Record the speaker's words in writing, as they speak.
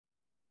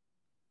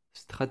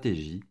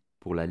Stratégie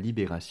pour la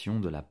libération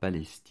de la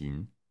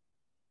Palestine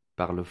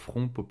par le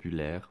Front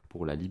populaire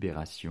pour la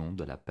libération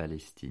de la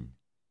Palestine.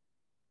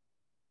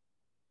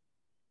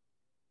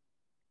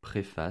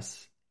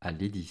 Préface à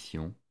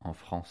l'édition en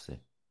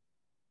français.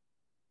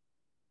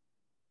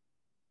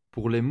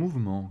 Pour les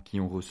mouvements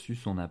qui ont reçu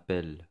son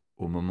appel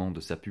au moment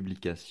de sa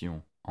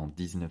publication en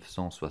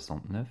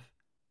 1969,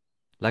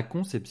 la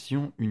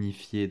conception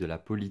unifiée de la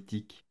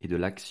politique et de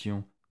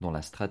l'action dans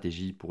la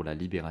stratégie pour la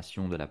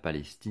libération de la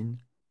Palestine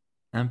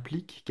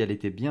implique qu'elle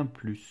était bien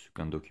plus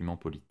qu'un document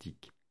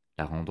politique,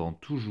 la rendant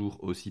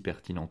toujours aussi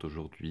pertinente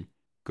aujourd'hui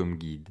comme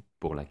guide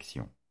pour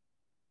l'action.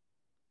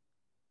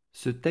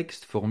 Ce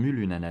texte formule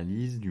une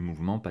analyse du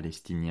mouvement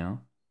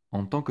palestinien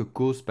en tant que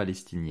cause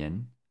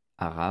palestinienne,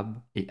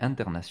 arabe et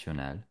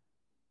internationale,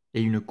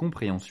 et une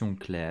compréhension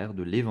claire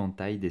de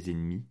l'éventail des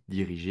ennemis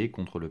dirigés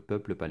contre le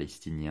peuple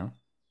palestinien,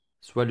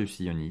 soit le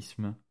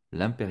sionisme,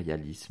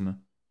 l'impérialisme,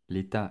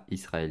 l'État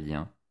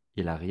israélien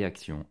et la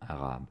réaction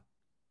arabe.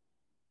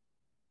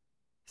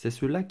 C'est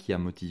cela qui a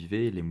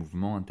motivé les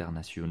mouvements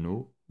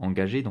internationaux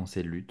engagés dans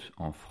ces luttes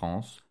en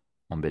France,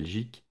 en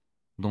Belgique,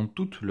 dans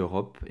toute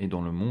l'Europe et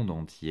dans le monde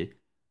entier,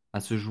 à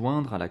se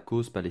joindre à la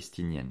cause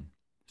palestinienne,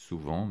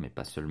 souvent, mais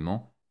pas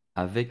seulement,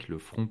 avec le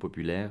Front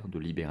populaire de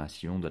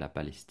libération de la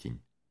Palestine.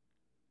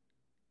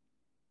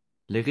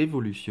 Les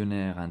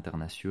révolutionnaires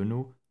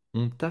internationaux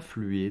ont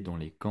afflué dans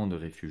les camps de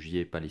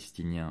réfugiés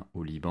palestiniens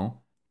au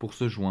Liban pour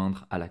se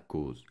joindre à la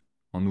cause,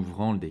 en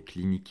ouvrant des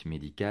cliniques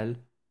médicales,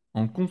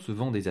 en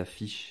concevant des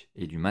affiches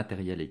et du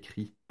matériel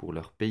écrit pour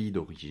leur pays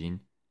d'origine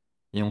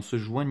et en se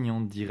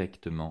joignant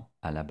directement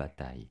à la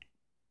bataille.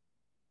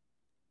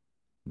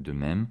 De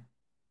même,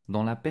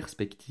 dans la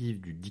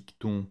perspective du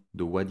dicton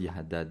de Wadi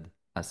Haddad,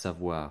 à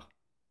savoir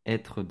 «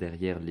 être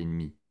derrière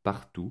l'ennemi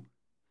partout »,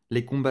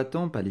 les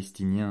combattants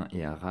palestiniens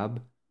et arabes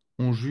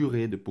ont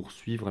juré de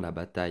poursuivre la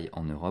bataille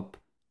en Europe,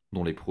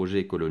 dont les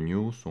projets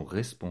coloniaux sont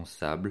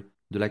responsables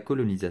de la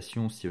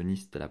colonisation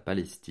sioniste de la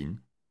Palestine,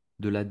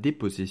 de la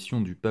dépossession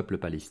du peuple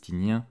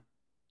palestinien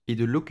et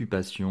de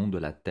l'occupation de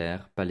la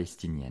terre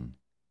palestinienne.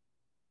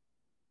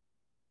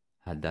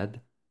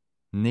 Haddad,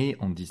 né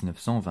en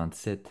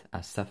 1927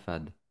 à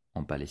Safad,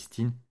 en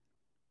Palestine,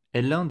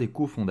 est l'un des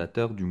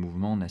cofondateurs du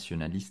mouvement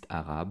nationaliste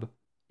arabe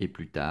et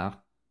plus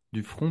tard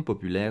du Front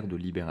populaire de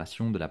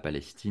libération de la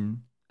Palestine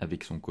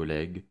avec son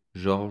collègue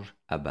Georges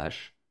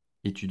Habash,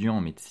 étudiant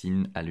en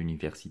médecine à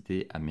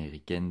l'université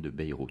américaine de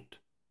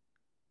Beyrouth.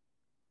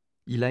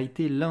 Il a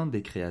été l'un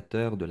des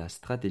créateurs de la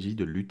stratégie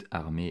de lutte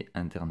armée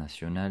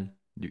internationale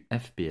du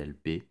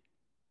FPLP,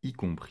 y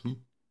compris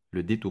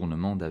le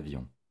détournement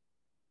d'avions.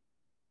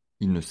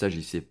 Il ne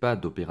s'agissait pas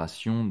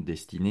d'opérations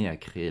destinées à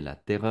créer la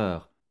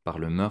terreur par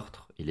le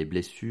meurtre et les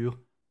blessures,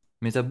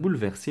 mais à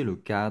bouleverser le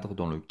cadre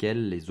dans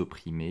lequel les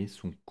opprimés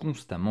sont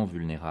constamment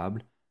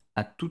vulnérables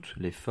à toutes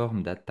les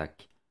formes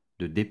d'attaque,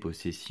 de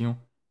dépossession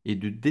et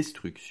de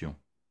destruction,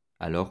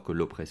 alors que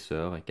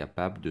l'oppresseur est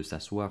capable de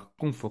s'asseoir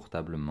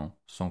confortablement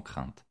sans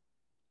crainte.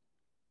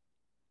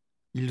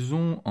 Ils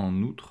ont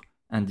en outre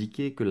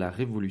indiqué que la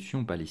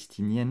révolution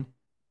palestinienne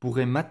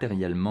pourrait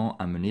matériellement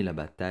amener la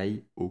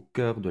bataille au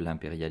cœur de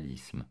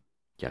l'impérialisme,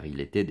 car il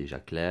était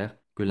déjà clair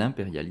que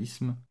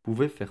l'impérialisme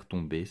pouvait faire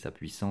tomber sa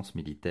puissance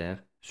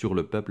militaire sur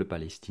le peuple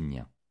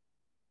palestinien.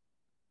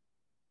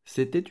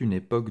 C'était une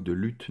époque de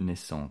lutte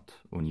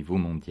naissante au niveau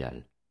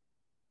mondial.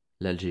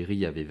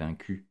 L'Algérie avait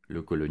vaincu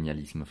le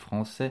colonialisme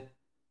français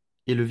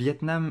et le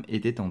Vietnam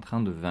était en train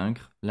de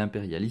vaincre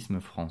l'impérialisme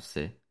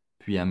français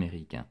puis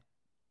américain.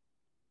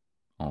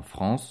 En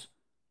France,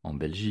 en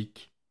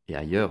Belgique et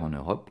ailleurs en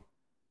Europe,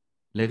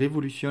 les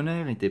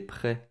révolutionnaires étaient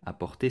prêts à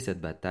porter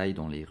cette bataille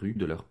dans les rues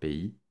de leur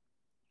pays,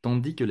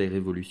 tandis que les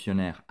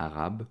révolutionnaires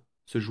arabes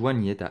se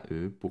joignaient à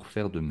eux pour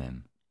faire de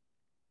même.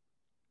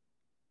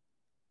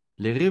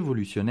 Les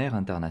révolutionnaires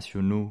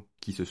internationaux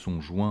qui se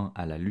sont joints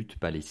à la lutte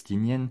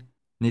palestinienne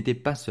n'étaient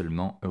pas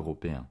seulement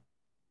européens.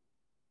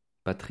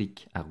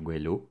 Patrick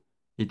Arguello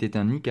était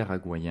un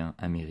Nicaraguayen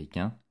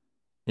américain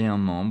et un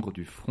membre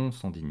du Front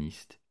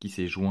sandiniste qui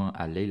s'est joint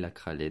à Leila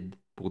Khaled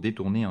pour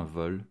détourner un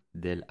vol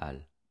d'El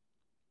Al.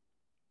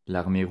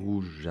 L'armée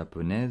rouge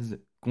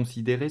japonaise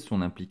considérait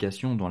son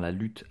implication dans la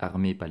lutte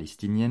armée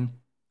palestinienne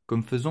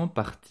comme faisant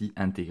partie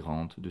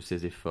intégrante de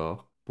ses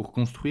efforts pour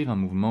construire un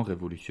mouvement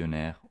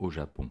révolutionnaire au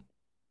Japon.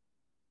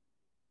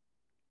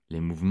 Les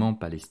mouvements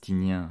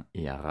palestiniens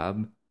et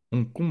arabes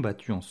ont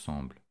combattu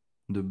ensemble,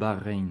 de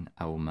Bahreïn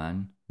à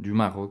Oman, du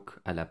Maroc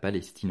à la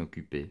Palestine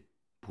occupée,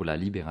 pour la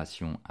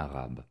libération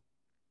arabe.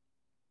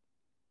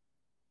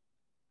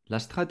 La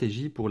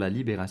stratégie pour la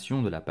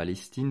libération de la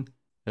Palestine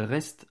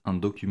reste un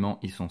document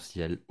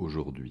essentiel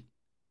aujourd'hui.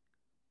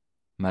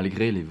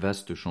 Malgré les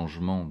vastes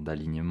changements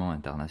d'alignement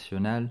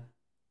international,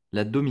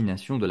 la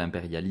domination de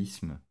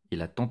l'impérialisme et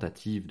la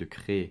tentative de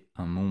créer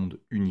un monde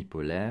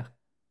unipolaire,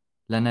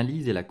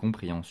 l'analyse et la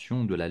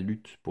compréhension de la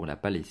lutte pour la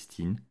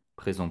Palestine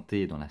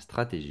présentée dans la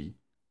stratégie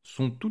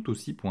sont tout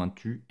aussi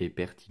pointues et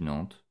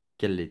pertinentes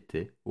qu'elles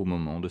l'étaient au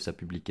moment de sa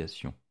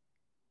publication.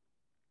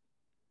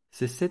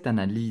 C'est cette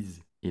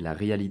analyse et la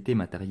réalité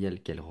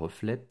matérielle qu'elle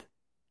reflète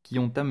qui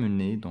ont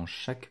amené dans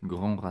chaque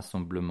grand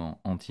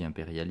rassemblement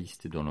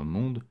anti-impérialiste dans le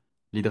monde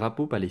les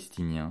drapeaux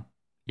palestiniens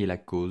et la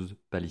cause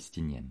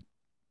palestinienne.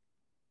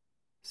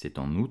 C'est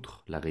en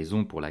outre la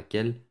raison pour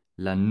laquelle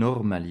la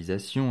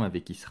normalisation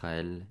avec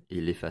Israël et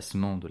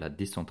l'effacement de la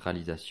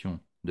décentralisation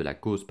de la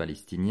cause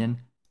palestinienne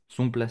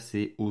sont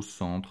placés au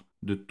centre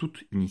de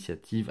toute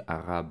initiative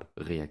arabe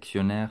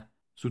réactionnaire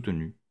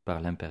soutenue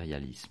par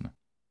l'impérialisme.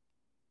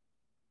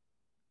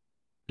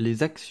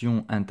 Les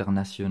actions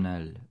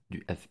internationales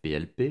du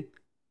FPLP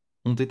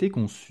ont été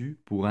conçues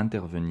pour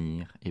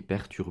intervenir et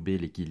perturber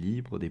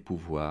l'équilibre des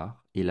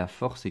pouvoirs et la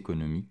force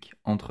économique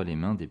entre les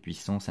mains des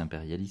puissances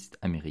impérialistes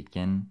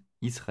américaines,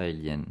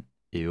 israéliennes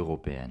et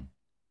européennes.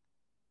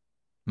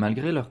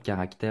 Malgré leur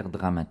caractère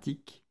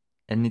dramatique,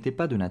 elles n'étaient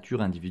pas de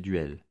nature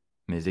individuelle,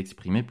 mais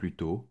exprimaient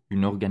plutôt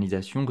une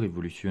organisation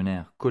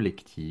révolutionnaire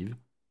collective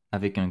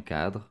avec un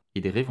cadre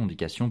et des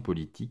revendications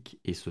politiques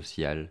et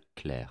sociales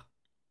claires.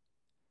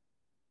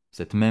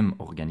 Cette même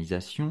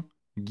organisation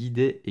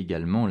guidait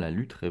également la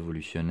lutte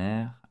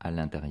révolutionnaire à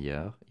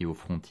l'intérieur et aux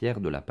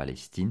frontières de la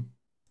Palestine,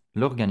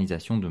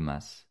 l'organisation de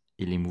masse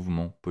et les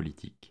mouvements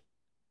politiques.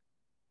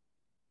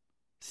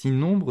 Si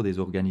nombre des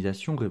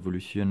organisations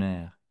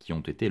révolutionnaires qui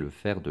ont été le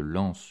fer de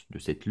lance de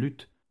cette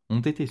lutte ont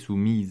été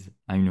soumises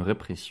à une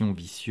répression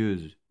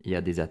vicieuse et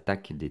à des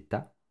attaques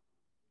d'État,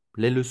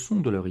 les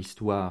leçons de leur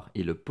histoire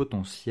et le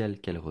potentiel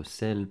qu'elles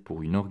recèlent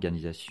pour une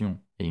organisation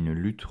et une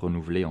lutte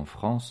renouvelée en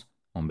France,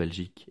 en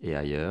Belgique et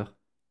ailleurs,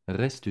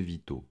 restent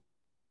vitaux.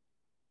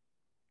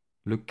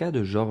 Le cas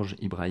de Georges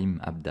Ibrahim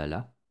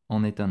Abdallah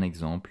en est un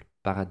exemple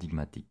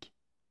paradigmatique.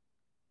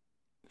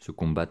 Ce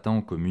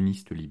combattant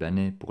communiste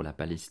libanais pour la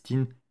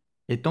Palestine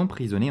est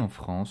emprisonné en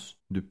France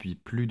depuis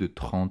plus de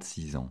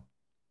 36 ans.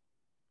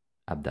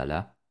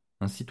 Abdallah,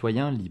 un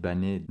citoyen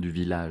libanais du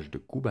village de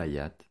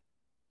Koubayat,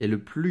 est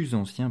le plus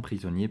ancien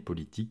prisonnier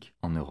politique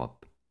en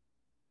Europe.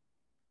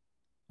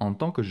 En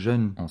tant que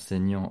jeune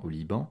enseignant au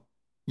Liban,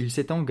 il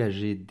s'est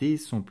engagé dès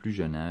son plus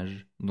jeune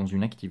âge dans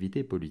une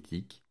activité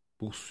politique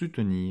pour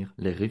soutenir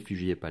les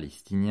réfugiés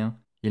palestiniens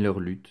et leur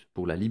lutte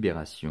pour la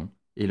libération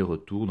et le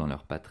retour dans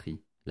leur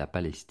patrie, la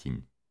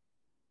Palestine.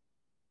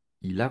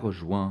 Il a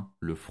rejoint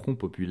le Front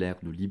populaire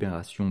de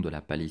libération de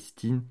la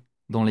Palestine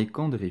dans les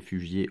camps de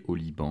réfugiés au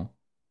Liban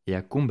et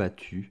a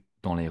combattu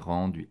dans les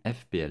rangs du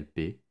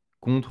FPLP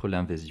contre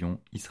l'invasion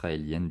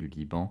israélienne du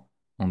Liban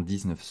en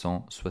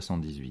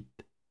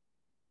 1978.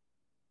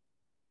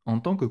 En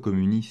tant que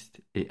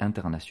communiste et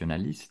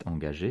internationaliste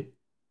engagé,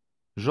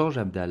 Georges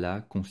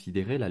Abdallah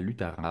considérait la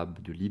lutte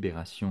arabe de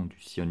libération du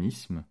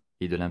sionisme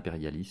et de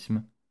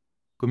l'impérialisme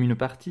comme une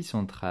partie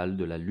centrale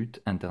de la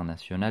lutte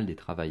internationale des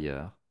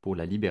travailleurs pour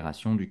la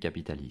libération du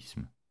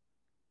capitalisme.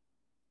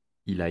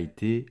 Il a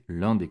été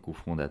l'un des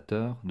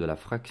cofondateurs de la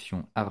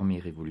fraction armée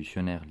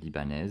révolutionnaire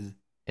libanaise,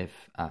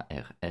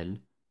 FARL,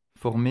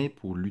 formée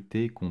pour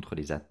lutter contre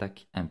les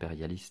attaques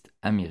impérialistes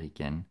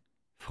américaines,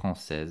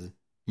 françaises,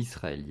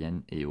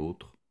 israéliennes et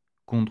autres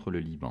contre le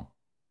Liban.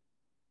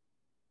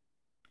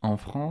 En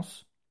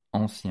France,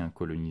 ancien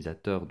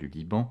colonisateur du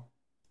Liban,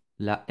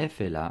 la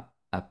FLA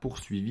a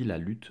poursuivi la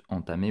lutte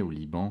entamée au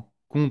Liban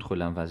contre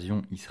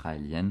l'invasion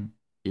israélienne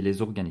et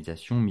les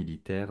organisations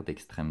militaires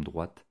d'extrême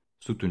droite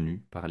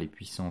soutenues par les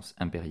puissances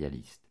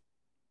impérialistes.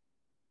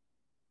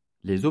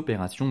 Les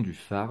opérations du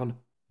FARL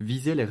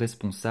visaient les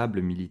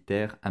responsables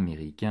militaires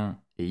américains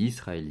et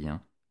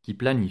israéliens qui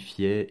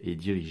planifiaient et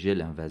dirigeaient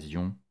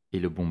l'invasion et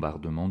le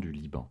bombardement du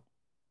Liban.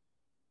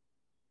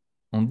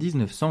 En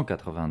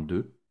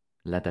 1982,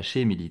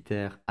 l'attaché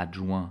militaire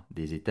adjoint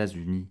des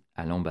États-Unis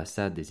à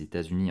l'ambassade des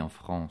États-Unis en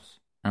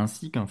France,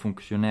 ainsi qu'un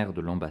fonctionnaire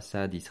de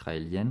l'ambassade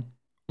israélienne,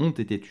 ont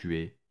été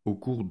tués au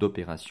cours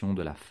d'opérations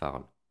de la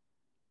FARL.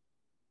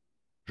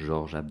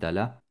 Georges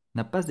Abdallah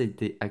n'a pas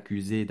été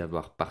accusé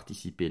d'avoir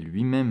participé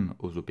lui-même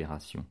aux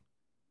opérations.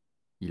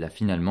 Il a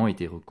finalement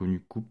été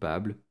reconnu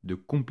coupable de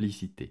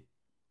complicité.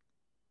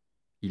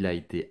 Il a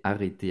été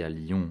arrêté à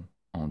Lyon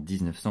en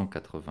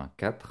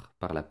 1984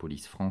 par la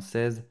police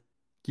française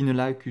qui ne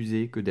l'a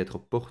accusé que d'être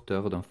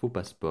porteur d'un faux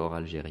passeport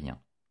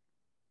algérien.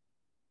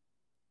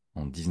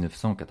 En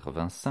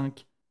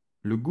 1985,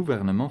 le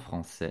gouvernement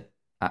français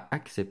a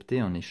accepté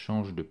un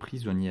échange de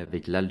prisonniers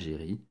avec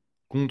l'Algérie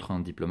contre un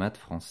diplomate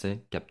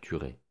français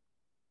capturé.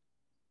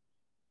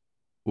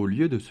 Au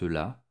lieu de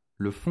cela,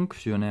 le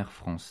fonctionnaire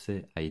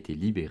français a été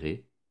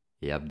libéré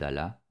et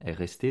Abdallah est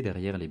resté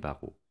derrière les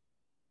barreaux.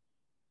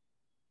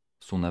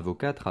 Son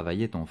avocat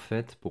travaillait en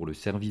fait pour le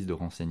service de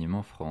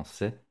renseignement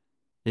français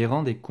et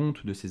rendait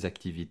compte de ses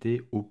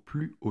activités au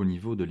plus haut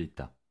niveau de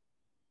l'État.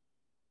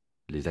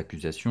 Les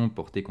accusations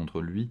portées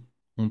contre lui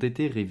ont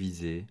été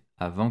révisées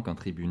avant qu'un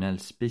tribunal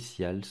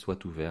spécial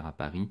soit ouvert à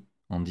Paris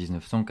en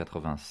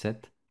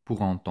 1987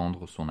 pour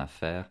entendre son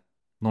affaire,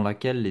 dans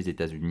laquelle les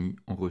États-Unis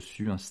ont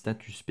reçu un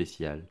statut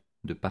spécial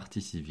de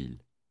partie civile.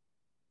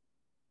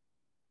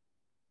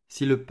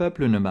 Si le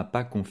peuple ne m'a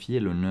pas confié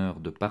l'honneur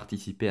de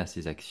participer à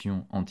ces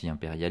actions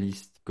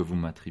anti-impérialistes que vous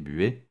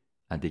m'attribuez,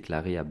 a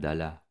déclaré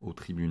Abdallah au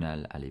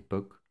tribunal à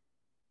l'époque,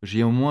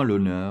 j'ai au moins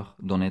l'honneur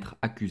d'en être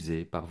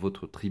accusé par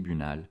votre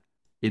tribunal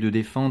et de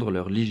défendre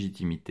leur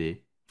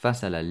légitimité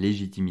face à la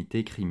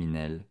légitimité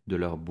criminelle de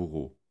leurs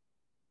bourreaux.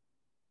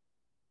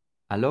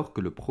 Alors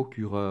que le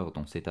procureur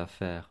dans cette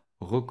affaire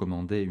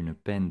recommandait une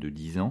peine de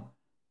 10 ans,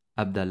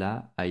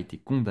 Abdallah a été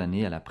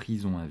condamné à la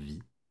prison à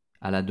vie,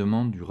 à la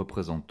demande du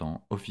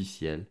représentant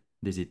officiel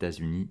des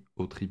États-Unis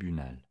au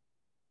tribunal.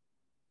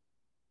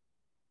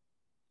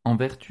 En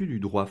vertu du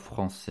droit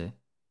français,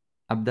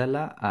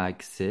 Abdallah a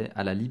accès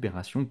à la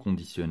libération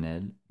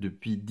conditionnelle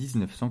depuis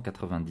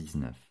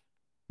 1999,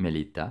 mais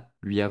l'État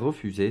lui a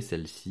refusé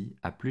celle-ci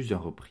à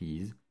plusieurs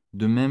reprises,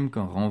 de même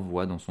qu'un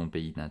renvoi dans son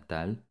pays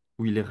natal,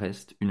 où il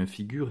reste une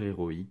figure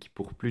héroïque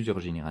pour plusieurs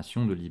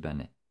générations de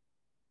Libanais.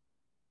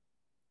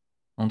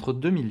 Entre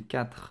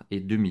 2004 et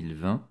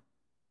 2020,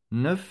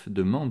 9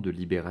 demandes de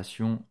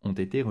libération ont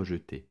été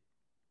rejetées.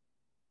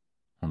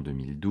 En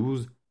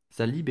 2012,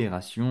 sa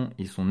libération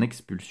et son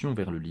expulsion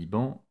vers le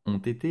Liban ont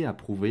été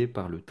approuvées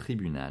par le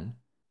tribunal,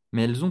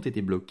 mais elles ont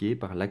été bloquées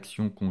par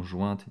l'action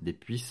conjointe des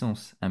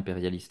puissances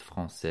impérialistes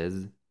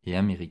françaises et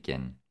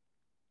américaines.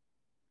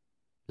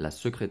 La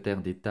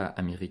secrétaire d'État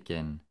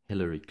américaine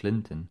Hillary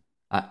Clinton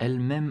a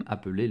elle-même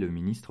appelé le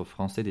ministre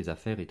français des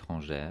Affaires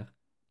étrangères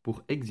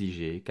pour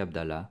exiger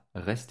qu'Abdallah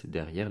reste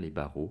derrière les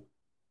barreaux,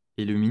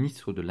 et le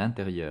ministre de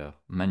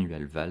l'Intérieur,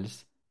 Manuel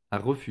Valls, a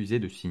refusé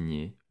de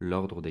signer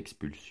l'ordre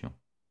d'expulsion.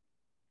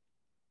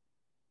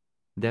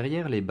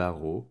 Derrière les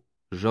barreaux,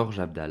 Georges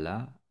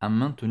Abdallah a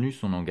maintenu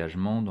son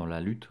engagement dans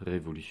la lutte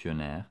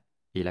révolutionnaire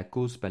et la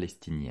cause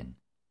palestinienne.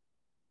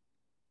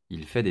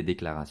 Il fait des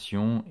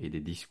déclarations et des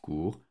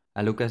discours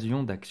à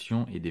l'occasion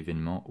d'actions et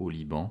d'événements au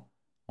Liban,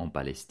 en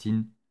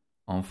Palestine,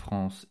 en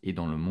France et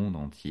dans le monde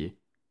entier,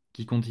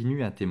 qui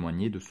continuent à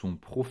témoigner de son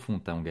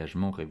profond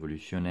engagement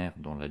révolutionnaire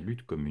dans la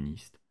lutte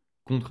communiste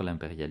contre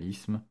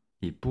l'impérialisme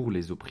et pour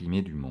les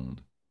opprimés du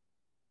monde.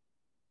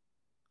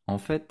 En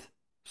fait,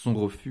 son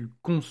refus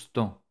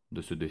constant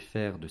de se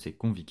défaire de ses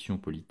convictions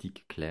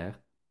politiques claires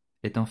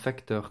est un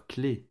facteur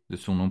clé de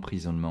son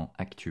emprisonnement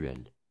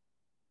actuel.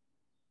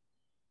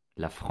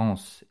 La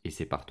France et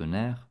ses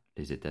partenaires,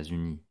 les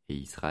États-Unis et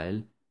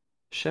Israël,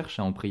 cherchent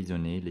à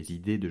emprisonner les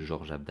idées de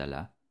Georges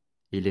Abdallah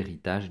et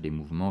l'héritage des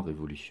mouvements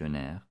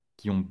révolutionnaires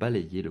qui ont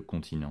balayé le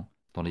continent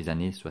dans les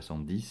années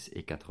 70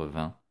 et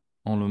 80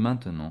 en le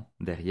maintenant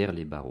derrière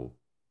les barreaux.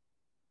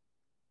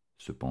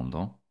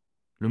 Cependant,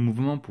 le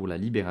mouvement pour la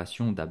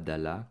libération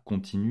d'Abdallah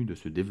continue de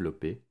se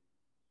développer,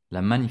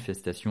 la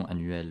manifestation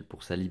annuelle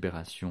pour sa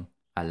libération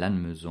à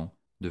Lannemezan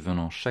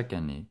devenant chaque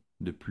année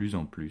de plus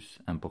en plus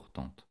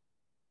importante.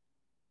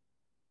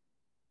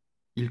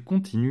 Il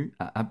continue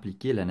à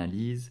appliquer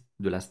l'analyse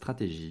de la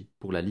stratégie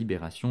pour la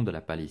libération de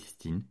la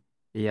Palestine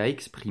et à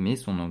exprimer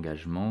son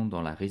engagement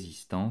dans la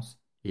résistance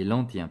et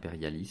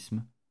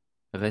l'anti-impérialisme,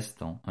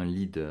 restant un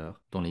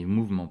leader dans les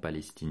mouvements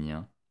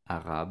palestiniens,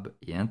 arabes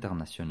et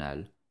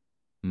internationaux,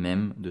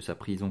 même de sa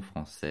prison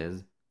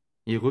française,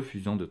 et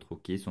refusant de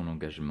troquer son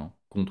engagement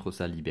contre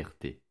sa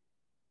liberté.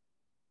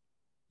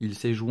 Il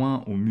s'est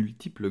joint aux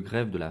multiples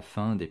grèves de la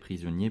faim des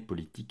prisonniers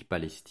politiques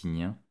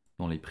palestiniens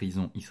dans les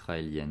prisons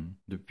israéliennes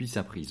depuis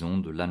sa prison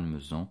de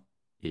Lannemezan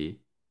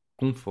et,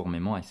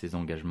 conformément à ses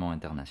engagements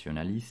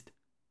internationalistes,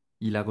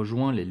 il a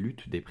rejoint les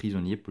luttes des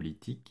prisonniers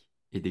politiques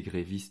et des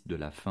grévistes de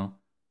la faim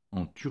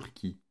en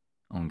Turquie,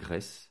 en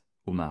Grèce,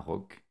 au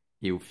Maroc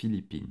et aux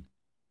Philippines.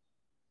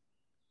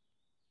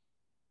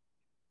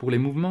 Pour les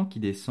mouvements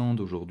qui descendent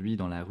aujourd'hui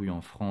dans la rue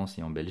en France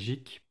et en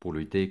Belgique pour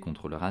lutter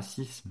contre le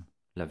racisme,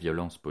 la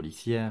violence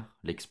policière,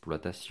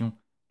 l'exploitation,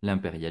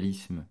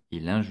 l'impérialisme et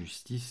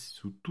l'injustice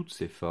sous toutes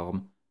ses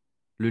formes,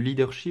 le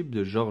leadership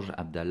de Georges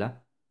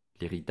Abdallah,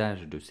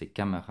 l'héritage de ses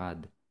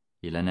camarades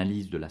et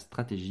l'analyse de la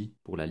stratégie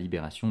pour la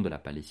libération de la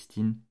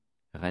Palestine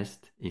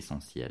restent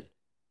essentiels.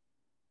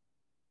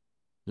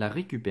 La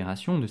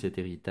récupération de cet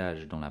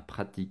héritage dans la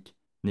pratique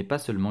n'est pas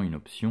seulement une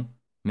option,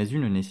 mais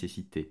une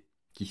nécessité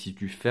qui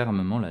situe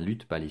fermement la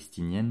lutte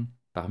palestinienne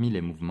parmi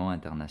les mouvements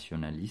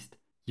internationalistes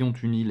qui ont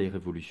uni les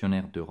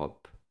révolutionnaires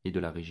d'Europe et de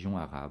la région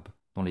arabe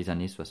dans les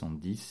années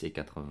 70 et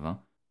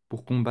 80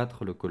 pour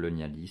combattre le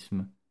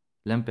colonialisme,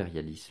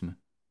 l'impérialisme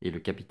et le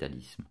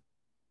capitalisme.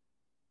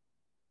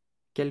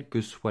 Quelles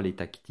que soient les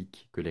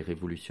tactiques que les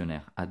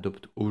révolutionnaires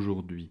adoptent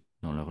aujourd'hui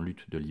dans leur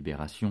lutte de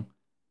libération,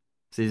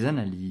 ces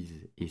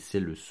analyses et ces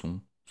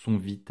leçons sont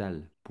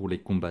vitales pour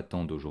les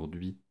combattants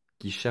d'aujourd'hui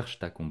qui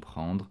cherchent à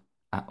comprendre,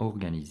 à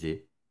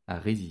organiser, à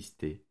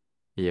résister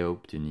et à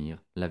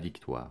obtenir la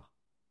victoire.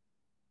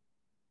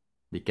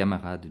 Des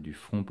camarades du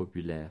Front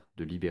populaire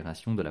de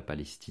libération de la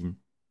Palestine,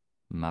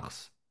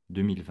 mars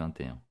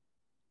 2021.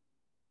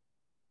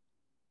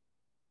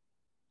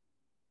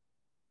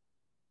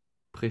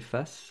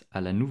 Préface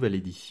à la nouvelle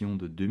édition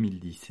de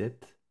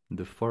 2017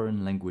 de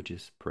Foreign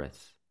Languages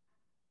Press.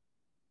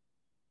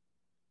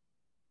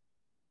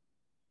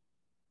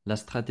 La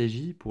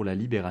stratégie pour la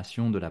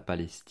libération de la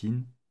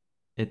Palestine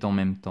est en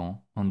même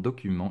temps un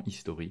document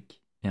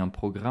historique et un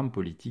programme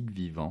politique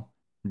vivant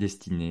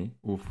destiné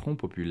au Front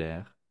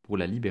populaire pour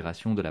la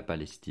libération de la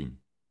Palestine.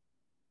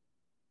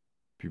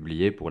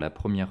 Publié pour la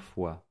première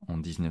fois en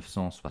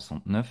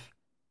 1969,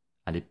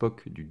 à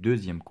l'époque du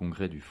deuxième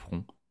congrès du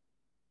Front,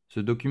 ce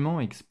document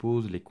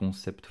expose les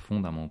concepts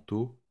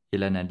fondamentaux et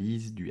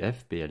l'analyse du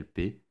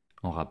FPLP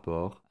en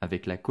rapport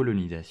avec la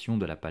colonisation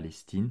de la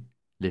Palestine,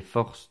 les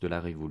forces de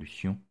la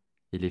Révolution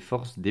et les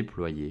forces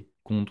déployées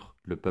contre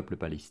le peuple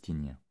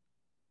palestinien.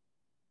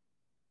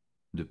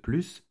 De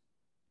plus,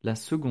 la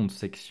seconde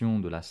section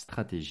de la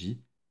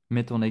stratégie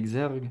met en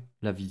exergue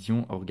la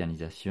vision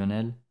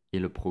organisationnelle et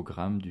le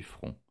programme du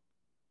front.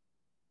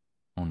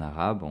 En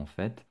arabe, en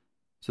fait,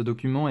 ce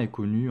document est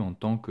connu en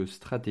tant que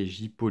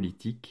stratégie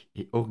politique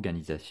et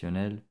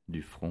organisationnelle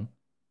du front.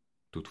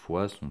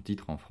 Toutefois, son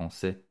titre en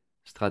français,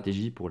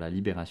 Stratégie pour la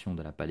libération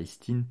de la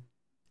Palestine,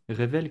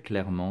 révèle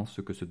clairement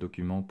ce que ce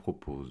document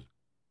propose: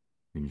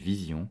 une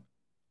vision,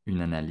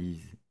 une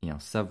analyse et un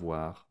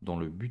savoir dans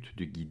le but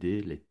de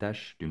guider les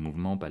tâches du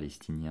mouvement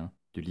palestinien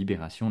de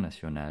libération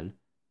nationale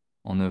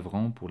en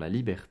œuvrant pour la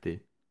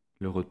liberté,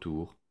 le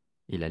retour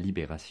et la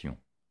libération.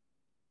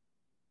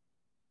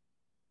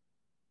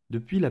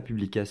 Depuis la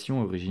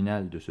publication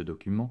originale de ce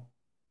document,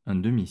 un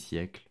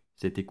demi-siècle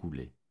s'est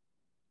écoulé.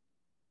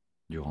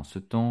 Durant ce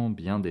temps,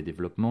 bien des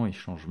développements et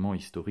changements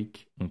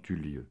historiques ont eu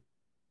lieu.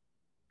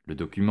 Le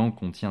document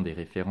contient des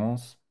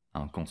références à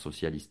un camp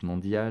socialiste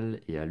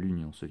mondial et à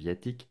l'Union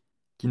soviétique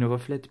qui ne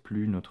reflètent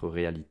plus notre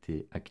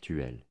réalité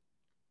actuelle.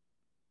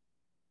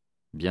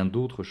 Bien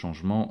d'autres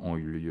changements ont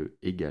eu lieu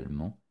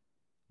également,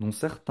 dont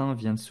certains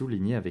viennent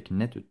souligner avec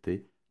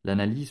netteté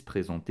l'analyse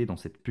présentée dans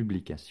cette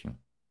publication.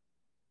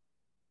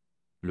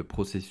 Le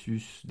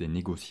processus des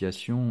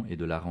négociations et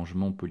de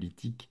l'arrangement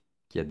politique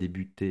qui a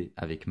débuté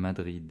avec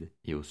Madrid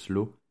et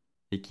Oslo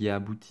et qui a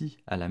abouti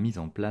à la mise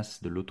en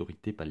place de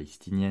l'autorité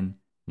palestinienne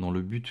dans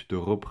le but de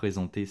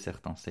représenter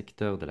certains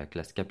secteurs de la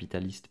classe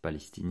capitaliste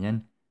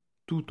palestinienne,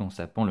 tout en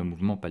sapant le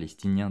mouvement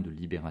palestinien de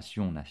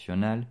libération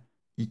nationale,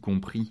 y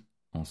compris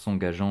en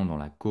s'engageant dans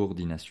la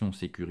coordination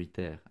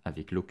sécuritaire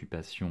avec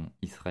l'occupation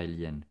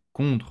israélienne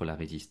contre la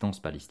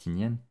résistance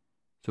palestinienne,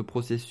 ce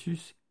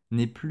processus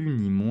n'est plus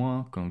ni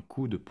moins qu'un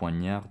coup de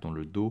poignard dans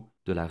le dos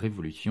de la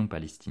révolution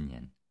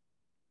palestinienne.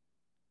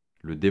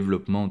 Le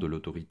développement de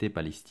l'autorité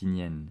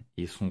palestinienne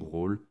et son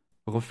rôle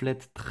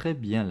reflètent très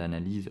bien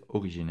l'analyse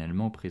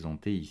originellement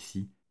présentée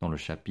ici dans le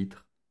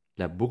chapitre «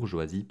 La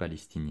bourgeoisie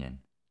palestinienne ».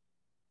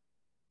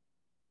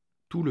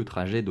 Tout le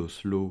trajet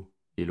d'Oslo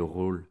et le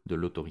rôle de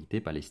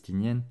l'autorité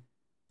palestinienne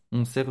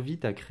ont servi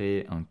à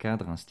créer un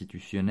cadre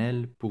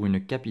institutionnel pour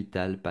une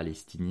capitale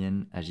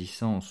palestinienne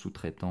agissant en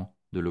sous-traitant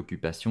de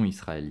l'occupation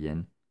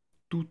israélienne,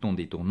 tout en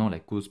détournant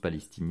la cause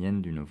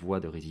palestinienne d'une voie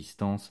de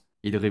résistance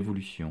et de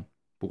révolution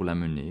pour la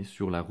mener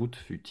sur la route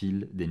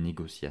futile des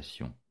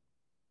négociations.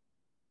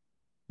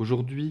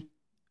 Aujourd'hui,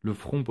 le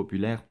Front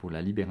populaire pour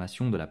la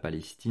libération de la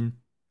Palestine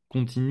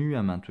continue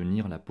à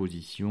maintenir la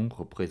position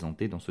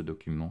représentée dans ce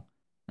document,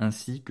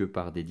 ainsi que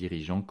par des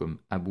dirigeants comme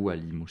Abu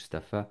Ali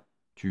Mustafa,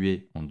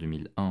 tué en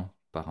 2001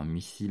 par un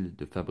missile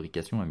de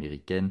fabrication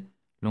américaine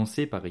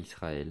lancé par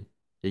Israël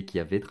et qui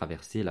avait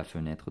traversé la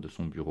fenêtre de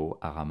son bureau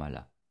à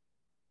Ramallah.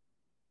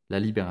 La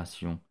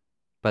libération,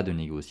 pas de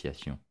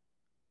négociation.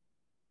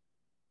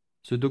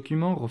 Ce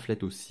document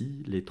reflète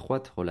aussi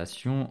l'étroite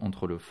relation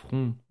entre le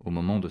Front au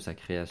moment de sa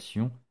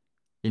création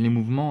et les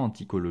mouvements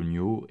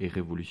anticoloniaux et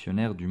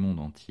révolutionnaires du monde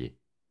entier.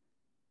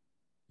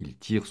 Il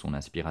tire son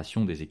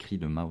inspiration des écrits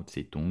de Mao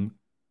Tse-tung,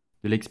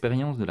 de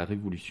l'expérience de la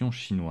révolution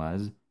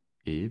chinoise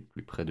et,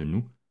 plus près de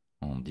nous,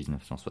 en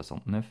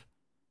 1969,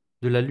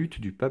 de la lutte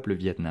du peuple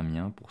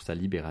vietnamien pour sa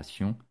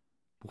libération,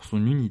 pour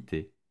son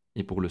unité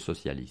et pour le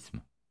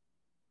socialisme.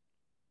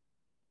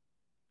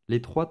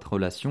 L'étroite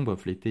relation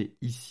reflétée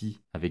ici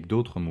avec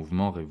d'autres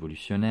mouvements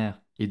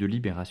révolutionnaires et de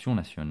libération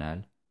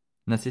nationale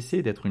n'a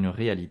cessé d'être une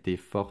réalité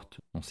forte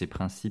dans ses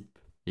principes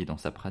et dans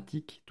sa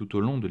pratique tout au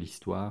long de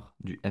l'histoire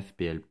du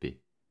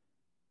FPLP.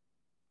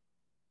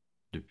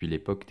 Depuis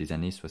l'époque des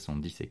années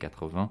 70 et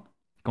 80,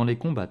 quand les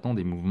combattants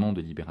des mouvements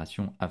de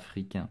libération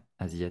africains,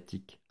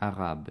 asiatiques,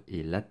 arabes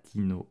et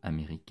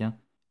latino-américains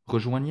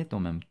rejoignaient en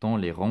même temps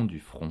les rangs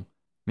du front,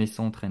 mais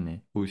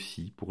s'entraînaient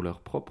aussi pour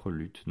leur propre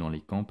lutte dans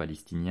les camps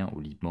palestiniens au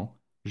Liban,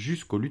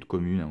 jusqu'aux luttes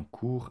communes en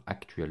cours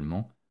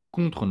actuellement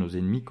contre nos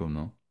ennemis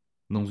communs,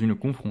 dans une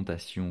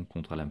confrontation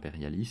contre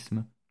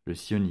l'impérialisme, le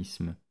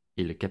sionisme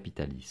et le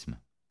capitalisme.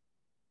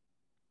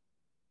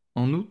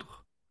 En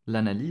outre,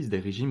 l'analyse des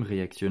régimes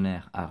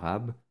réactionnaires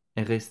arabes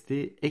est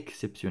restée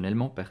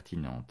exceptionnellement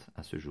pertinente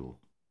à ce jour.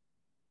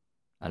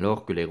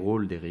 Alors que les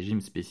rôles des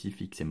régimes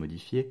spécifiques s'est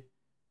modifié,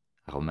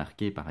 à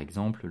remarquer par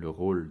exemple le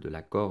rôle de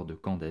l'accord de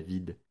Camp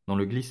David dans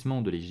le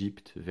glissement de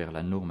l'Égypte vers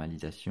la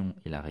normalisation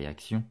et la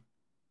réaction,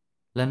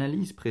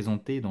 l'analyse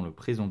présentée dans le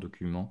présent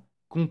document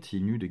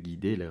continue de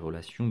guider les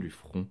relations du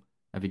front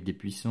avec des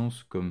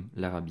puissances comme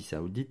l'Arabie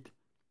saoudite,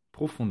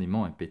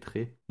 profondément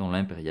impétrée dans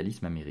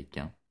l'impérialisme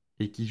américain,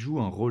 et qui joue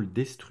un rôle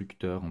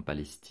destructeur en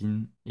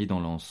Palestine et dans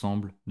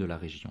l'ensemble de la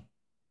région.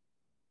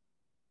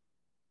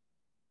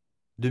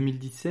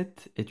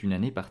 2017 est une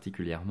année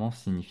particulièrement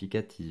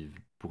significative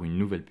pour une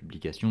nouvelle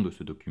publication de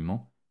ce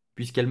document,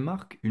 puisqu'elle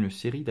marque une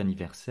série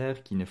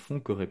d'anniversaires qui ne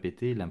font que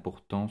répéter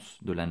l'importance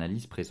de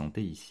l'analyse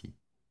présentée ici.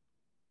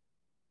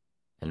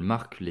 Elle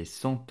marque les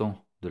 100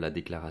 ans de la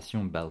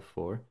déclaration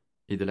Balfour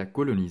et de la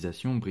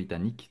colonisation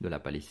britannique de la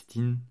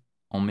Palestine,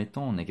 en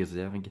mettant en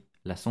exergue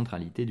la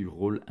centralité du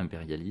rôle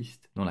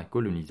impérialiste dans la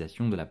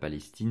colonisation de la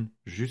Palestine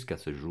jusqu'à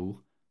ce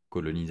jour,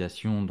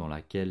 colonisation dans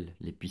laquelle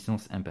les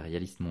puissances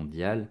impérialistes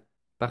mondiales,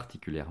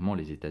 particulièrement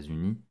les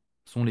États-Unis,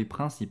 sont les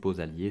principaux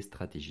alliés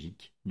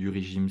stratégiques du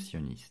régime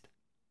sioniste.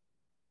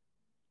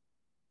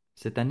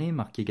 Cette année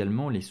marque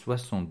également les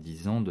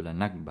 70 ans de la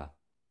Nakba,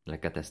 la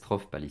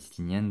catastrophe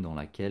palestinienne dans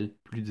laquelle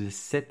plus de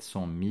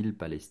 700 000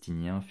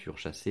 Palestiniens furent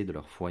chassés de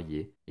leur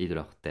foyer et de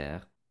leurs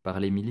terres par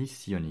les milices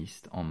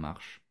sionistes en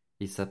marche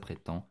et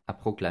s'apprêtant à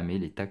proclamer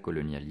l'État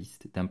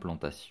colonialiste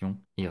d'implantation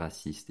et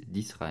raciste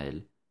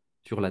d'Israël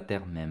sur la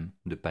terre même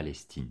de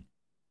Palestine.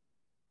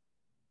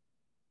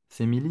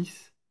 Ces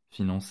milices,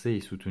 financées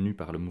et soutenues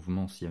par le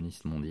mouvement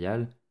sioniste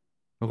mondial,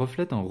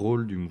 reflètent un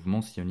rôle du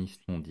mouvement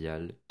sioniste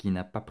mondial qui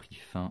n'a pas pris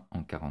fin en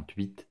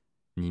 1948,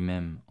 ni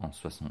même en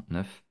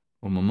 1969,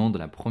 au moment de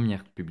la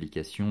première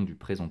publication du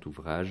présent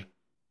ouvrage,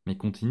 mais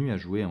continue à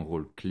jouer un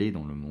rôle clé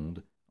dans le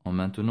monde en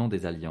maintenant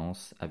des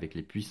alliances avec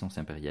les puissances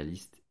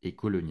impérialistes et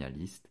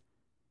colonialistes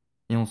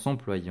et en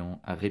s'employant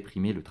à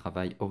réprimer le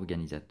travail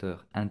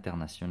organisateur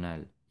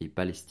international et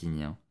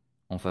palestinien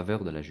en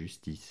faveur de la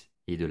justice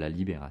et de la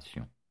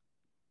libération.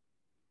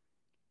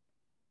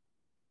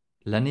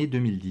 L'année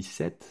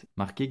 2017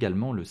 marque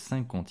également le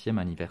 50e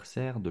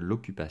anniversaire de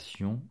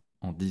l'occupation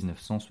en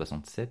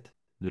 1967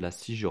 de la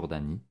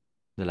Cisjordanie,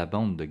 de la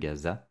bande de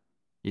Gaza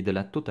et de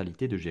la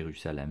totalité de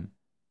Jérusalem,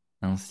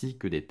 ainsi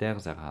que des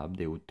terres arabes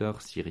des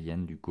hauteurs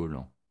syriennes du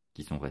Golan,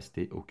 qui sont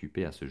restées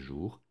occupées à ce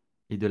jour,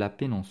 et de la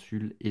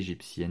péninsule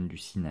égyptienne du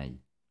Sinaï.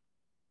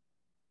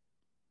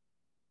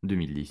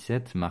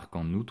 2017 marque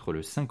en outre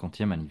le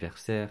 50e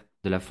anniversaire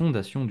de la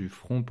fondation du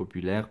Front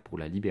populaire pour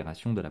la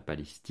libération de la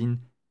Palestine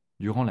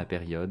durant la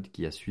période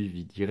qui a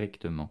suivi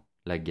directement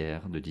la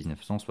guerre de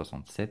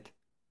 1967,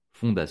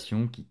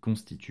 fondation qui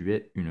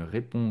constituait une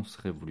réponse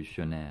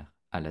révolutionnaire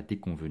à la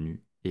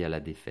déconvenue et à la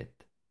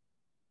défaite.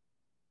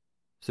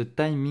 Ce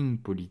timing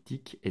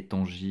politique est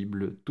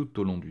tangible tout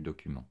au long du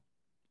document.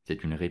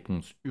 C'est une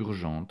réponse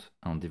urgente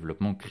à un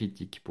développement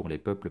critique pour les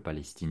peuples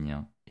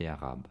palestiniens et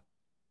arabes.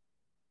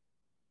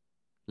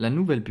 La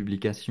nouvelle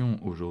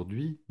publication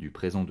aujourd'hui du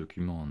présent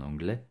document en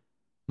anglais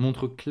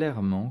montre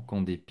clairement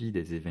qu'en dépit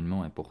des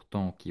événements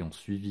importants qui ont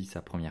suivi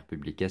sa première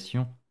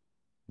publication,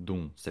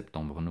 dont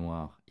Septembre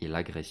Noir et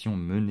l'agression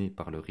menée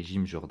par le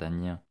régime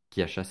jordanien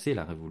qui a chassé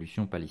la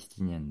révolution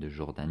palestinienne de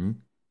Jordanie,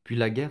 puis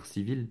la guerre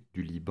civile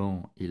du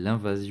Liban et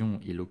l'invasion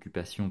et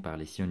l'occupation par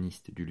les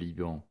sionistes du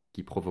Liban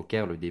qui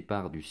provoquèrent le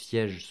départ du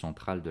siège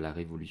central de la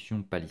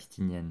révolution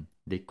palestinienne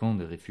des camps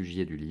de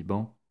réfugiés du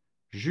Liban,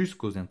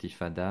 jusqu'aux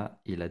intifadas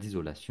et la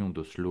désolation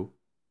d'Oslo,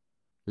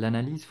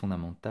 l'analyse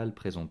fondamentale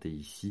présentée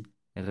ici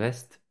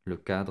reste le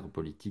cadre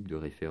politique de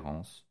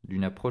référence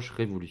d'une approche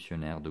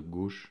révolutionnaire de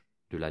gauche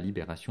de la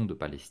libération de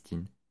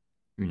Palestine,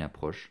 une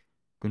approche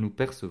que nous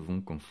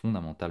percevons comme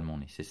fondamentalement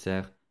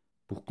nécessaire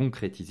pour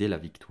concrétiser la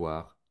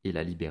victoire et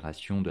la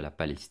libération de la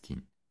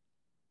Palestine.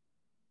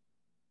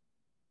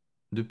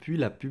 Depuis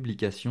la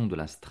publication de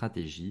la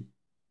stratégie,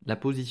 la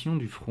position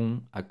du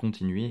front a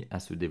continué à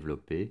se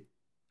développer,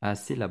 à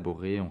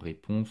s'élaborer en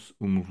réponse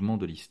au mouvement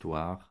de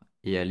l'histoire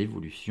et à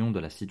l'évolution de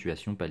la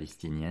situation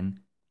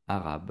palestinienne,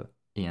 arabe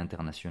et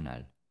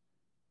internationale.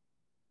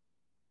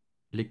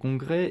 Les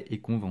congrès et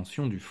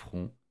conventions du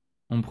front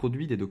ont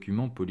produit des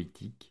documents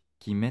politiques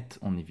qui mettent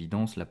en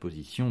évidence la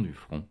position du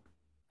front,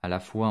 à la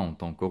fois en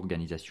tant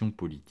qu'organisation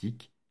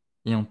politique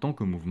et en tant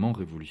que mouvement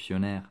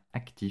révolutionnaire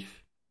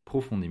actif,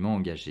 profondément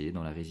engagé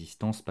dans la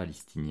résistance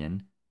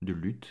palestinienne de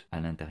lutte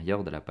à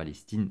l'intérieur de la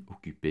Palestine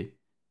occupée,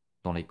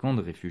 dans les camps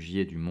de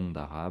réfugiés du monde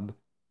arabe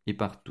et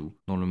partout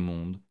dans le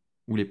monde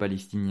où les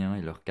Palestiniens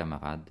et leurs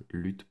camarades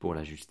luttent pour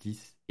la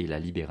justice et la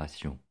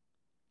libération.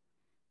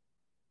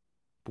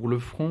 Pour le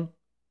front,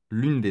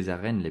 l'une des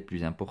arènes les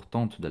plus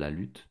importantes de la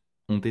lutte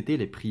ont été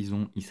les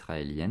prisons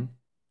israéliennes,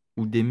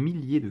 où des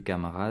milliers de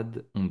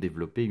camarades ont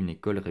développé une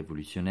école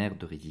révolutionnaire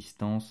de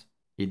résistance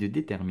et de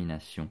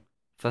détermination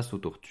face aux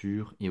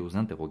tortures et aux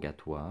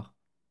interrogatoires,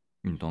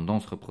 une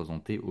tendance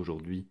représentée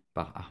aujourd'hui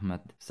par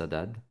Ahmad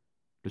Saadad,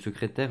 le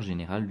secrétaire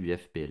général du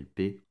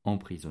FPLP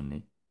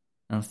emprisonné,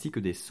 ainsi que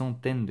des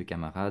centaines de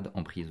camarades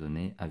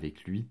emprisonnés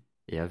avec lui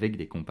et avec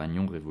des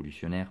compagnons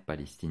révolutionnaires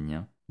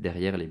palestiniens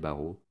derrière les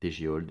barreaux des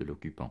geôles de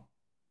l'occupant.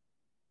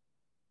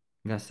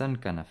 Ghassan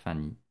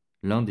Kanafani,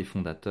 l'un des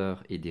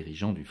fondateurs et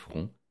dirigeants du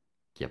Front,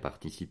 qui a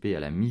participé à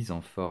la mise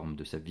en forme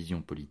de sa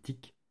vision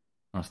politique,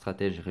 un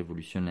stratège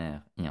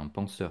révolutionnaire et un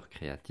penseur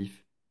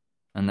créatif,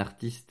 un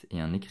artiste et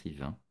un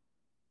écrivain,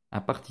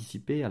 a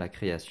participé à la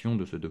création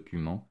de ce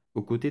document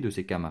aux côtés de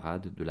ses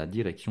camarades de la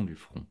direction du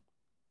Front.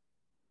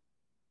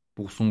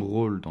 Pour son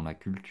rôle dans la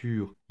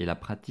culture et la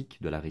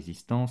pratique de la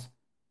résistance,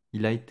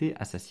 il a été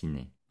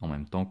assassiné, en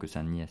même temps que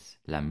sa nièce,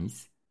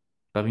 Lamis,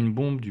 par une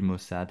bombe du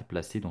Mossad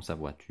placée dans sa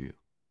voiture.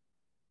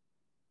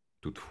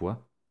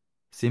 Toutefois,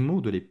 ces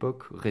mots de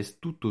l'époque restent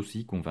tout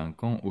aussi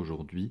convaincants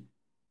aujourd'hui,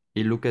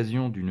 et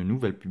l'occasion d'une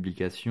nouvelle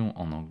publication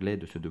en anglais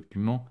de ce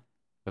document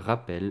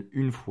rappellent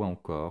une fois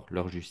encore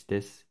leur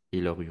justesse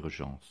et leur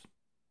urgence.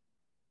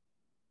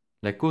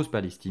 La cause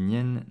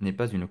palestinienne n'est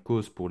pas une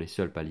cause pour les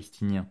seuls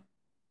Palestiniens,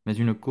 mais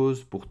une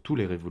cause pour tous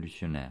les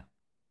révolutionnaires,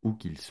 où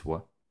qu'ils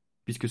soient,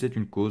 puisque c'est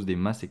une cause des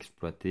masses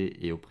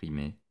exploitées et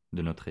opprimées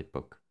de notre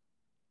époque.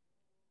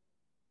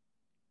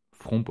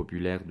 Front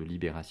populaire de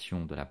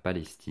libération de la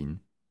Palestine,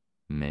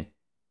 mai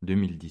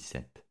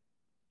 2017.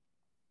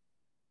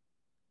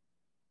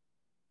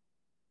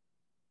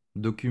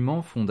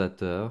 Document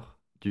fondateur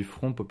du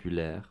Front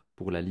populaire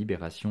pour la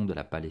libération de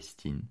la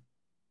Palestine,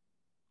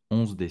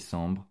 11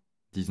 décembre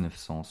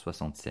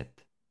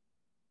 1967.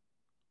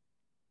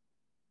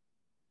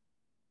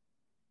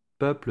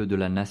 Peuple de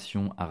la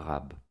nation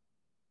arabe,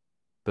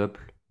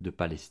 peuple de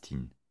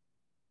Palestine.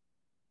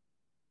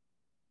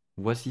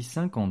 Voici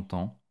 50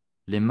 ans,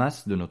 les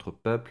masses de notre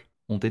peuple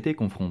ont été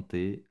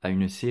confrontées à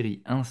une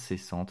série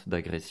incessante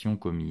d'agressions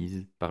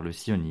commises par le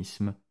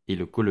sionisme et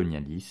le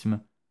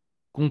colonialisme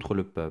contre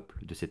le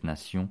peuple de cette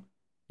nation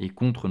et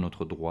contre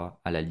notre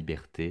droit à la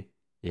liberté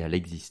et à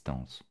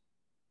l'existence.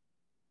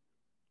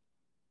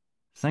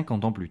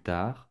 50 ans plus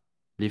tard,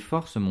 les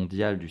forces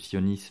mondiales du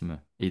sionisme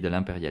et de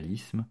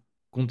l'impérialisme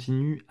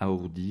continuent à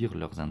ourdir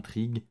leurs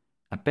intrigues,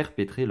 à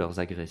perpétrer leurs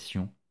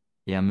agressions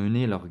et à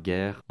mener leurs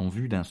guerres en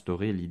vue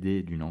d'instaurer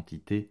l'idée d'une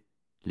entité,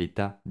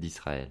 l'État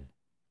d'Israël.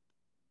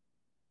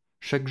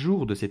 Chaque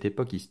jour de cette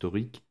époque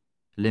historique,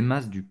 les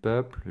masses du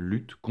peuple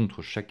luttent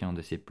contre chacun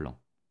de ces plans.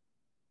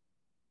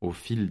 Au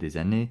fil des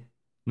années,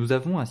 nous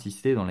avons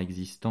assisté dans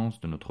l'existence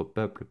de notre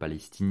peuple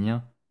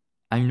palestinien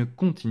à une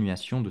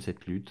continuation de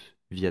cette lutte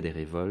via des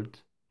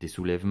révoltes, des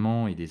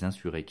soulèvements et des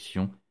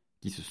insurrections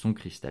qui se sont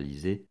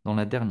cristallisées dans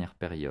la dernière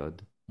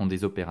période en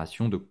des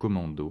opérations de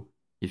commando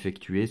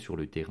effectuées sur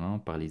le terrain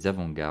par les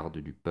avant-gardes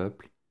du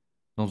peuple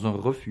dans un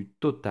refus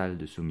total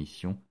de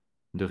soumission,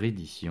 de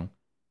reddition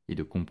et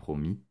de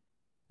compromis,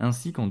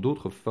 ainsi qu'en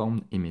d'autres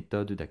formes et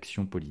méthodes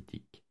d'action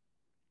politique.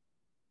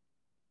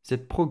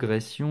 Cette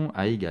progression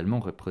a également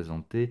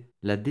représenté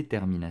la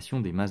détermination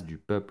des masses du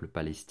peuple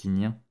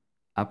palestinien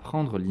à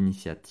prendre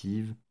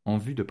l'initiative en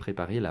vue de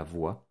préparer la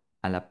voie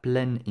à la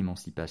pleine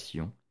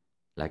émancipation,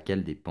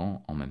 laquelle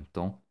dépend en même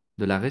temps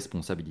de la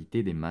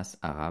responsabilité des masses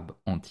arabes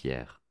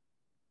entières.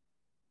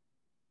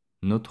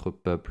 Notre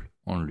peuple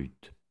en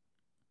lutte.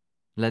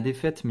 La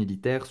défaite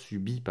militaire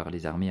subie par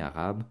les armées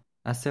arabes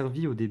a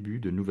servi au début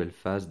de nouvelles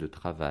phases de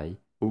travail,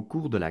 au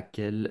cours de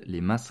laquelle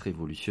les masses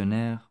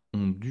révolutionnaires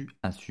ont dû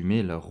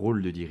assumer leur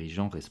rôle de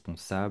dirigeants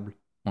responsables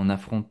en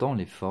affrontant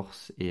les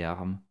forces et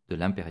armes de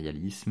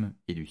l'impérialisme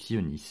et du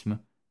sionisme,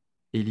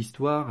 et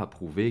l'histoire a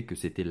prouvé que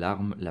c'était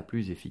l'arme la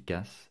plus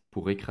efficace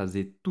pour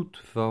écraser toute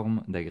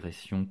forme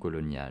d'agression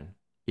coloniale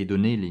et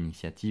donner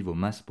l'initiative aux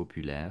masses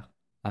populaires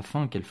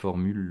afin qu'elles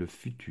formulent le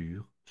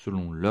futur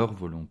selon leur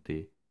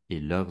volonté et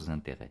leurs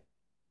intérêts.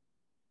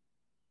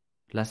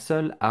 La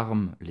seule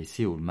arme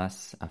laissée aux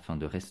masses afin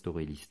de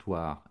restaurer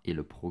l'histoire et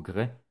le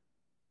progrès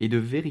est de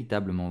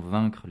véritablement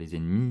vaincre les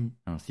ennemis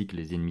ainsi que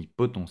les ennemis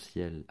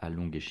potentiels à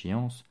longue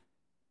échéance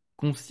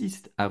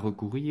consiste à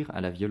recourir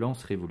à la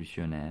violence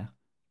révolutionnaire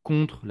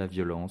contre la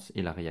violence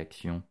et la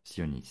réaction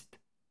sioniste.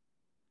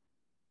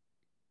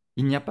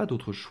 Il n'y a pas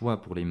d'autre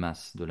choix pour les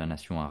masses de la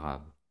nation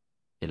arabe.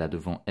 Elle a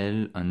devant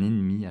elle un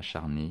ennemi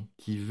acharné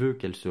qui veut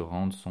qu'elle se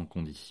rende sans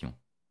condition.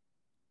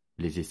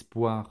 Les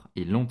espoirs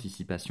et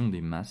l'anticipation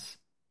des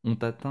masses ont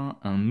atteint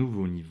un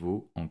nouveau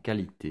niveau en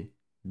qualité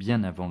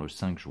bien avant le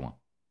 5 juin.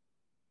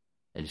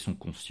 Elles sont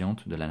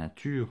conscientes de la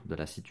nature de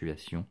la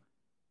situation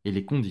et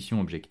les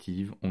conditions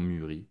objectives ont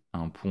mûri à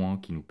un point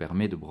qui nous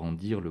permet de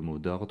brandir le mot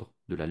d'ordre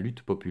de la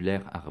lutte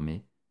populaire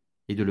armée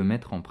et de le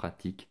mettre en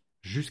pratique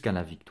jusqu'à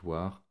la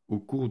victoire au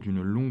cours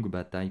d'une longue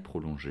bataille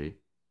prolongée,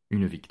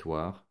 une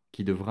victoire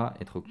qui devra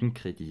être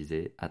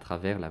concrétisée à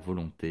travers la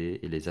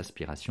volonté et les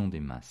aspirations des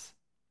masses.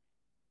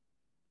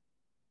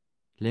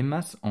 Les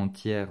masses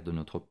entières de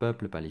notre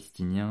peuple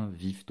palestinien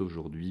vivent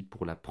aujourd'hui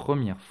pour la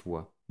première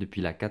fois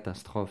depuis la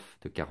catastrophe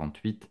de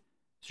 1948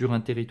 sur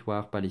un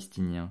territoire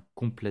palestinien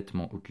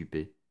complètement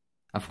occupé,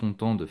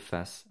 affrontant de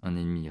face un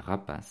ennemi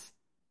rapace,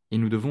 et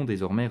nous devons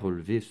désormais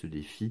relever ce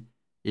défi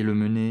et le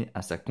mener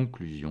à sa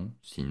conclusion,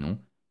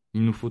 sinon,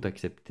 il nous faut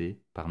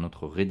accepter, par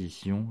notre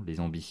reddition, les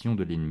ambitions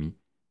de l'ennemi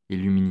et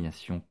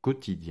l'humiliation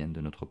quotidienne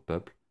de notre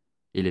peuple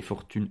et les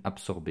fortunes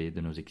absorbées de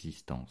nos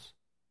existences.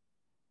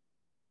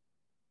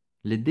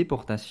 Les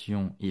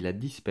déportations et la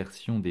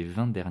dispersion des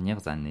 20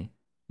 dernières années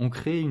ont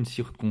créé une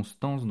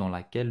circonstance dans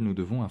laquelle nous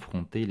devons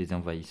affronter les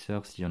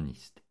envahisseurs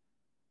sionistes.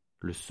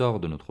 Le sort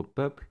de notre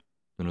peuple,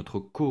 de notre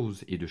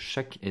cause et de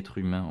chaque être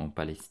humain en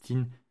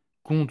Palestine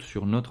compte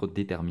sur notre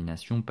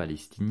détermination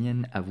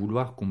palestinienne à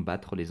vouloir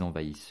combattre les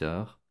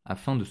envahisseurs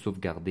afin de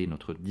sauvegarder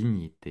notre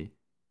dignité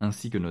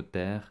ainsi que nos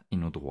terres et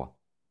nos droits.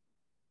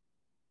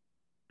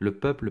 Le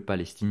peuple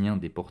palestinien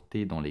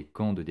déporté dans les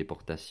camps de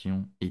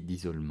déportation et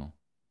d'isolement,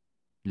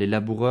 les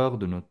laboureurs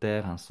de nos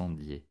terres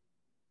incendiées,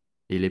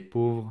 et les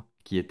pauvres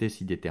qui étaient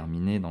si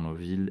déterminés dans nos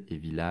villes et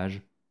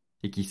villages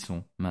et qui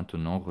sont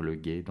maintenant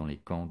relégués dans les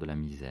camps de la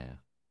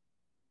misère.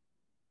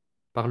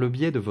 Par le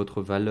biais de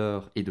votre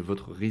valeur et de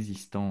votre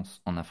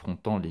résistance en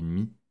affrontant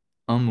l'ennemi,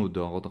 un mot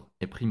d'ordre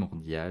est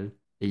primordial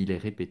et il est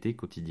répété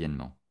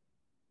quotidiennement.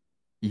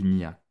 Il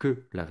n'y a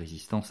que la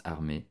résistance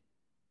armée,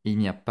 et il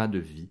n'y a pas de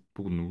vie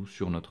pour nous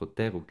sur notre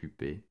terre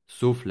occupée,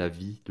 sauf la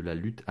vie de la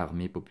lutte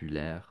armée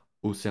populaire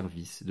au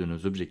service de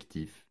nos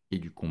objectifs et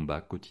du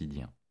combat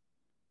quotidien.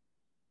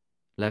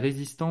 La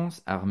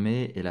résistance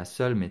armée est la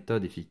seule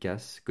méthode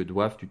efficace que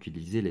doivent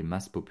utiliser les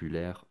masses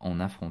populaires en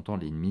affrontant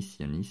l'ennemi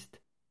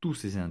sioniste, tous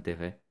ses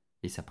intérêts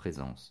et sa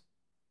présence.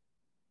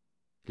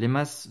 Les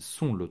masses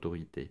sont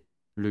l'autorité,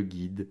 le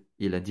guide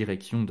et la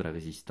direction de la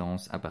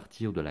résistance à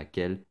partir de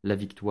laquelle la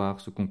victoire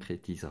se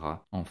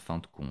concrétisera en fin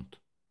de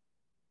compte.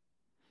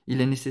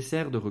 Il est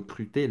nécessaire de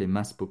recruter les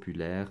masses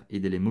populaires et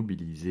de les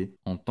mobiliser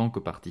en tant que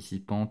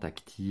participantes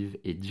actives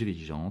et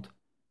dirigeantes,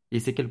 et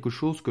c'est quelque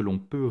chose que l'on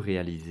peut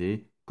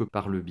réaliser que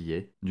par le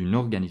biais d'une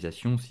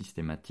organisation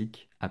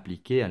systématique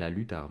appliquée à la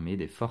lutte armée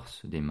des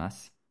forces des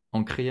masses,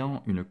 en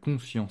créant une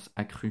conscience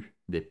accrue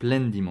des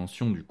pleines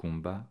dimensions du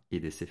combat et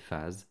de ses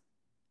phases,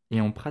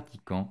 et en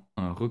pratiquant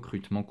un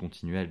recrutement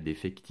continuel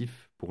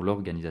d'effectifs pour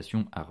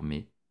l'organisation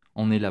armée,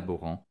 en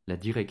élaborant la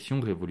direction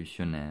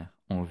révolutionnaire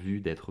en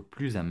vue d'être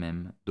plus à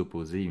même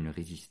d'opposer une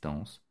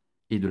résistance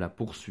et de la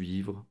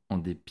poursuivre en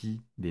dépit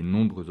des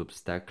nombreux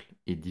obstacles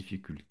et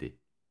difficultés.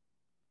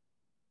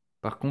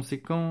 Par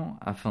conséquent,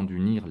 afin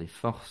d'unir les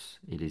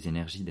forces et les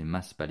énergies des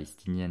masses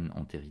palestiniennes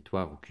en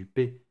territoire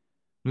occupé,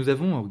 nous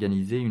avons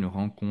organisé une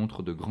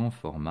rencontre de grand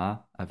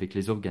format avec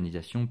les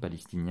organisations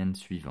palestiniennes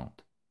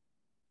suivantes: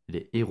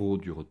 les Héros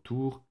du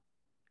Retour,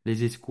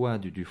 les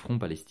Escouades du Front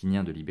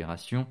palestinien de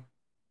libération,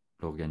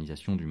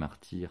 l'organisation du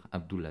martyr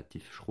Abdul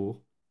Latif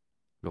Shrour,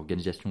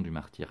 l'organisation du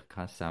martyr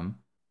Qassam,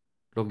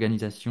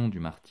 l'organisation du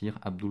martyr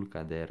Abdul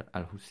Qader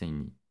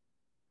al-Husseini,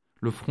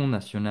 le Front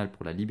national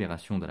pour la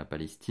libération de la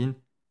Palestine,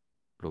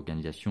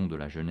 l'organisation de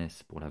la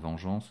jeunesse pour la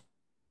vengeance,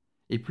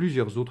 et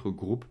plusieurs autres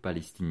groupes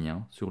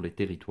palestiniens sur les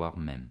territoires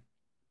mêmes.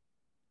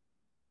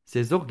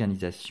 Ces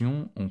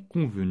organisations ont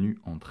convenu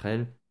entre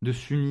elles de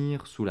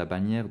s'unir sous la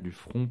bannière du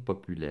Front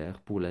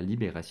populaire pour la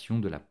libération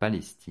de la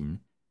Palestine,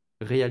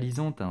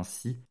 réalisant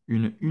ainsi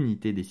une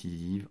unité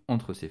décisive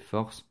entre ces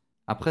forces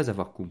après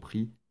avoir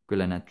compris que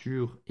la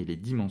nature et les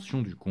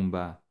dimensions du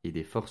combat et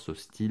des forces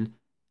hostiles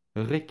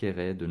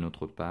requéraient de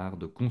notre part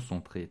de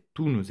concentrer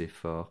tous nos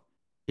efforts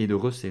et de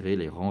resserrer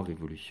les rangs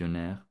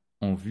révolutionnaires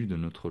en vue de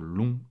notre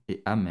long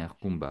et amer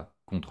combat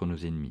contre nos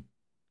ennemis.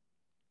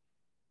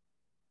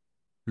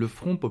 Le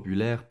Front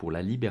populaire pour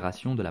la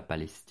libération de la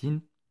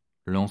Palestine,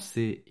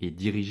 lancé et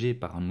dirigé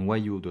par un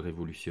noyau de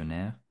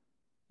révolutionnaires,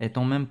 est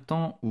en même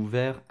temps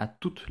ouvert à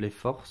toutes les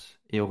forces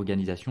et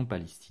organisations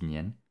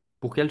palestiniennes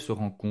pour qu'elles se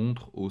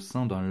rencontrent au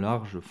sein d'un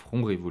large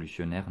front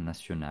révolutionnaire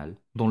national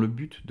dans le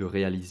but de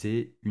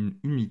réaliser une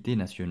unité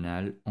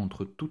nationale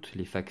entre toutes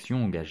les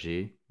factions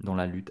engagées dans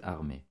la lutte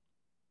armée.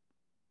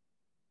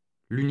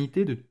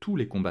 L'unité de tous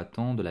les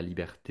combattants de la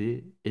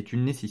liberté est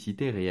une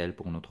nécessité réelle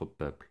pour notre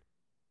peuple,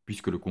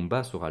 puisque le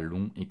combat sera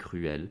long et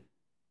cruel,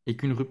 et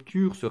qu'une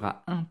rupture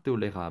sera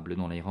intolérable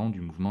dans les rangs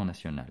du mouvement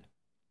national.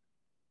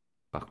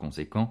 Par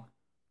conséquent,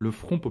 le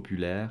Front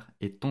populaire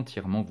est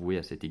entièrement voué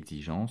à cette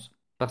exigence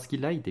parce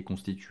qu'il a été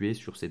constitué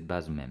sur cette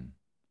base même.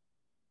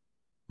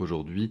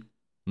 Aujourd'hui,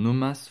 nos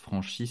masses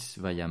franchissent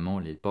vaillamment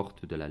les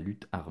portes de la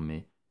lutte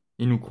armée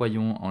et nous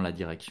croyons en la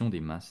direction des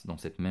masses dans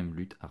cette même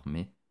lutte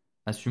armée,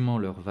 assumant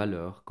leur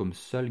valeur comme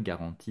seule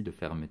garantie de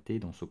fermeté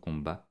dans ce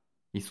combat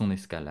et son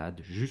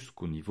escalade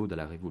jusqu'au niveau de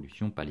la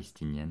révolution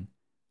palestinienne,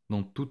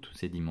 dans toutes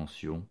ses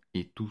dimensions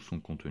et tout son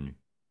contenu.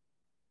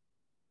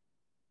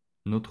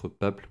 Notre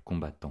peuple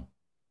combattant.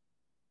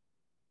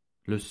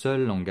 Le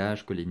seul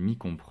langage que l'ennemi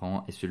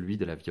comprend est celui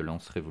de la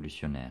violence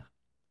révolutionnaire.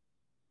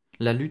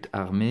 La lutte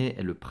armée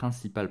est le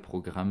principal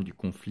programme du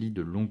conflit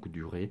de longue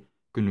durée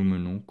que nous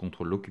menons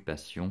contre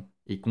l'occupation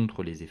et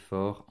contre les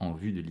efforts en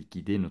vue de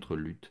liquider notre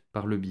lutte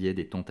par le biais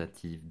des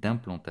tentatives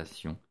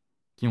d'implantation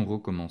qui ont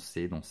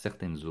recommencé dans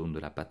certaines zones de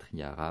la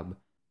patrie arabe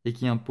et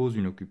qui imposent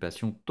une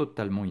occupation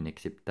totalement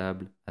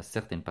inacceptable à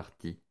certaines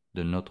parties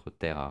de notre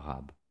terre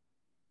arabe.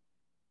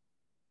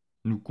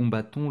 Nous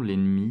combattons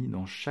l'ennemi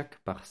dans chaque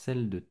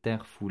parcelle de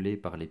terre foulée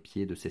par les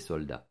pieds de ses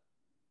soldats.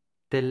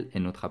 Telle est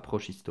notre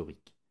approche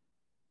historique.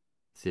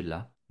 C'est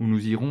là où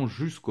nous irons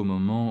jusqu'au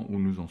moment où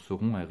nous en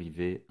serons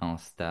arrivés à un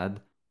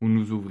stade où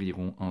nous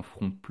ouvrirons un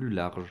front plus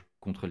large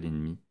contre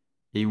l'ennemi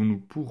et où nous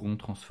pourrons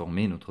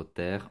transformer notre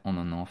terre en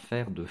un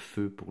enfer de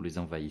feu pour les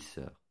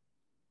envahisseurs.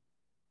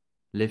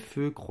 Les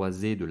feux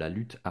croisés de la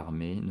lutte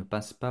armée ne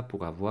passent pas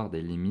pour avoir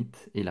des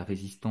limites et la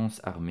résistance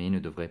armée ne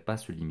devrait pas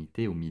se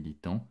limiter aux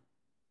militants,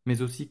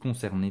 mais aussi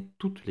concerner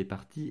toutes les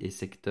parties et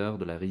secteurs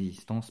de la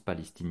résistance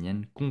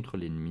palestinienne contre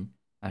l'ennemi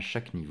à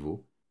chaque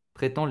niveau,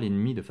 traitant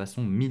l'ennemi de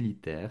façon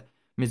militaire,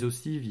 mais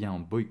aussi via un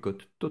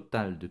boycott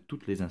total de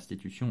toutes les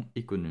institutions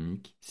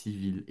économiques,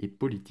 civiles et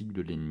politiques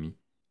de l'ennemi,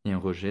 et un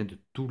rejet de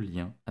tout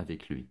lien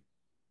avec lui.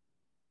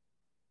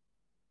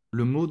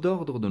 Le mot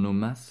d'ordre de nos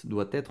masses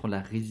doit être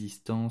la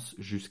résistance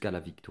jusqu'à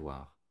la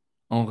victoire,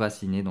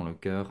 enracinés dans le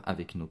cœur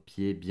avec nos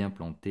pieds bien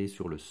plantés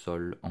sur le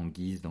sol en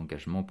guise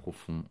d'engagement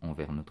profond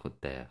envers notre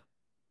terre.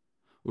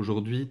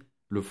 Aujourd'hui,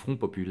 le Front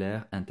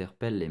populaire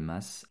interpelle les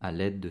masses à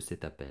l'aide de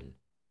cet appel.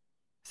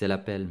 C'est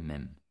l'appel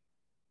même.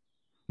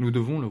 Nous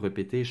devons le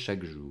répéter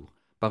chaque jour,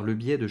 par le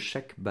biais de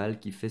chaque balle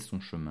qui fait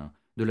son chemin,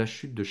 de la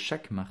chute de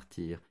chaque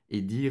martyr,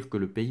 et dire que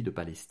le pays de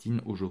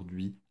Palestine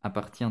aujourd'hui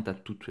appartient à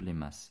toutes les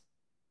masses.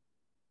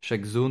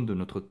 Chaque zone de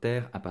notre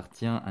terre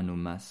appartient à nos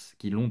masses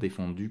qui l'ont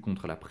défendu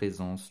contre la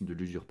présence de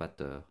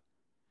l'usurpateur.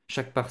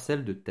 Chaque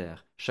parcelle de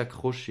terre, chaque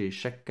rocher,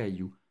 chaque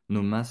caillou,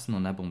 nos masses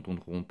n'en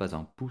abandonneront pas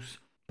un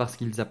pouce parce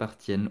qu'ils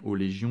appartiennent aux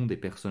légions des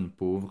personnes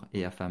pauvres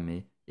et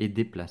affamées et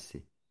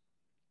déplacées.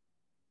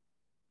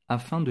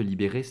 Afin de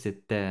libérer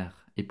cette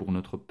terre et pour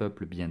notre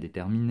peuple bien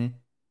déterminé,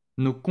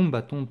 nos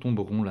combattants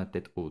tomberont la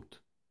tête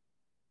haute.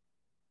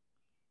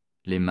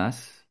 Les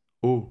masses,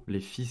 ô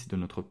les fils de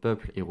notre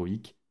peuple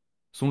héroïque,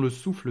 sont le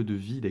souffle de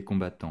vie des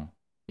combattants,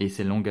 et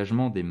c'est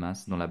l'engagement des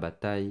masses dans la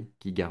bataille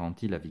qui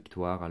garantit la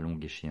victoire à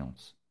longue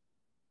échéance.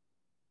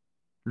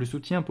 Le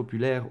soutien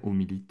populaire aux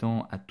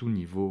militants à tout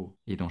niveau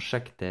et dans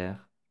chaque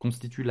terre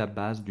constitue la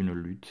base d'une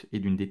lutte et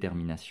d'une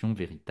détermination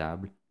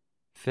véritable,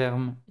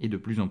 ferme et de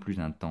plus en plus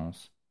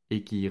intense,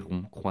 et qui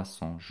iront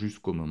croissant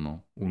jusqu'au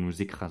moment où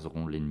nous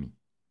écraserons l'ennemi.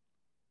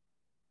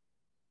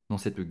 Dans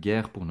cette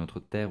guerre pour notre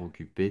terre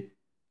occupée,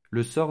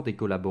 le sort des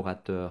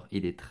collaborateurs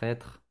et des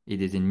traîtres et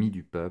des ennemis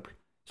du peuple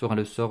sera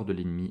le sort de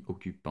l'ennemi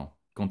occupant,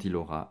 quand il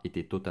aura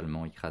été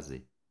totalement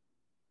écrasé.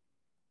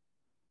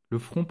 Le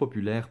Front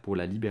populaire pour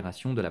la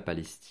libération de la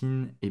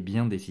Palestine est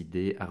bien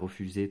décidé à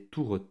refuser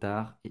tout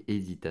retard et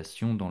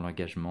hésitation dans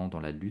l'engagement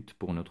dans la lutte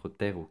pour notre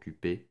terre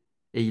occupée,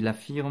 et il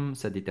affirme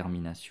sa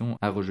détermination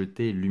à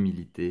rejeter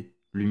l'humilité,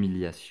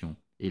 l'humiliation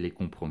et les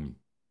compromis.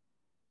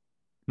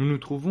 Nous nous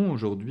trouvons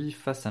aujourd'hui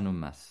face à nos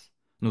masses,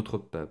 notre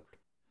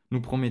peuple.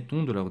 Nous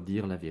promettons de leur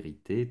dire la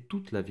vérité,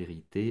 toute la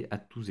vérité à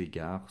tous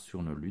égards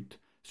sur nos luttes,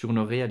 sur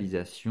nos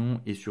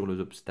réalisations et sur les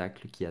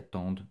obstacles qui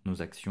attendent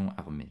nos actions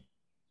armées.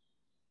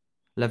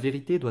 La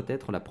vérité doit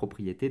être la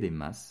propriété des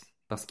masses,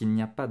 parce qu'il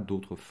n'y a pas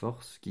d'autre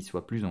force qui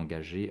soit plus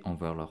engagée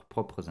envers leurs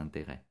propres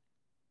intérêts.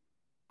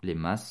 Les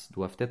masses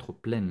doivent être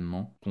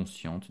pleinement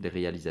conscientes des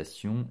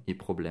réalisations et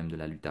problèmes de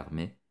la lutte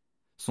armée,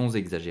 sans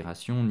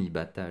exagération ni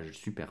battage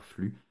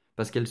superflu,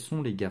 parce qu'elles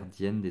sont les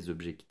gardiennes des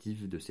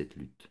objectifs de cette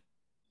lutte.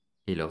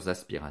 Et leurs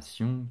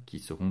aspirations, qui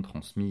seront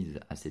transmises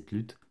à cette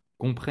lutte,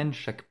 comprennent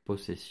chaque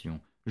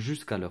possession,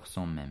 jusqu'à leur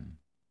sang même.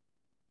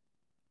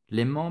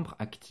 Les membres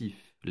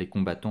actifs, les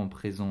combattants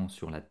présents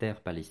sur la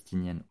terre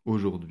palestinienne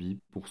aujourd'hui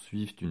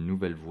poursuivent une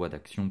nouvelle voie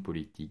d'action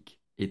politique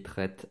et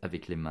traitent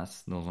avec les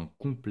masses dans un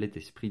complet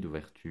esprit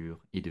d'ouverture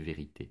et de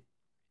vérité.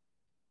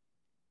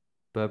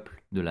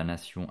 Peuple de la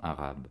nation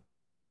arabe.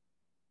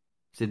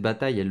 Cette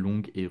bataille est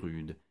longue et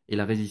rude, et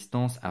la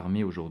résistance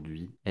armée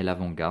aujourd'hui est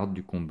l'avant-garde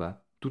du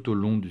combat tout au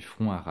long du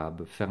front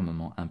arabe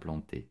fermement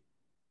implanté.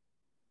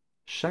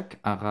 Chaque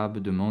Arabe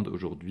demande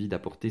aujourd'hui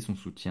d'apporter son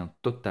soutien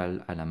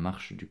total à la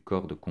marche du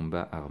corps de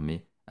combat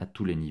armé à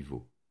tous les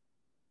niveaux.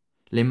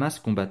 Les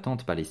masses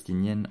combattantes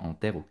palestiniennes en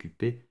terre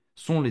occupée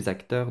sont les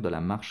acteurs de la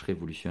marche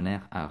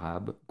révolutionnaire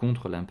arabe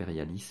contre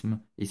l'impérialisme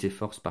et ses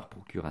forces par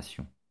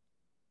procuration.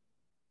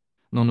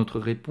 Dans notre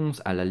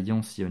réponse à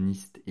l'alliance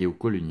sioniste et au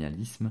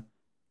colonialisme,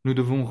 nous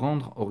devons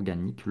rendre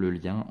organique le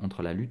lien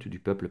entre la lutte du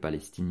peuple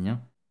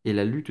palestinien et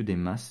la lutte des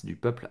masses du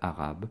peuple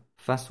arabe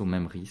face aux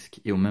mêmes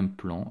risques et aux mêmes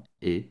plans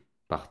et,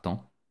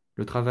 partant,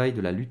 le travail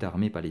de la lutte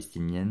armée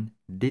palestinienne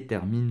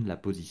détermine la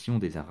position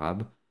des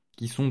Arabes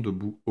qui sont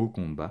debout au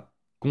combat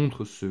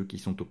contre ceux qui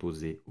sont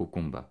opposés au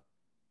combat.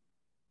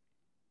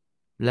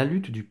 La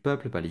lutte du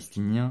peuple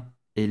palestinien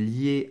est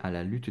liée à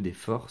la lutte des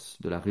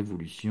forces de la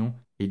révolution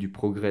et du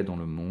progrès dans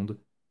le monde.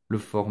 Le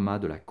format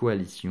de la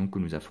coalition que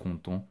nous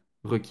affrontons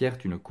requiert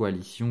une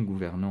coalition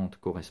gouvernante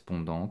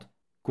correspondante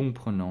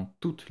comprenant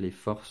toutes les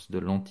forces de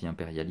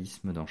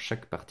l'anti-impérialisme dans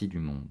chaque partie du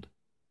monde.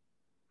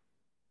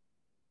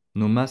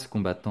 Nos masses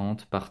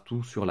combattantes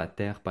partout sur la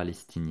terre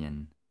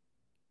palestinienne,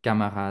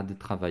 camarades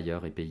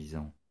travailleurs et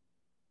paysans,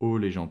 ô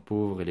les gens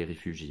pauvres et les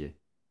réfugiés,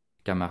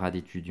 camarades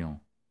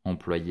étudiants,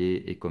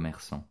 employés et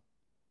commerçants.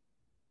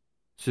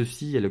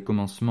 Ceci est le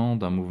commencement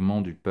d'un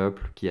mouvement du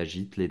peuple qui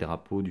agite les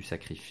drapeaux du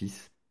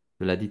sacrifice,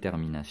 de la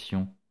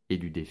détermination et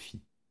du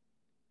défi.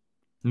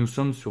 Nous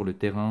sommes sur le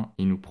terrain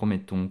et nous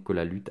promettons que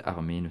la lutte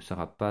armée ne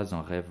sera pas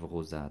un rêve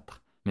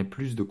rosâtre, mais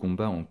plus de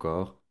combats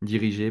encore,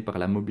 dirigés par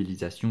la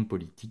mobilisation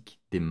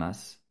politique des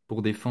masses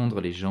pour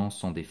défendre les gens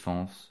sans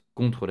défense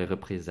contre les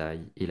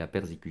représailles et la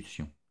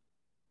persécution.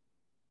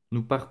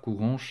 Nous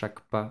parcourons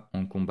chaque pas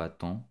en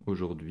combattant,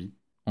 aujourd'hui,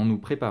 en nous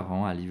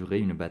préparant à livrer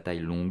une bataille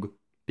longue,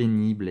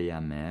 pénible et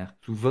amère,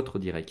 sous votre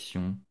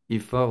direction et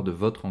fort de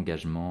votre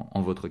engagement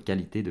en votre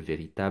qualité de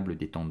véritable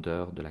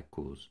détendeur de la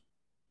cause.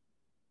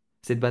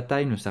 Cette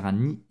bataille ne sera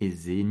ni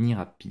aisée ni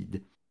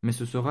rapide, mais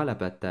ce sera la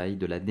bataille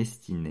de la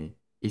destinée,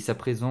 et sa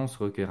présence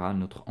requerra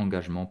notre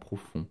engagement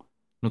profond,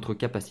 notre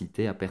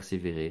capacité à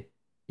persévérer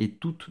et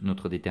toute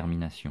notre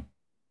détermination.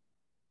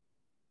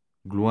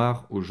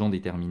 Gloire aux gens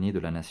déterminés de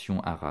la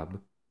nation arabe,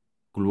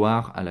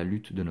 Gloire à la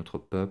lutte de notre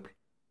peuple,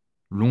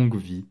 longue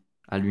vie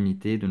à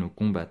l'unité de nos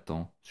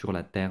combattants sur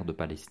la terre de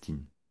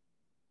Palestine.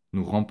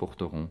 Nous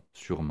remporterons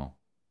sûrement.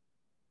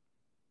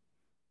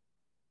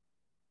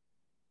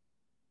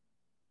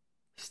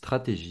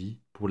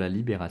 Stratégie pour la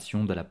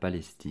libération de la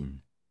Palestine.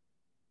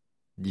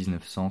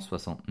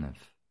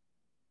 1969.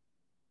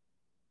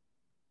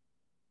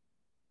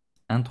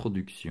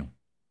 Introduction.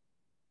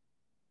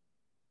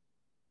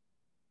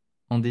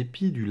 En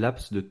dépit du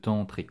laps de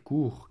temps très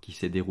court qui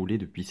s'est déroulé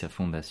depuis sa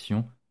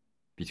fondation,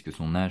 puisque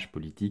son âge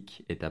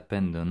politique est à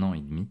peine d'1 an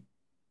et demi,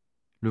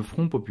 le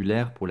Front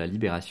populaire pour la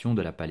libération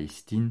de la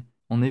Palestine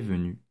en est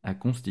venu à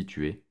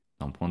constituer,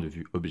 d'un point de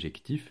vue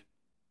objectif,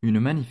 une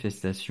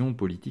manifestation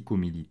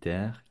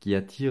politico-militaire qui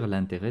attire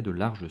l'intérêt de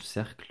larges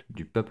cercles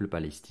du peuple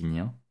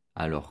palestinien,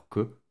 alors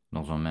que,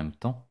 dans un même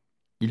temps,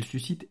 il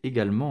suscite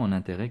également un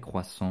intérêt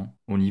croissant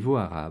au niveau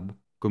arabe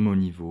comme au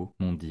niveau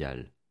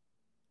mondial.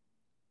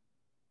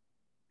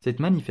 Cette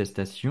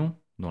manifestation,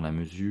 dans la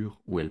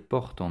mesure où elle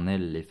porte en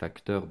elle les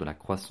facteurs de la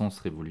croissance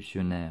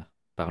révolutionnaire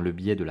par le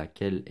biais de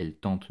laquelle elle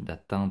tente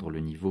d'atteindre le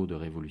niveau de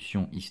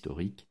révolution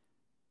historique,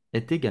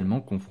 est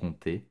également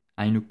confrontée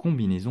à une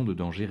combinaison de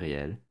dangers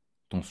réels,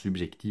 tant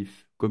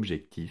subjectifs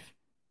qu'objectifs,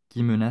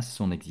 qui menacent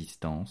son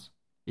existence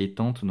et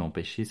tentent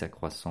d'empêcher sa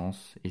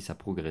croissance et sa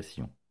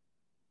progression.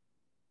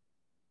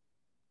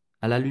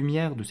 À la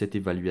lumière de cette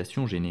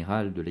évaluation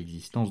générale de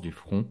l'existence du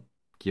front,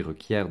 qui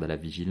requiert de la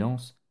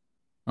vigilance,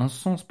 un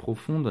sens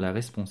profond de la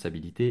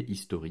responsabilité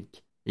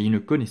historique et une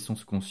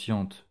connaissance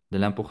consciente de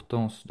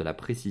l'importance de la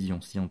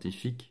précision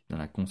scientifique dans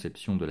la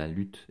conception de la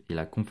lutte et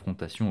la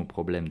confrontation aux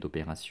problèmes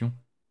d'opération,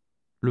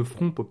 le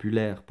Front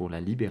populaire pour la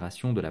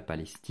libération de la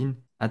Palestine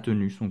a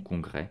tenu son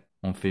congrès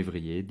en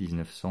février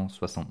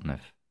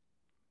 1969.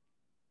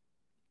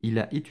 Il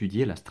a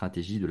étudié la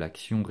stratégie de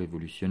l'action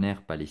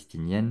révolutionnaire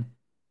palestinienne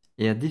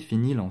et a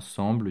défini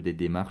l'ensemble des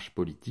démarches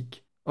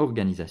politiques,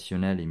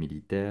 organisationnelles et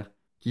militaires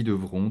qui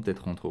devront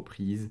être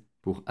entreprises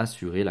pour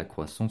assurer la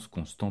croissance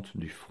constante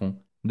du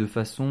front, de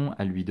façon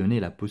à lui donner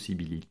la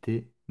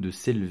possibilité de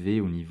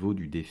s'élever au niveau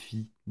du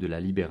défi de la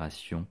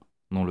libération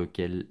dans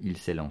lequel il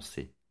s'est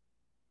lancé.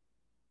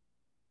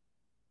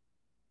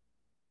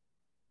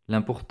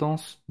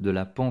 L'importance de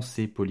la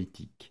pensée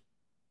politique.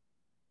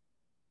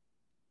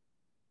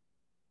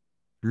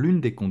 L'une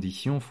des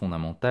conditions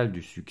fondamentales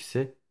du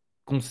succès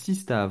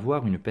consiste à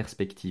avoir une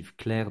perspective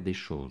claire des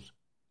choses.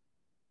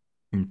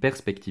 Une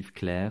perspective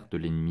claire de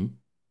l'ennemi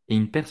et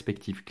une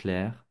perspective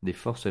claire des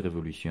forces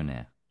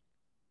révolutionnaires.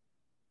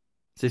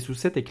 C'est sous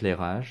cet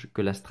éclairage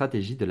que la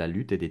stratégie de la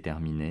lutte est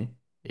déterminée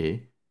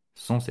et,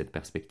 sans cette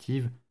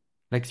perspective,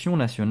 l'action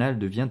nationale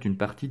devient une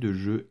partie de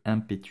jeu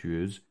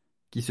impétueuse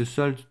qui se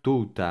solde tôt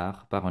ou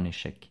tard par un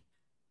échec.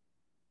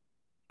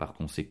 Par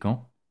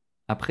conséquent,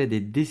 après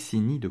des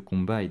décennies de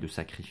combats et de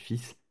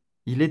sacrifices,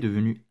 il est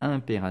devenu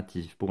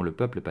impératif pour le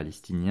peuple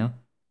palestinien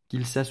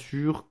qu'il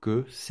s'assure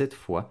que, cette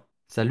fois,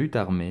 sa lutte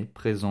armée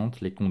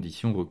présente les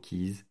conditions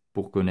requises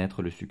pour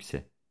connaître le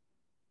succès.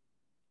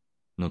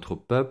 Notre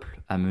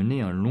peuple a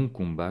mené un long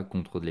combat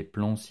contre les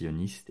plans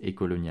sionistes et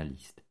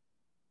colonialistes.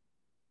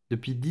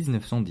 Depuis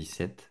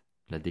 1917,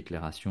 la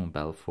déclaration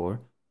Balfour,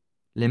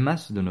 les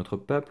masses de notre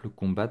peuple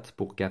combattent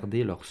pour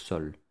garder leur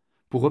sol,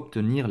 pour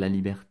obtenir la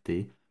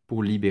liberté,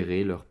 pour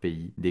libérer leur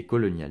pays des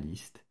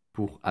colonialistes,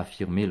 pour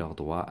affirmer leur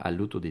droit à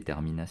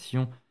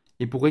l'autodétermination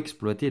et pour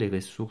exploiter les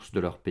ressources de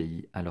leur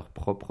pays à leur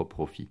propre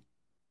profit.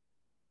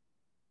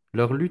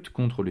 Leur lutte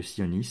contre le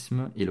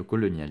sionisme et le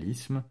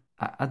colonialisme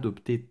a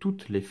adopté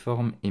toutes les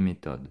formes et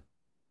méthodes.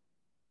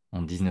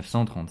 En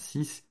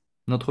 1936,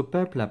 notre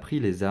peuple a pris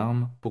les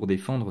armes pour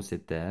défendre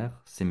ses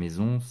terres, ses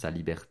maisons, sa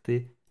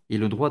liberté et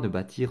le droit de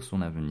bâtir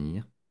son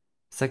avenir,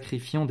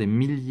 sacrifiant des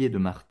milliers de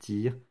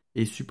martyrs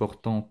et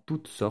supportant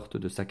toutes sortes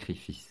de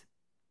sacrifices.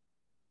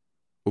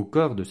 Au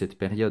cœur de cette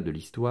période de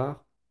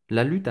l'histoire,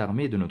 la lutte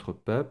armée de notre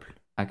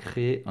peuple a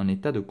créé un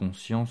état de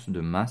conscience de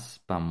masse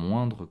pas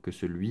moindre que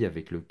celui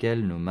avec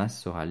lequel nos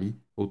masses se rallient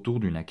autour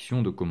d'une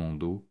action de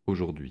commando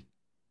aujourd'hui.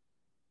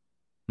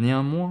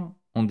 Néanmoins,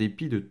 en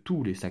dépit de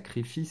tous les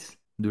sacrifices,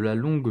 de la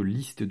longue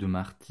liste de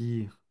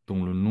martyrs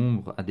dont le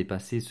nombre a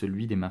dépassé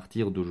celui des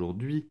martyrs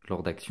d'aujourd'hui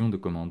lors d'actions de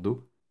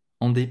commando,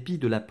 en dépit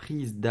de la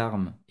prise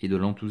d'armes et de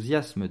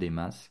l'enthousiasme des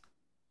masses,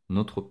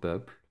 notre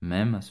peuple,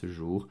 même à ce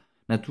jour,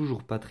 n'a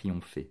toujours pas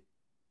triomphé.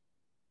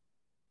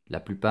 La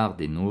plupart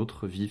des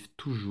nôtres vivent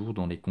toujours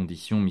dans les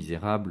conditions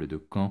misérables de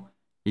camps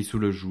et sous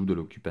le joug de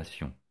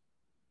l'occupation.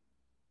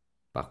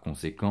 Par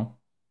conséquent,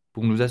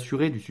 pour nous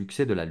assurer du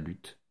succès de la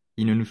lutte,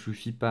 il ne nous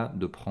suffit pas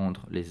de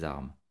prendre les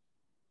armes.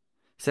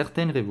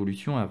 Certaines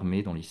révolutions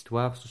armées dans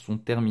l'histoire se sont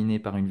terminées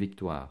par une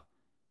victoire,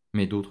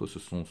 mais d'autres se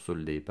sont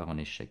soldées par un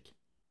échec.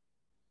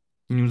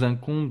 Il nous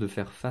incombe de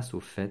faire face aux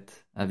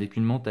faits avec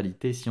une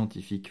mentalité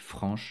scientifique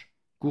franche,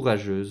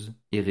 courageuse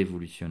et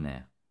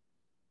révolutionnaire.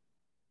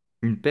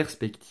 Une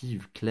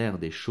perspective claire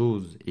des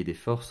choses et des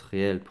forces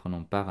réelles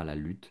prenant part à la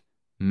lutte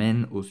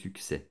mène au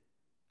succès,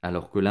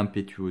 alors que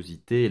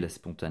l'impétuosité et la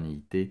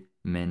spontanéité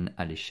mènent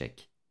à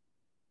l'échec.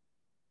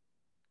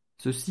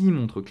 Ceci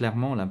montre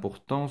clairement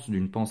l'importance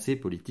d'une pensée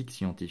politique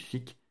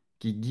scientifique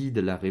qui guide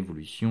la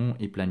révolution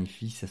et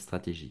planifie sa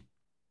stratégie.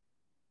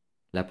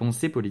 La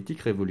pensée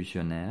politique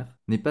révolutionnaire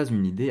n'est pas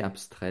une idée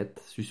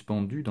abstraite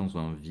suspendue dans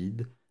un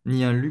vide,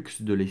 ni un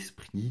luxe de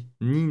l'esprit,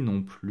 ni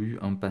non plus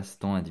un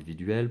passe-temps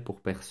individuel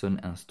pour personnes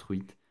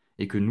instruites,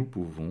 et que nous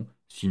pouvons,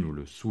 si nous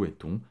le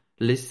souhaitons,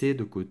 laisser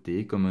de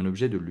côté comme un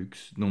objet de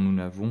luxe dont nous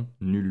n'avons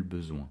nul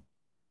besoin.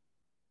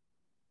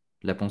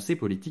 La pensée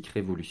politique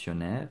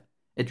révolutionnaire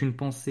est une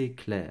pensée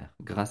claire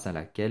grâce à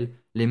laquelle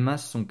les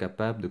masses sont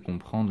capables de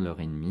comprendre leur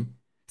ennemi,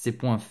 ses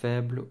points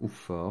faibles ou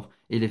forts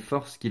et les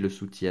forces qui le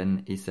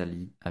soutiennent et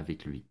s'allient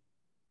avec lui.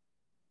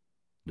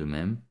 De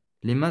même,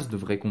 les masses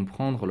devraient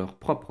comprendre leurs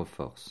propres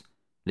forces,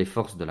 les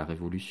forces de la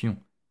révolution.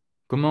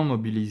 Comment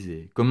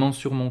mobiliser, comment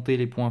surmonter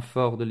les points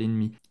forts de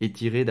l'ennemi et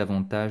tirer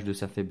davantage de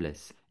sa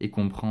faiblesse, et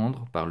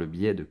comprendre par le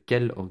biais de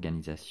quelle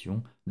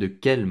organisation, de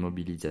quelle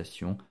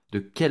mobilisation, de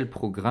quel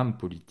programme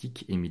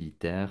politique et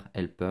militaire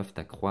elles peuvent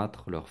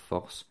accroître leurs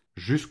forces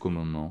jusqu'au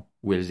moment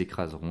où elles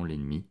écraseront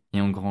l'ennemi et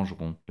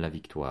engrangeront la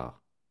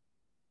victoire.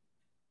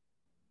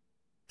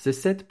 C'est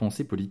cette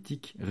pensée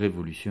politique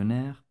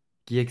révolutionnaire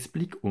qui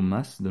explique aux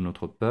masses de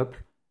notre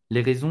peuple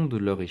les raisons de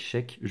leur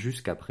échec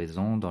jusqu'à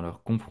présent dans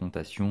leur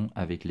confrontation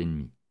avec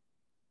l'ennemi.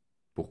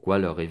 Pourquoi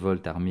leur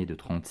révolte armée de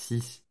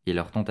 36 et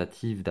leurs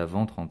tentatives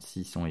d'avant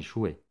 36 ont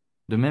échoué,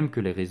 de même que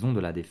les raisons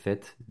de la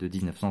défaite de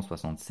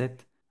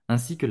 1967,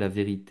 ainsi que la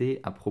vérité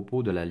à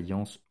propos de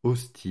l'alliance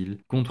hostile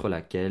contre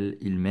laquelle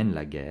ils mènent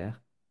la guerre,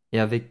 et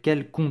avec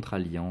quelle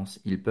contre-alliance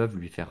ils peuvent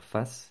lui faire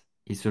face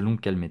et selon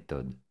quelle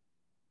méthode.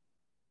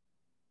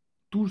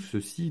 Tout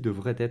ceci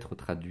devrait être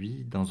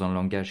traduit dans un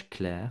langage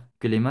clair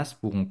que les masses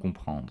pourront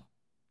comprendre.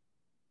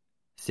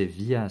 C'est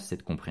via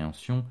cette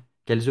compréhension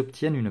qu'elles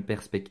obtiennent une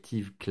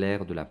perspective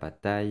claire de la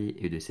bataille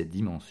et de ses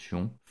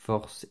dimensions,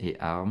 forces et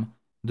armes,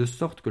 de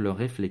sorte que leur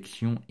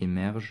réflexion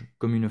émerge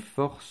comme une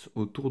force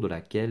autour de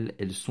laquelle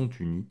elles sont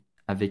unies,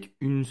 avec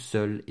une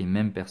seule et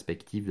même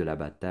perspective de la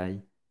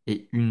bataille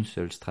et une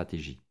seule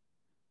stratégie.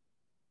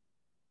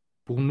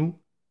 Pour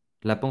nous,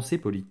 la pensée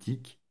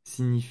politique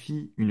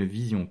signifie une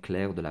vision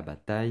claire de la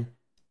bataille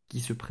qui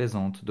se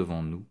présente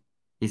devant nous,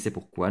 et c'est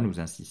pourquoi nous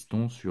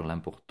insistons sur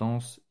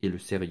l'importance et le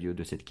sérieux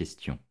de cette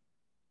question.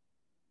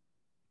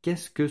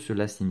 Qu'est-ce que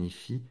cela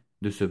signifie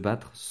de se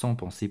battre sans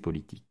pensée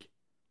politique?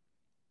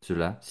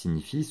 Cela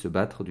signifie se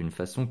battre d'une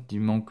façon qui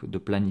manque de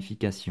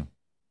planification,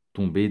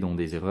 tomber dans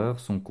des erreurs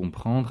sans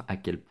comprendre à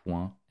quel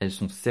point elles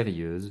sont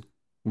sérieuses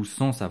ou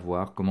sans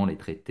savoir comment les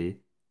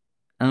traiter,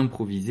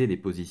 improviser des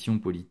positions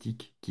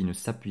politiques qui ne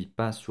s'appuient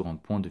pas sur un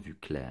point de vue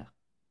clair.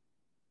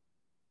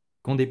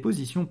 Quand des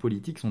positions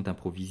politiques sont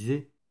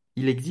improvisées,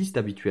 il existe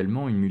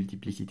habituellement une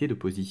multiplicité de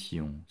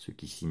positions, ce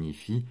qui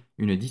signifie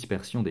une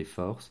dispersion des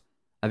forces,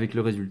 avec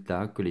le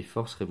résultat que les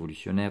forces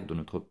révolutionnaires de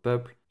notre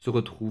peuple se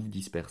retrouvent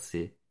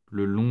dispersées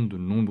le long de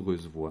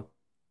nombreuses voies,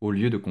 au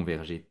lieu de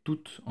converger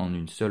toutes en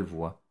une seule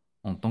voie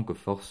en tant que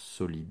force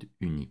solide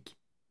unique.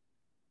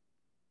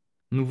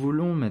 Nous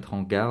voulons mettre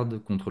en garde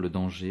contre le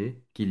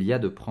danger qu'il y a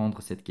de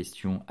prendre cette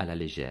question à la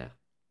légère.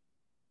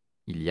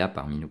 Il y a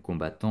parmi nos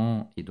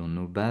combattants et dans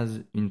nos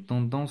bases une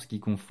tendance qui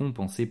confond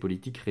pensée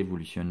politique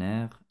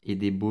révolutionnaire et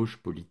débauche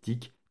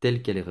politique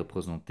telle qu'elle est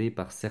représentée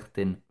par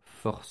certaines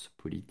forces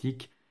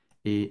politiques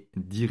et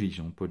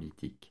dirigeants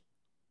politiques.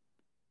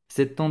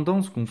 Cette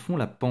tendance confond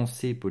la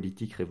pensée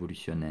politique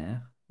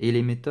révolutionnaire et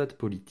les méthodes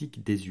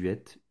politiques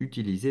désuètes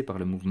utilisées par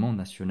le mouvement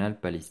national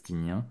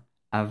palestinien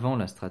avant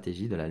la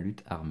stratégie de la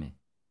lutte armée.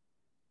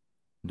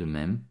 De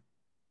même,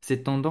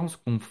 cette tendance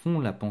confond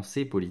la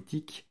pensée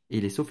politique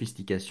et les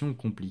sophistications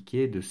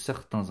compliquées de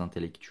certains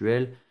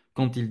intellectuels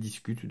quand ils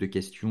discutent de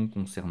questions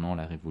concernant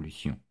la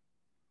révolution.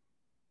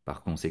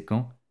 Par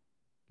conséquent,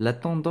 la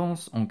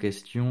tendance en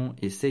question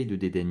essaye de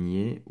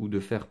dédaigner ou de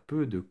faire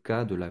peu de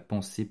cas de la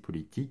pensée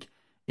politique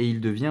et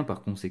il devient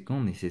par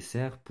conséquent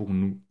nécessaire pour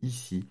nous,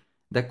 ici,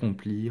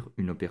 d'accomplir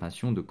une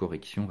opération de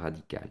correction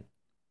radicale.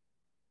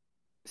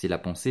 C'est la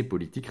pensée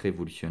politique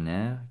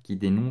révolutionnaire qui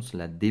dénonce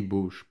la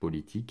débauche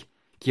politique,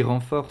 qui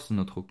renforce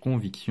notre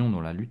conviction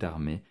dans la lutte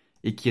armée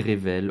et qui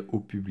révèle au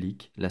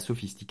public la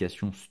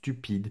sophistication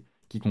stupide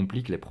qui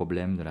complique les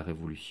problèmes de la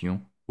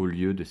révolution au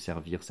lieu de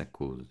servir sa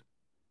cause.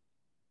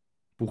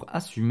 Pour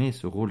assumer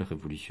ce rôle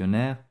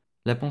révolutionnaire,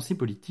 la pensée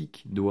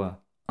politique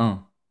doit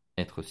 1.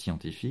 Être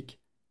scientifique,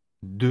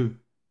 2.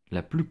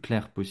 La plus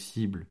claire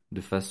possible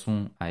de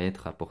façon à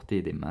être à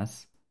portée des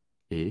masses,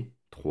 et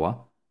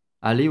 3.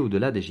 Aller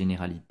au-delà des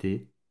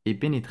généralités et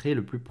pénétrer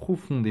le plus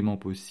profondément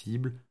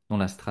possible dans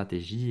la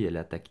stratégie et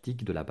la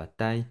tactique de la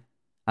bataille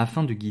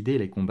afin de guider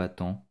les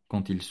combattants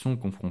quand ils sont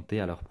confrontés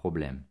à leurs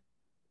problèmes.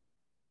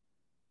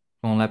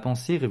 Quand la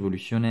pensée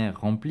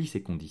révolutionnaire remplit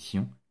ces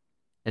conditions,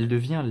 elle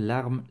devient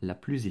l'arme la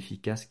plus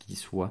efficace qui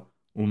soit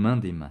aux mains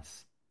des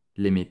masses,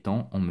 les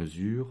mettant en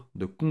mesure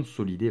de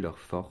consolider leurs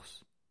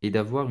forces et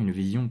d'avoir une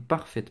vision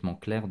parfaitement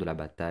claire de la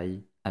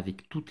bataille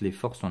avec toutes les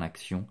forces en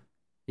action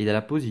et de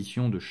la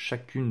position de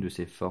chacune de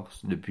ces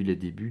forces depuis le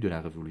début de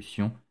la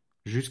Révolution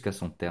jusqu'à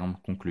son terme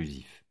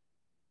conclusif.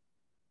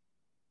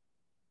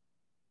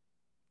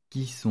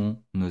 Qui sont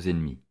nos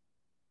ennemis?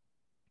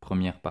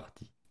 Première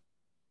partie.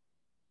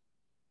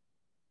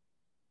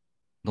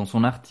 Dans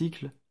son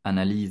article «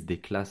 Analyse des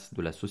classes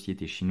de la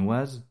société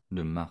chinoise »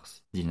 de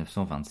mars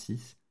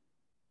 1926,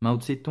 Mao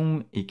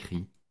Tse-tung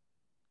écrit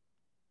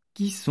 «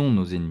 Qui sont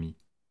nos ennemis?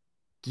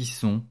 Qui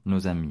sont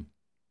nos amis ?»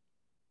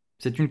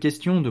 C'est une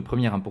question de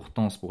première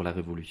importance pour la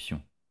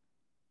Révolution.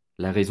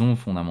 La raison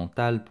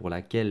fondamentale pour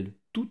laquelle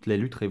toutes les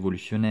luttes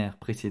révolutionnaires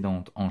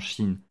précédentes en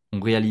Chine ont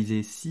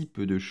réalisé si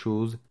peu de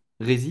choses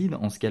réside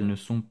en ce qu'elles ne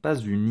sont pas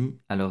unies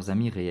à leurs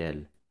amis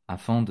réels,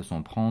 afin de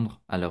s'en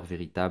prendre à leurs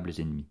véritables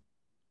ennemis.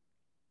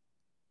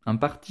 Un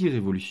parti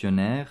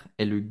révolutionnaire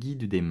est le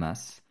guide des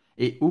masses,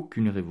 et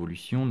aucune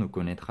révolution ne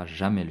connaîtra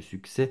jamais le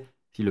succès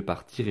si le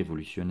parti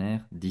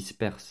révolutionnaire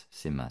disperse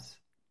ces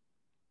masses.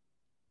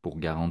 Pour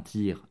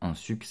garantir un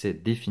succès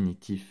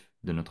définitif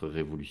de notre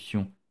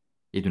révolution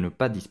et de ne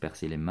pas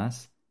disperser les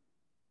masses,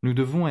 nous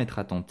devons être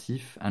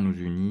attentifs à nous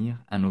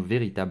unir à nos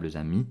véritables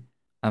amis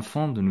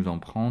afin de nous en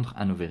prendre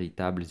à nos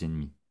véritables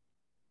ennemis.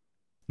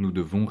 Nous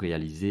devons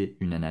réaliser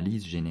une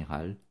analyse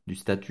générale du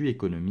statut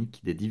économique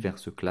des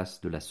diverses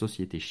classes de la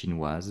société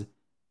chinoise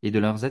et de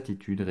leurs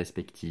attitudes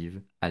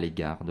respectives à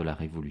l'égard de la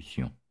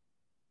Révolution.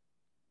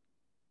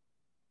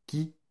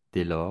 Qui,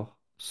 dès lors,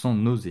 sont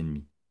nos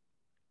ennemis?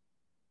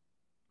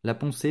 La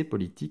pensée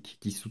politique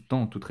qui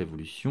sous-tend toute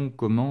révolution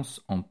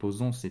commence en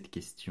posant cette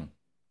question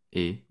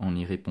et en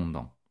y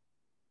répondant.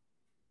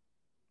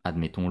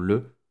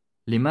 Admettons-le,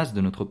 les masses de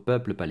notre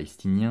peuple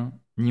palestinien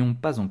n'y ont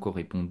pas encore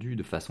répondu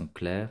de façon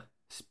claire,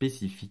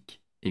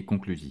 spécifique et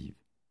conclusive.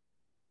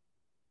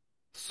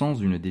 Sans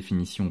une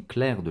définition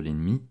claire de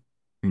l'ennemi,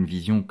 une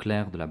vision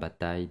claire de la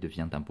bataille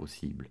devient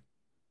impossible.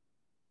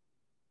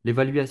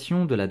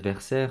 L'évaluation de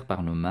l'adversaire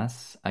par nos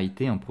masses a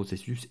été un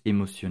processus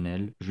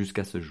émotionnel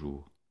jusqu'à ce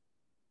jour.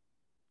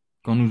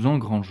 Quand nous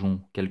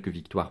engrangeons quelques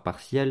victoires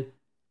partielles,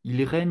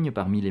 il règne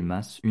parmi les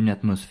masses une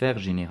atmosphère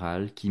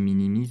générale qui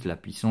minimise la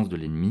puissance de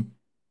l'ennemi,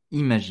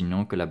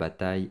 imaginant que la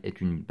bataille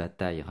est une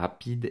bataille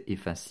rapide et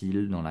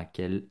facile dans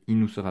laquelle il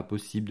nous sera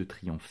possible de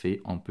triompher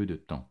en peu de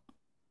temps.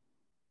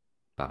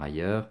 Par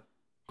ailleurs,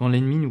 quand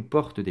l'ennemi nous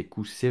porte des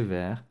coups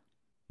sévères,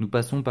 nous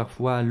passons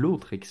parfois à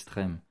l'autre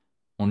extrême,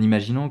 en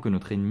imaginant que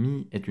notre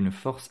ennemi est une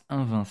force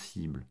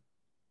invincible.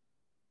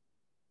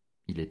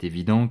 Il est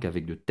évident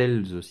qu'avec de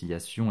telles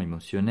oscillations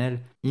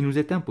émotionnelles, il nous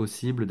est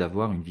impossible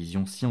d'avoir une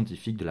vision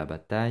scientifique de la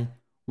bataille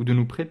ou de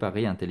nous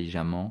préparer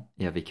intelligemment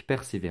et avec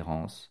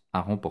persévérance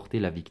à remporter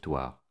la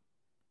victoire.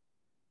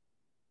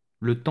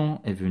 Le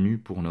temps est venu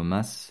pour nos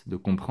masses de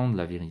comprendre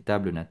la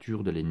véritable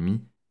nature de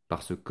l'ennemi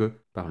parce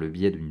que, par le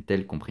biais d'une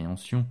telle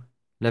compréhension,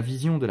 la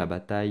vision de la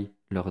bataille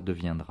leur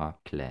deviendra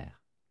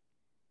claire.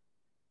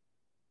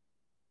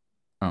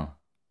 1.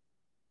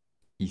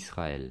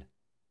 Israël.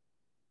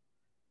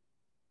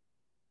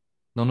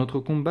 Dans notre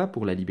combat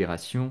pour la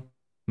libération,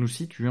 nous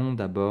situons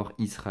d'abord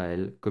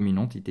Israël comme une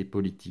entité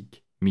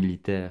politique,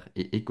 militaire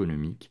et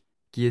économique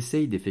qui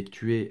essaye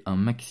d'effectuer un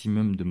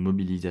maximum de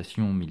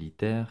mobilisation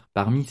militaire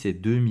parmi ces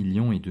 2,5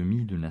 millions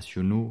de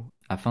nationaux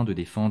afin de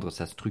défendre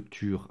sa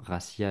structure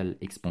raciale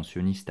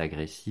expansionniste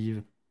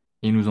agressive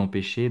et nous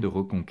empêcher de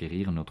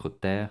reconquérir notre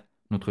terre,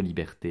 notre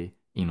liberté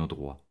et nos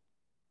droits.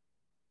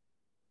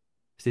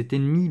 Cet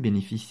ennemi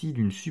bénéficie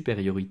d'une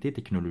supériorité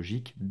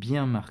technologique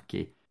bien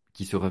marquée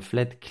qui se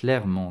reflète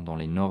clairement dans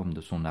les normes de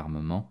son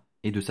armement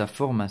et de sa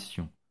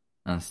formation,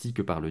 ainsi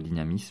que par le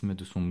dynamisme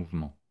de son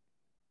mouvement.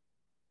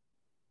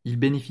 Il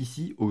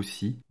bénéficie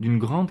aussi d'une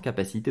grande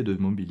capacité de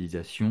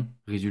mobilisation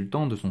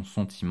résultant de son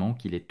sentiment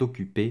qu'il est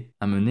occupé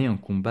à mener un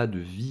combat de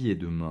vie et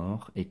de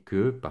mort et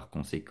que, par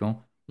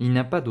conséquent, il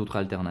n'a pas d'autre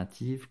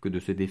alternative que de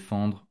se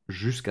défendre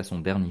jusqu'à son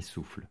dernier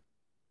souffle.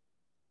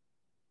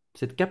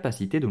 Cette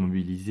capacité de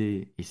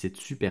mobiliser et cette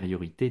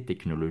supériorité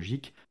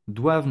technologique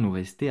doivent nous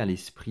rester à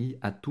l'esprit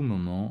à tout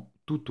moment,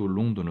 tout au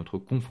long de notre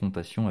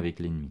confrontation avec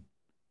l'ennemi.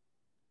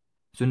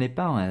 Ce n'est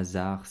pas un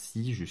hasard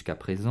si, jusqu'à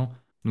présent,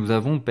 nous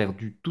avons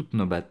perdu toutes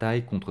nos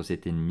batailles contre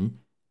cet ennemi,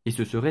 et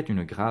ce serait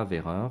une grave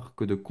erreur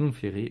que de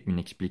conférer une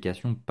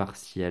explication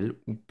partielle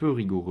ou peu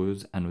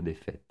rigoureuse à nos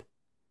défaites.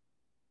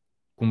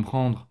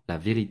 Comprendre la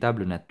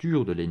véritable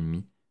nature de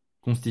l'ennemi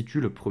constitue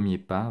le premier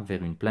pas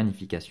vers une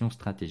planification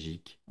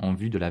stratégique en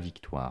vue de la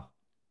victoire.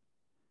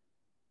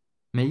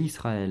 Mais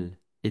Israël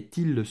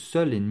est-il le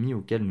seul ennemi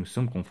auquel nous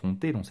sommes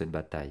confrontés dans cette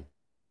bataille?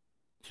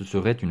 Ce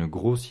serait une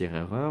grossière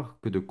erreur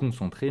que de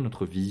concentrer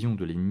notre vision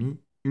de l'ennemi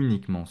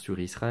uniquement sur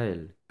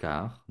Israël,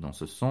 car, dans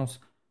ce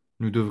sens,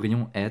 nous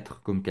devrions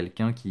être comme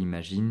quelqu'un qui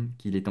imagine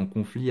qu'il est en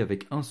conflit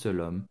avec un seul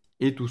homme,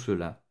 et tout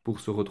cela pour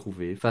se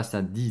retrouver face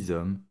à 10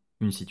 hommes,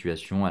 une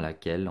situation à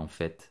laquelle, en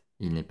fait,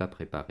 il n'est pas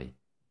préparé.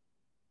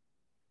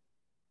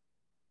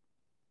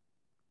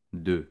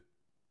 2.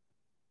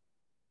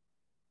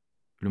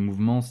 Le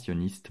mouvement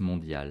sioniste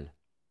mondial.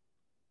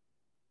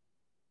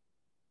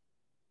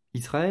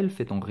 Israël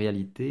fait en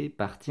réalité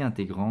partie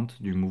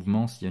intégrante du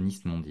mouvement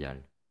sioniste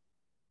mondial.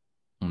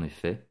 En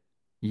effet,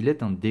 il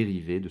est un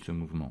dérivé de ce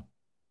mouvement.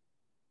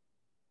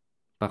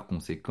 Par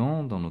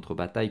conséquent, dans notre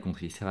bataille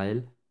contre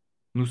Israël,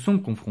 nous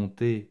sommes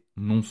confrontés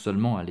non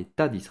seulement à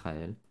l'État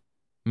d'Israël,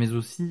 mais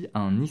aussi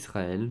à un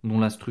Israël dont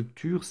la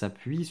structure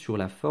s'appuie sur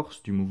la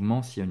force du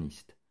mouvement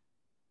sioniste.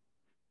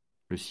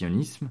 Le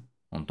sionisme,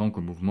 en tant que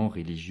mouvement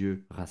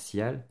religieux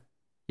racial,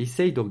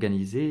 essaye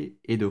d'organiser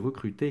et de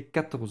recruter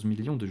 14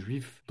 millions de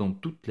juifs dans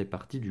toutes les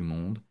parties du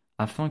monde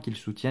afin qu'ils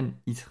soutiennent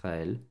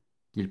Israël,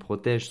 qu'ils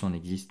protègent son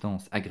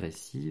existence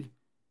agressive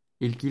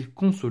et qu'ils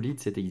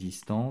consolident cette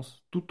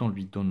existence tout en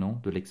lui donnant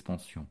de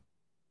l'expansion.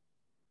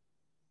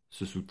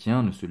 Ce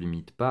soutien ne se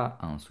limite pas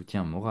à un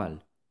soutien moral.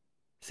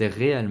 C'est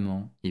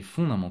réellement et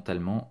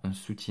fondamentalement un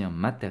soutien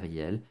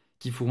matériel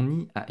qui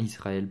fournit à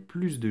Israël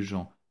plus de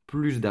gens,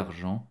 plus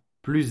d'argent,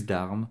 plus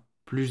d'armes,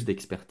 plus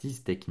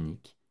d'expertise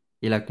technique,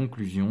 et la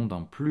conclusion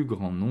d'un plus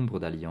grand nombre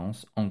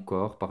d'alliances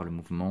encore par le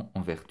mouvement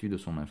en vertu de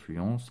son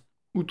influence,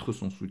 outre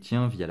son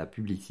soutien via la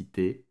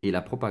publicité et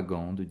la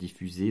propagande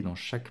diffusée dans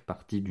chaque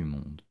partie du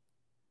monde.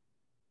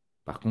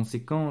 Par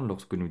conséquent,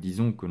 lorsque nous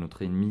disons que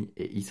notre ennemi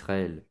est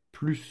Israël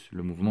plus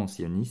le mouvement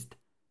sioniste,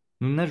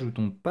 nous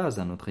n'ajoutons pas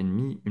à notre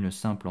ennemi une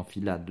simple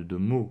enfilade de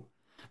mots,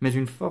 mais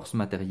une force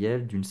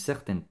matérielle d'une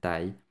certaine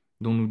taille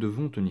dont nous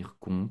devons tenir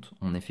compte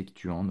en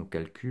effectuant nos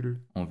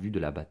calculs en vue de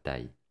la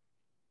bataille.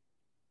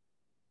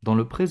 Dans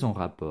le présent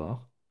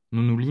rapport,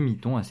 nous nous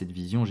limitons à cette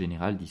vision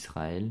générale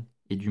d'Israël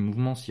et du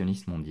mouvement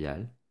sioniste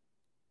mondial,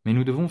 mais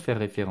nous devons faire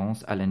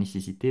référence à la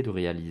nécessité de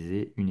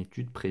réaliser une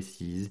étude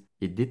précise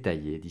et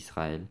détaillée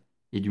d'Israël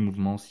et du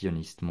mouvement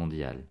sioniste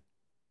mondial.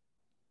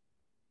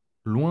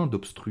 Loin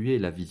d'obstruer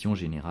la vision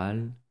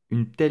générale,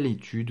 une telle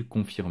étude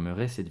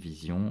confirmerait cette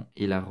vision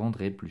et la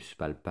rendrait plus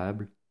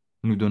palpable,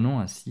 nous donnant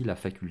ainsi la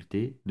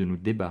faculté de nous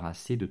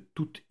débarrasser de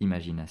toute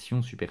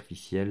imagination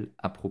superficielle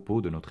à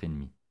propos de notre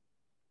ennemi.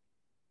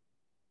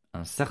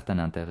 Un certain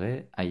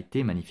intérêt a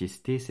été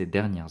manifesté ces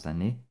dernières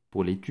années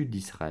pour l'étude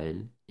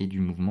d'Israël et du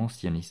mouvement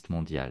sioniste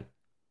mondial.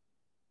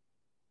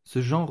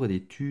 Ce genre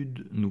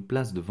d'étude nous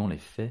place devant les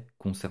faits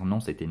concernant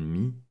cet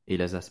ennemi et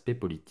les aspects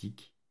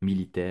politiques,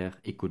 militaires,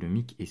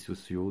 économiques et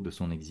sociaux de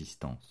son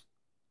existence.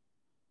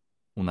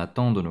 On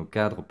attend de nos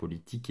cadres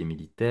politiques et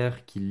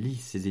militaires qu'ils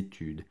lisent ces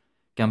études,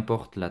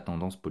 qu'importe la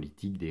tendance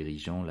politique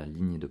dirigeant la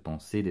ligne de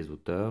pensée des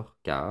auteurs,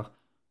 car,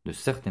 de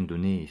certaines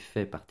données et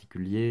faits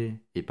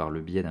particuliers, et par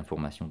le biais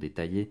d'informations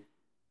détaillées,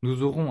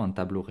 nous aurons un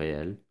tableau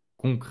réel,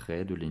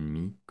 concret de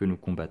l'ennemi que nous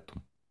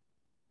combattons.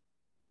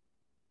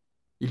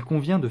 Il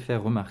convient de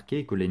faire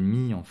remarquer que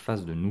l'ennemi en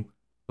face de nous,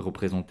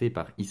 représenté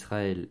par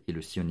Israël et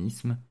le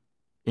sionisme,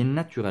 est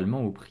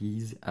naturellement aux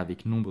prises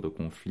avec nombre de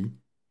conflits,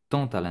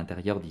 tant à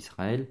l'intérieur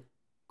d'Israël,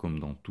 comme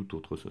dans toute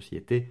autre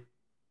société,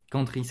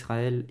 qu'entre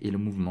Israël et le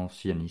mouvement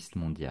sioniste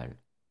mondial.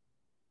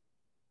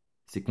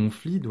 Ces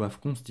conflits doivent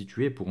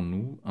constituer pour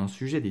nous un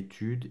sujet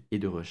d'étude et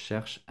de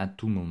recherche à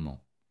tout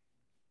moment.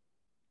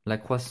 La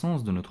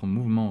croissance de notre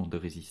mouvement de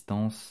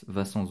résistance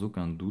va sans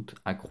aucun doute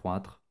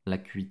accroître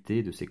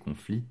l'acuité de ces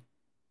conflits,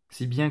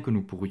 si bien que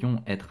nous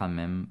pourrions être à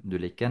même de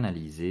les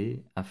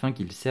canaliser afin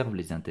qu'ils servent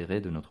les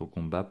intérêts de notre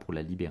combat pour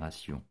la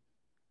libération.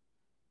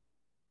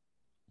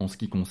 En ce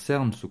qui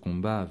concerne ce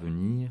combat à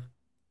venir,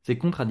 ces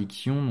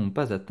contradictions n'ont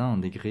pas atteint un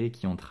degré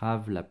qui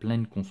entrave la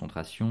pleine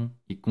concentration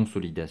et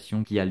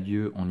consolidation qui a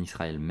lieu en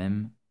Israël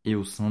même et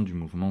au sein du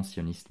mouvement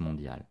sioniste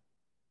mondial.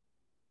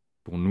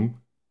 Pour nous,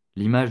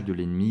 l'image de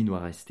l'ennemi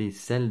doit rester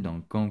celle d'un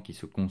camp qui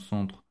se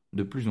concentre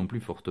de plus en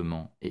plus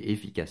fortement et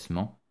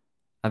efficacement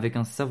avec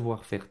un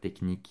savoir-faire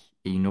technique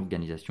et une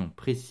organisation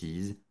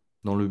précise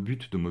dans le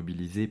but de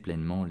mobiliser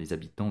pleinement les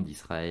habitants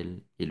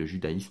d'Israël et le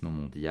judaïsme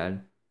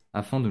mondial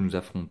afin de nous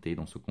affronter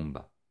dans ce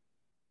combat.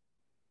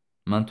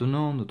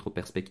 Maintenant, notre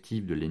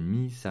perspective de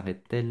l'ennemi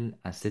s'arrête-t-elle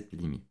à cette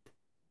limite?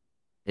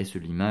 Est-ce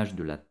l'image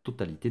de la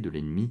totalité de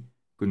l'ennemi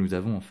que nous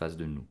avons en face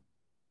de nous?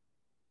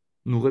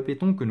 Nous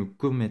répétons que nous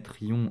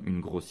commettrions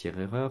une grossière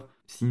erreur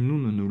si nous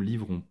ne nous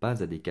livrons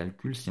pas à des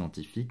calculs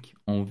scientifiques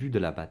en vue de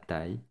la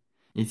bataille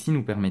et si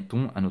nous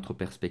permettons à notre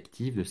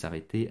perspective de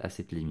s'arrêter à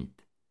cette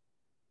limite.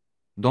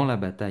 Dans la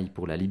bataille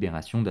pour la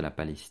libération de la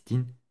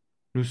Palestine,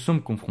 nous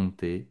sommes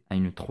confrontés à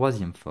une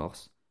troisième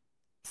force,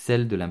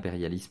 celle de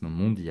l'impérialisme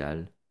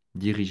mondial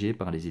dirigé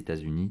par les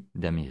États-Unis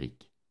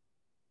d'Amérique.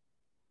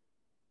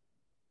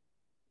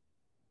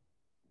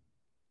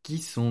 Qui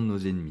sont nos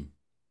ennemis?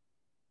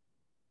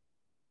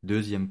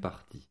 Deuxième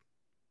partie.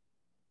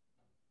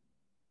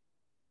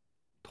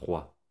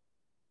 3.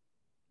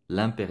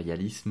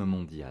 L'impérialisme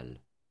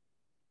mondial.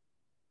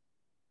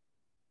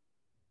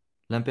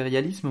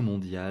 L'impérialisme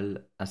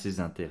mondial a ses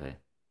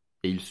intérêts,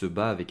 et il se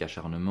bat avec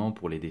acharnement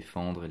pour les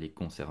défendre et les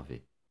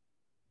conserver.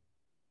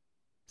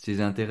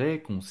 Ces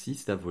intérêts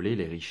consistent à voler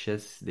les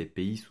richesses des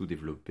pays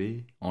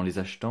sous-développés en les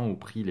achetant au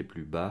prix les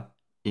plus bas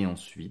et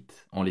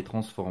ensuite en les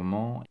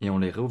transformant et en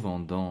les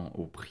revendant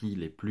aux prix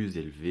les plus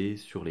élevés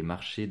sur les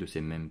marchés de ces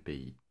mêmes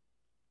pays.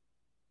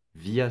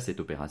 Via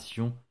cette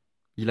opération,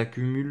 il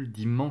accumule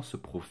d'immenses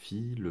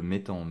profits, le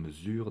mettant en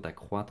mesure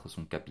d'accroître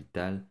son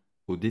capital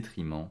au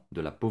détriment de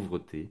la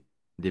pauvreté,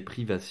 des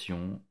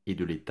privations et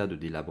de l'état de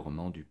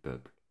délabrement du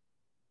peuple.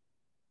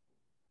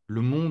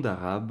 Le monde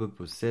arabe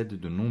possède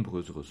de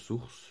nombreuses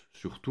ressources,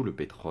 surtout le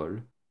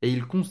pétrole, et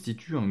il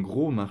constitue un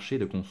gros marché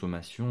de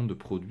consommation de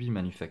produits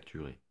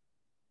manufacturés.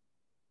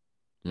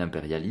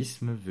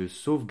 L'impérialisme veut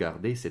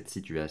sauvegarder cette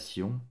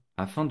situation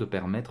afin de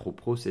permettre au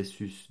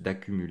processus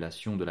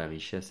d'accumulation de la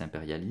richesse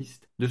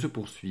impérialiste de se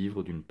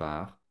poursuivre d'une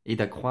part et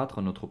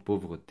d'accroître notre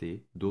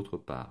pauvreté d'autre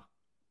part.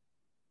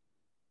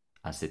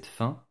 À cette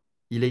fin,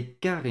 il est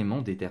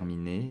carrément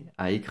déterminé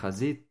à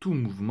écraser tout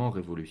mouvement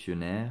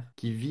révolutionnaire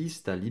qui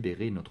vise à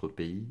libérer notre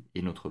pays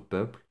et notre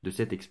peuple de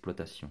cette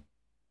exploitation.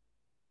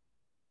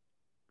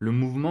 Le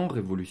mouvement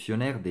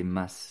révolutionnaire des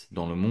masses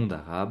dans le monde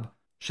arabe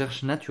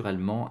cherche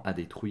naturellement à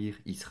détruire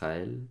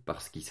Israël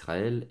parce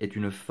qu'Israël est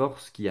une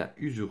force qui a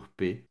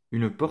usurpé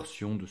une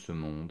portion de ce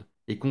monde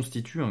et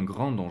constitue un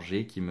grand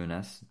danger qui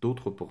menace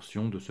d'autres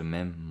portions de ce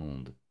même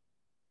monde.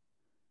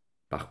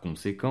 Par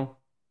conséquent,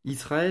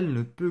 Israël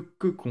ne peut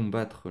que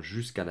combattre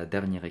jusqu'à la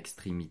dernière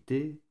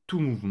extrémité tout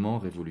mouvement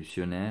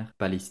révolutionnaire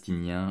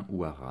palestinien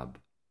ou arabe.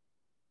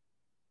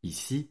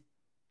 Ici,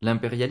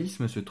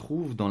 l'impérialisme se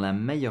trouve dans la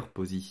meilleure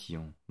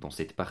position dans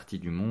cette partie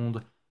du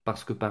monde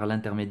parce que par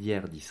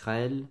l'intermédiaire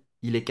d'Israël,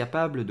 il est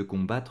capable de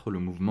combattre le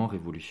mouvement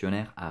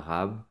révolutionnaire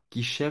arabe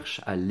qui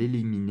cherche à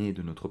l'éliminer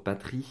de notre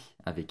patrie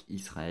avec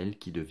Israël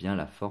qui devient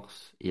la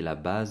force et la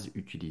base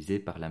utilisée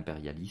par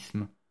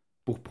l'impérialisme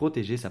pour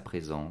protéger sa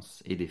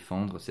présence et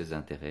défendre ses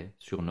intérêts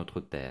sur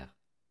notre terre.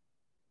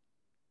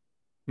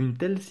 Une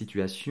telle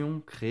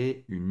situation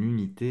crée une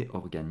unité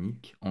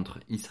organique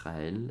entre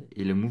Israël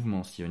et le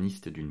mouvement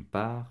sioniste d'une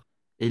part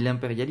et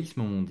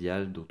l'impérialisme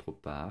mondial d'autre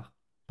part,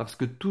 parce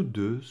que tous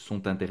deux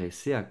sont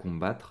intéressés à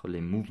combattre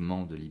les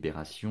mouvements de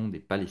libération des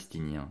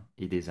Palestiniens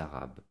et des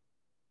Arabes.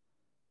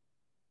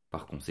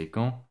 Par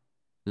conséquent,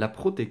 la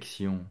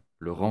protection,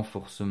 le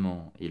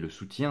renforcement et le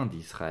soutien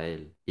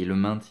d'Israël et le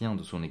maintien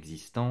de son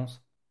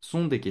existence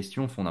sont des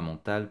questions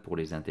fondamentales pour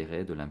les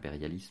intérêts de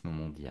l'impérialisme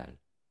mondial.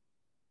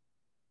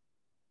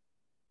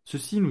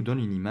 Ceci nous donne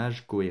une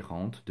image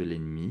cohérente de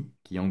l'ennemi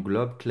qui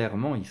englobe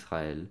clairement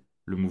Israël,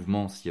 le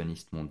mouvement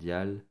sioniste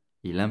mondial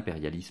et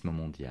l'impérialisme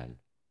mondial.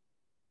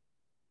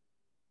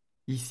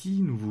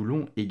 Ici, nous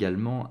voulons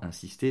également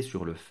insister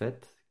sur le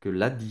fait que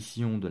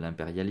l'addition de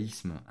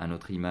l'impérialisme à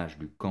notre image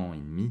du camp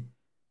ennemi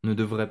ne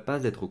devrait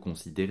pas être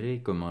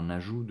considérée comme un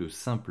ajout de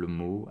simples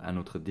mots à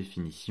notre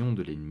définition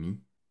de l'ennemi,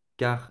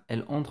 car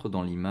elle entre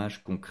dans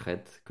l'image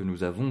concrète que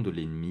nous avons de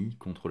l'ennemi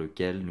contre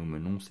lequel nous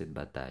menons cette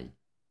bataille.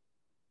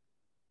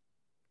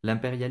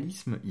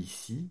 L'impérialisme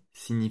ici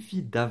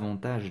signifie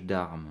davantage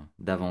d'armes,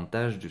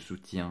 davantage de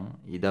soutien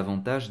et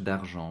davantage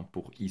d'argent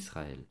pour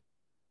Israël.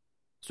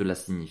 Cela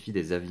signifie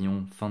des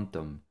avions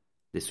Phantom,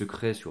 des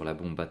secrets sur la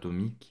bombe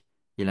atomique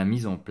et la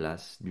mise en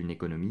place d'une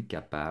économie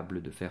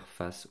capable de faire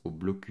face au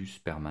blocus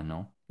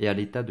permanent et à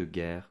l'état de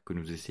guerre que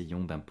nous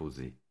essayons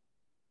d'imposer.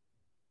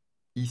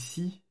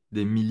 Ici,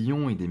 des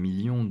millions et des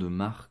millions de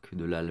marques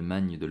de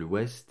l'Allemagne de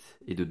l'Ouest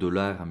et de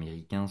dollars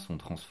américains sont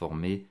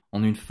transformés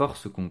en une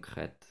force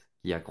concrète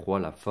qui accroît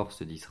la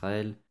force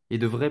d'Israël et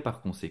devrait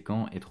par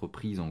conséquent être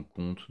prise en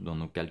compte dans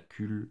nos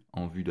calculs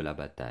en vue de la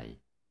bataille.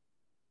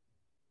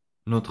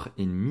 Notre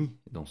ennemi,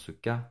 dans ce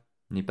cas,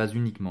 n'est pas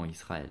uniquement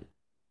Israël.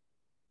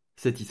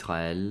 C'est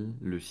Israël,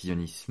 le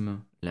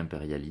sionisme,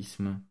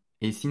 l'impérialisme,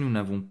 et si nous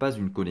n'avons pas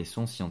une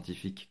connaissance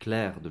scientifique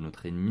claire de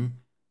notre ennemi,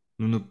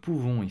 nous ne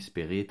pouvons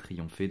espérer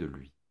triompher de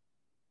lui.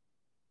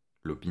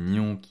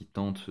 L'opinion qui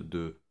tente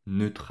de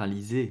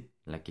neutraliser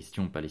la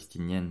question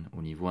palestinienne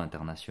au niveau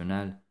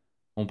international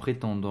en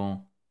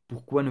prétendant «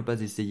 pourquoi ne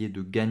pas essayer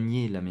de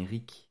gagner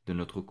l'Amérique de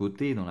notre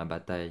côté dans la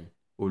bataille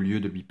au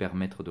lieu de lui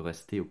permettre de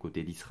rester aux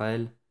côtés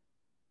d'Israël ?»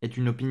 est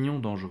une opinion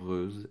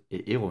dangereuse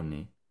et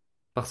erronée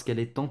parce qu'elle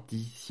est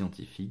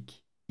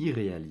anti-scientifique,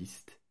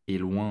 irréaliste et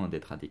loin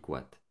d'être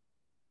adéquate.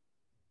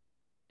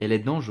 Elle est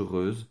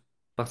dangereuse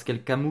parce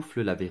qu'elle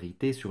camoufle la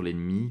vérité sur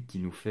l'ennemi qui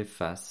nous fait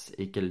face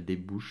et qu'elle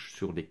débouche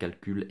sur des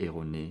calculs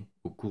erronés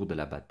au cours de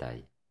la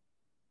bataille.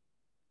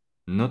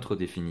 Notre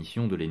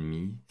définition de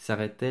l'ennemi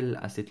s'arrête-t-elle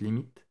à cette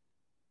limite ?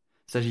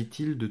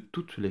 S'agit-il de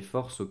toutes les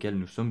forces auxquelles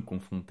nous sommes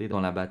confrontés dans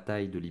la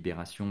bataille de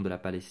libération de la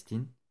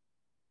Palestine ?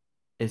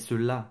 Est-ce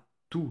là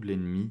tout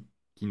l'ennemi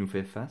qui nous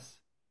fait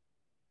face ?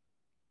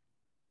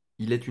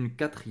 Il est une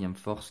quatrième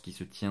force qui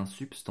se tient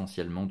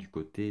substantiellement du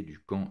côté du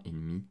camp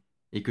ennemi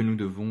et que nous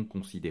devons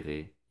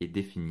considérer et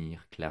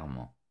définir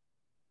clairement.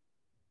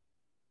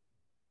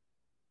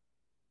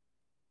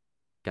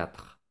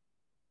 4.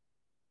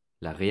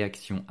 La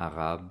réaction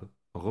arabe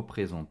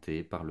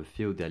représentée par le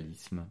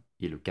féodalisme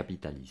et le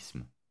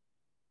capitalisme.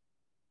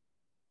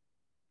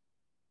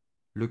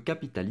 Le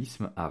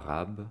capitalisme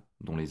arabe,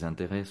 dont les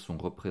intérêts sont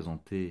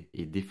représentés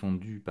et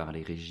défendus par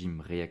les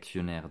régimes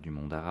réactionnaires du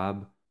monde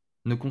arabe,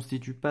 ne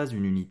constitue pas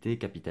une unité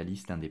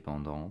capitaliste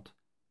indépendante,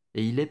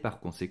 et il est par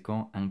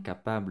conséquent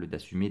incapable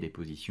d'assumer des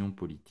positions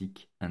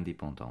politiques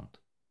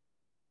indépendantes.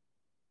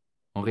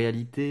 En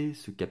réalité,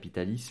 ce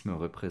capitalisme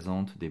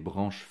représente des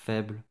branches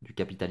faibles du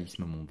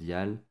capitalisme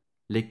mondial,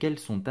 lesquelles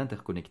sont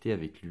interconnectées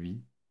avec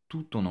lui,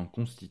 tout en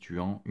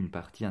constituant une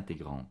partie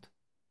intégrante.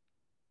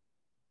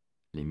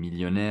 Les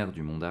millionnaires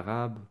du monde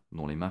arabe,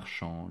 dont les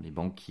marchands, les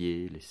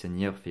banquiers, les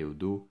seigneurs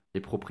féodaux,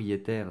 les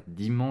propriétaires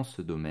d'immenses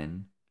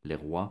domaines, les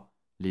rois,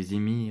 les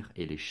émirs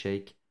et les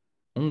cheikhes,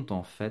 ont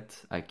en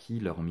fait acquis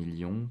leurs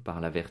millions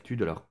par la vertu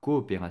de leur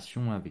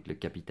coopération avec le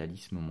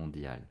capitalisme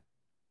mondial.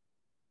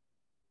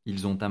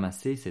 Ils ont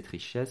amassé cette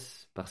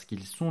richesse parce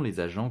qu'ils sont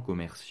les agents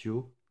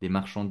commerciaux des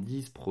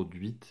marchandises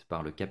produites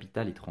par le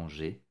capital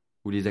étranger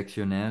ou les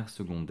actionnaires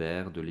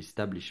secondaires de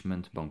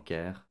l'establishment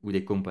bancaire ou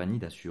des compagnies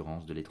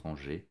d'assurance de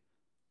l'étranger,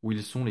 où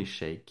ils sont les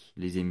cheikhes,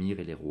 les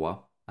émirs et les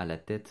rois à la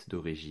tête de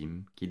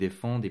régimes qui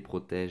défendent et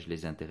protègent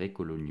les intérêts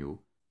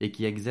coloniaux et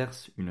qui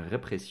exercent une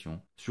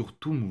répression sur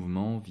tout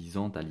mouvement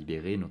visant à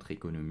libérer notre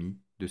économie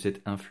de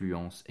cette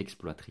influence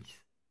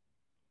exploitrice.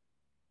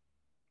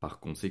 Par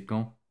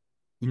conséquent,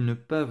 ils ne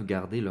peuvent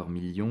garder leurs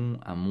millions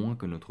à moins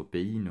que notre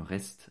pays ne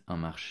reste un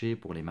marché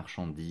pour les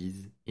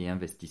marchandises et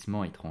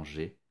investissements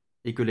étrangers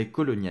et que les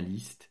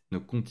colonialistes ne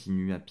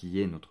continuent à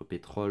piller notre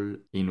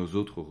pétrole et nos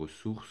autres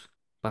ressources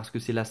parce que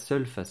c'est la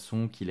seule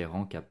façon qui les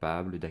rend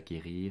capables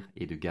d'acquérir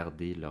et de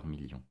garder leurs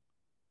millions.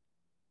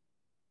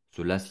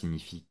 Cela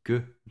signifie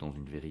que, dans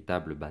une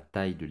véritable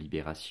bataille de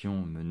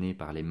libération menée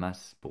par les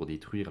masses pour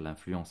détruire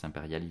l'influence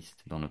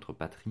impérialiste dans notre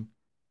patrie,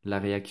 la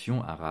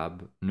réaction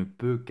arabe ne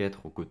peut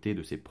qu'être aux côtés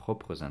de ses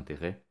propres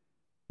intérêts,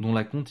 dont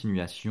la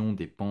continuation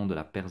dépend de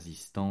la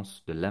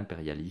persistance de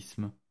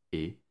l'impérialisme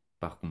et,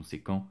 par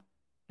conséquent,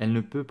 elle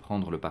ne peut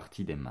prendre le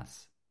parti des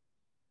masses.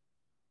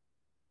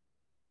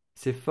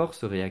 Ces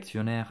forces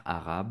réactionnaires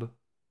arabes,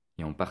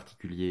 et en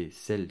particulier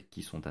celles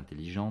qui sont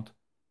intelligentes,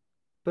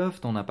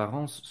 peuvent en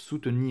apparence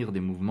soutenir des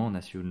mouvements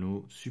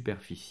nationaux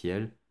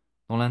superficiels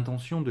dans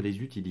l'intention de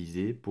les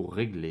utiliser pour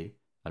régler,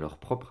 à leur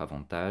propre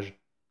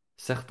avantage,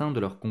 certains de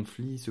leurs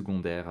conflits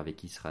secondaires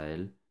avec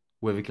Israël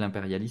ou avec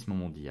l'impérialisme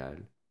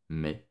mondial,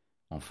 mais,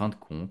 en fin de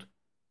compte,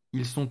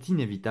 ils sont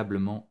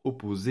inévitablement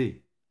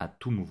opposés à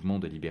tout mouvement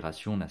de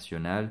libération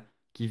nationale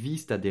qui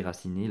vise à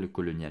déraciner le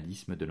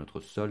colonialisme de notre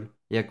sol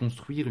et à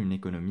construire une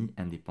économie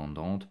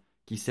indépendante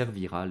qui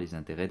servira les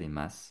intérêts des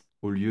masses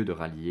au lieu de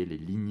rallier les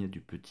lignes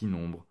du petit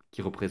nombre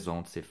qui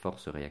représentent ces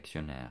forces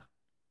réactionnaires.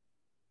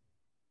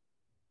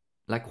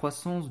 La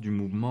croissance du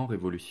mouvement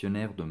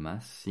révolutionnaire de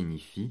masse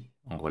signifie,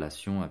 en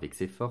relation avec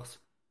ces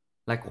forces,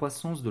 la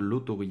croissance de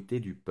l'autorité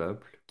du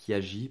peuple qui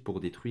agit pour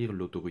détruire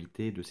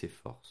l'autorité de ces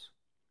forces.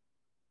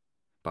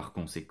 Par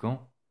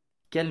conséquent,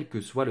 quel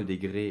que soit le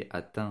degré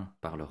atteint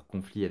par leur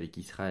conflit avec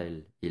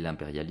Israël et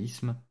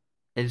l'impérialisme,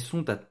 elles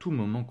sont à tout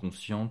moment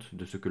conscientes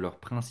de ce que leur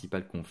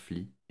principal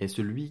conflit est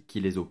celui qui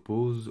les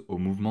oppose au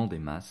mouvement des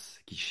masses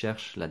qui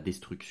cherchent la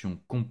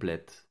destruction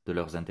complète de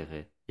leurs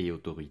intérêts et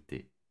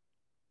autorités.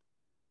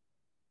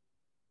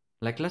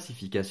 La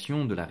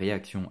classification de la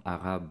réaction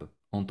arabe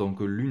en tant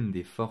que l'une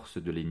des forces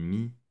de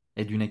l'ennemi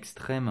est d'une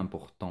extrême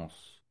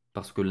importance,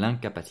 parce que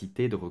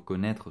l'incapacité de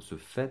reconnaître ce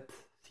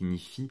fait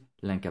signifie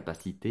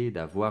l'incapacité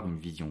d'avoir une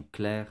vision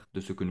claire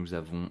de ce que nous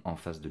avons en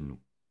face de nous.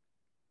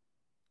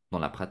 Dans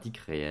la pratique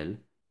réelle,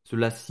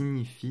 cela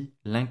signifie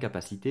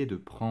l'incapacité de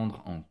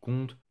prendre en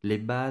compte les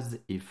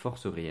bases et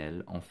forces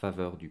réelles en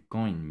faveur du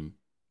camp ennemi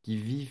qui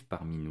vivent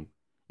parmi nous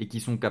et qui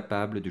sont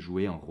capables de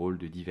jouer un rôle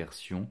de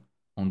diversion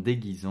en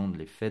déguisant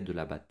les faits de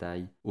la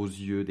bataille aux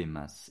yeux des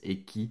masses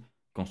et qui,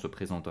 quand se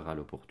présentera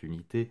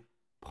l'opportunité,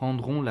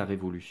 prendront la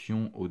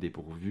révolution au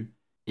dépourvu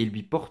et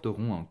lui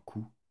porteront un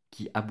coup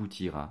qui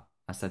aboutira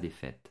à sa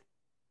défaite.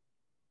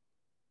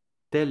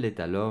 Tel est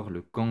alors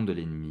le camp de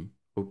l'ennemi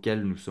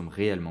auquel nous sommes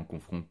réellement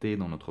confrontés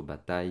dans notre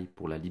bataille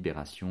pour la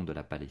libération de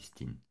la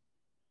Palestine.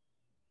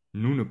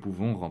 Nous ne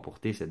pouvons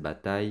remporter cette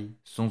bataille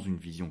sans une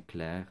vision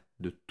claire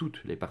de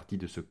toutes les parties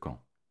de ce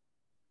camp.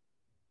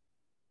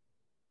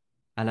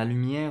 À la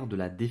lumière de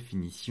la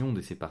définition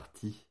de ces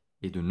parties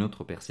et de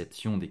notre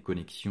perception des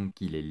connexions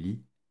qui les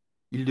lient,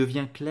 il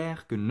devient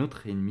clair que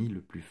notre ennemi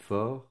le plus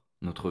fort,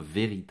 notre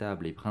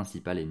véritable et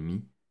principal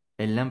ennemi,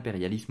 est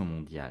l'impérialisme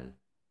mondial,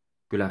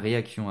 que la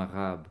réaction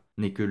arabe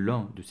n'est que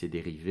l'un de ses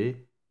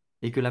dérivés,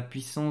 et que la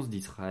puissance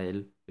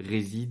d'Israël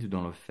réside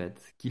dans le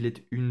fait qu'il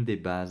est une des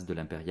bases de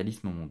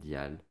l'impérialisme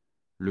mondial,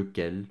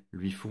 lequel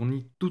lui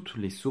fournit toutes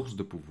les sources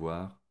de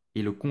pouvoir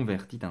et le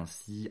convertit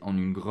ainsi en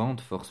une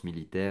grande force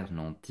militaire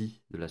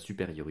nantie de la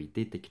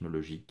supériorité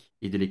technologique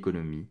et de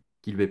l'économie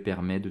qui lui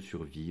permet de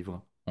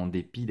survivre en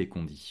dépit des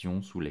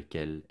conditions sous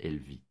lesquelles elle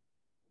vit.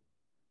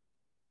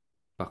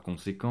 Par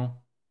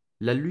conséquent,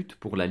 la lutte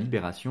pour la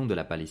libération de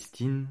la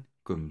Palestine,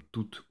 comme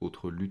toute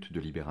autre lutte de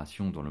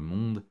libération dans le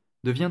monde,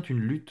 devient une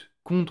lutte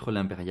contre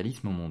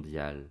l'impérialisme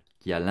mondial,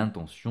 qui a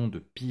l'intention de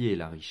piller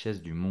la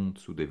richesse du monde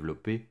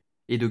sous-développé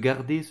et de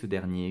garder ce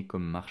dernier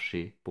comme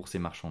marché pour ses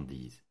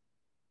marchandises.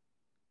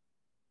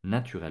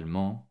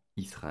 Naturellement,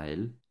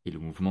 Israël, et le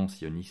mouvement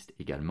sioniste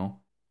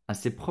également, a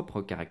ses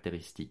propres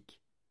caractéristiques,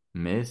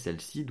 mais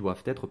celles-ci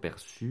doivent être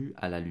perçues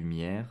à la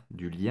lumière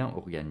du lien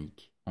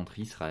organique entre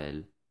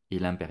Israël et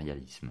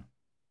l'impérialisme.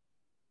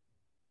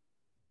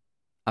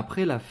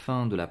 Après la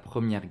fin de la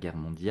Première Guerre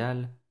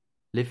mondiale,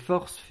 les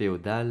forces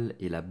féodales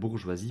et la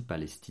bourgeoisie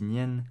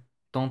palestinienne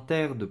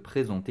tentèrent de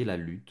présenter la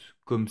lutte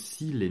comme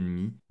si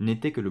l'ennemi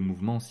n'était que le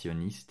mouvement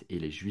sioniste et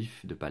les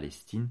Juifs de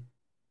Palestine,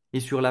 et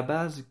sur la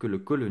base que le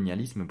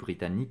colonialisme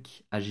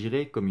britannique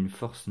agirait comme une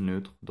force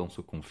neutre dans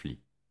ce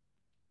conflit.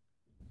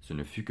 Ce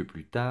ne fut que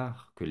plus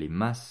tard que les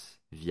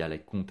masses, via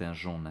les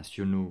contingents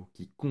nationaux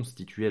qui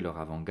constituaient leur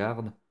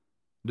avant-garde,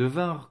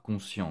 devinrent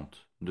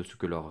conscientes de ce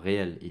que leur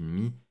réel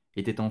ennemi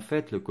était en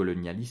fait le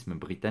colonialisme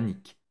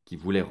britannique, qui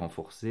voulait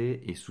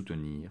renforcer et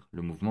soutenir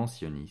le mouvement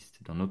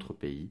sioniste dans notre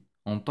pays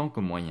en tant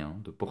que moyen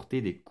de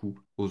porter des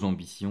coups aux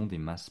ambitions des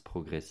masses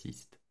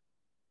progressistes.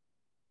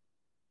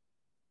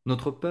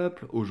 Notre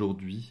peuple,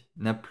 aujourd'hui,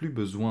 n'a plus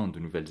besoin de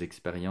nouvelles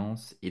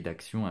expériences et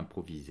d'actions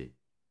improvisées.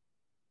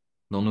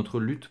 Dans notre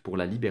lutte pour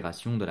la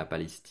libération de la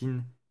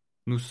Palestine,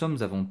 nous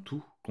sommes avant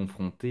tout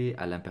confrontés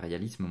à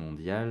l'impérialisme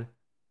mondial.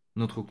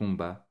 Notre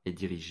combat est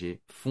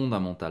dirigé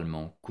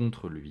fondamentalement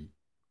contre lui,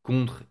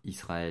 contre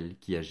Israël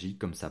qui agit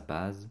comme sa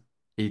base,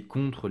 et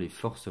contre les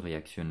forces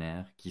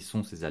réactionnaires qui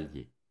sont ses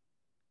alliés.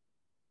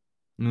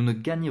 Nous ne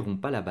gagnerons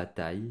pas la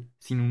bataille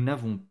si nous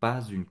n'avons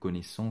pas une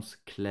connaissance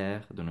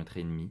claire de notre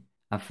ennemi,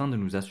 afin de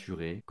nous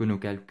assurer que nos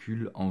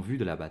calculs en vue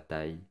de la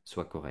bataille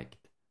soient corrects.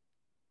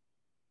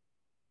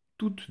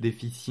 Toute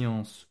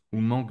déficience ou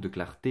manque de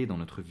clarté dans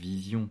notre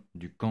vision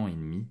du camp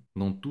ennemi,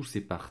 dans tous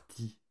ses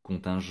partis,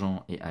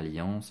 contingents et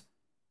alliances,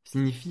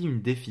 signifie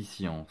une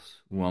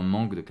déficience ou un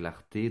manque de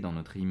clarté dans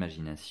notre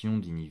imagination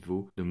du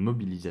niveau de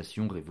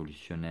mobilisation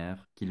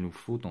révolutionnaire qu'il nous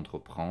faut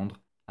entreprendre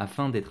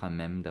afin d'être à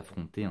même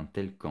d'affronter un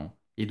tel camp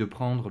et de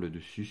prendre le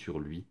dessus sur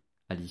lui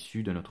à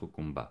l'issue de notre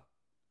combat.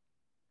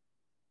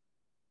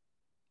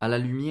 À la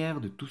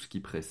lumière de tout ce qui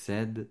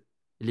précède,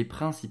 les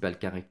principales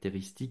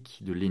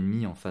caractéristiques de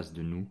l'ennemi en face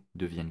de nous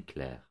deviennent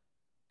claires.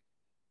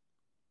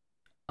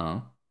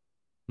 1.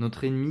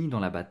 Notre ennemi dans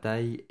la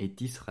bataille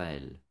est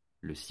Israël,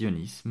 le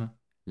sionisme,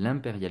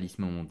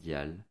 l'impérialisme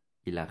mondial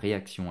et la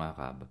réaction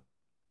arabe.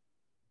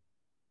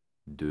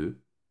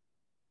 2.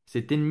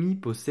 Cet ennemi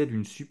possède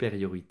une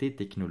supériorité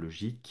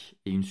technologique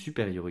et une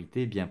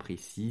supériorité bien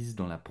précise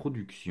dans la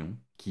production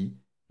qui,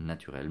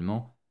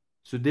 naturellement,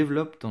 se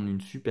développent en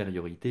une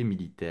supériorité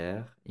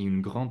militaire et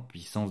une grande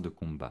puissance de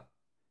combat.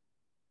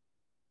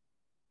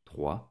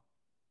 3.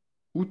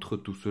 Outre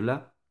tout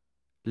cela,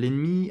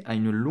 l'ennemi a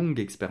une longue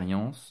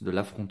expérience de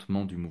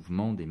l'affrontement du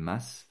mouvement des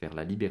masses vers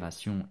la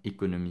libération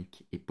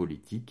économique et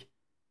politique,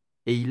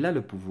 et il a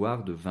le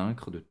pouvoir de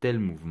vaincre de tels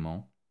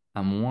mouvements,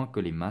 à moins que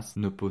les masses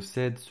ne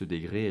possèdent ce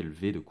degré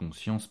élevé de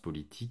conscience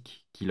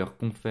politique qui leur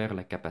confère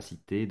la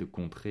capacité de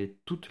contrer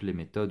toutes les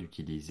méthodes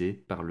utilisées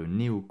par le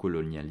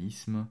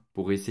néocolonialisme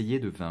pour essayer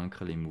de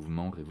vaincre les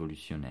mouvements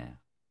révolutionnaires.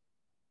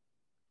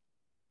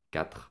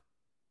 4.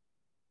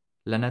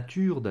 La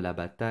nature de la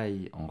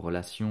bataille en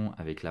relation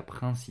avec la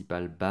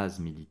principale base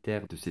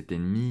militaire de cet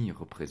ennemi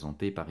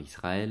représenté par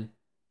Israël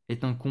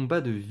est un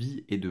combat de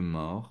vie et de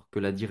mort que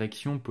la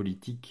direction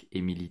politique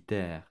et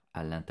militaire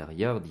à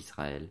l'intérieur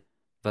d'Israël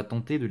va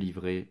tenter de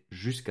livrer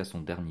jusqu'à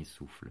son dernier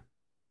souffle.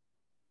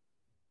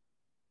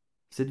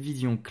 Cette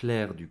vision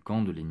claire du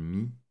camp de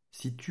l'ennemi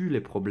situe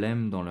les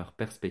problèmes dans leur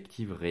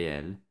perspective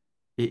réelle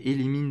et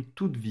élimine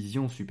toute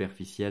vision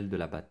superficielle de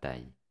la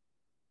bataille.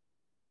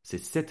 C'est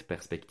cette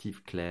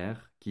perspective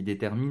claire qui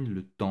détermine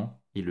le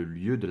temps et le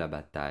lieu de la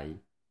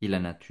bataille et la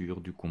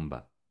nature du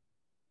combat.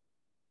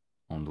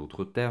 En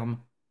d'autres termes,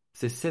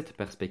 c'est cette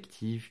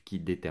perspective qui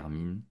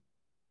détermine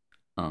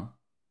 1.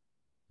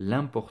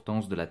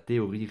 L'importance de la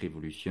théorie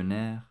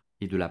révolutionnaire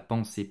et de la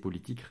pensée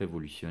politique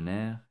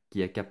révolutionnaire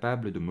qui est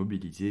capable de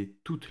mobiliser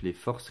toutes les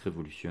forces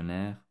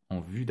révolutionnaires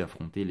en vue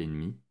d'affronter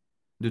l'ennemi,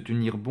 de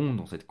tenir bon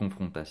dans cette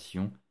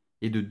confrontation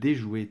et de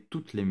déjouer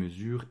toutes les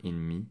mesures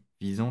ennemies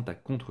visant à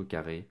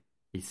contrecarrer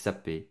et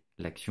saper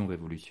l'action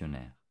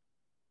révolutionnaire.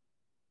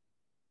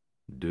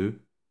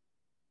 2.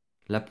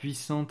 La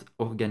puissante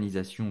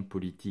organisation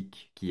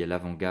politique qui est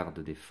l'avant-garde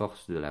des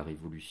forces de la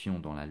Révolution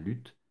dans la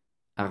lutte,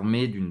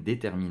 armée d'une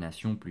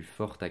détermination plus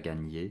forte à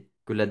gagner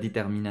que la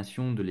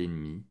détermination de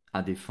l'ennemi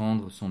à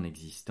défendre son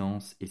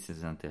existence et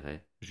ses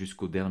intérêts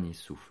jusqu'au dernier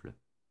souffle.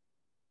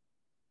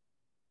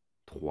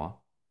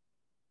 3.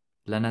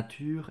 La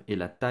nature et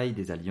la taille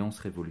des alliances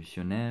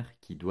révolutionnaires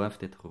qui doivent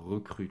être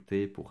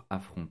recrutées pour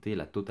affronter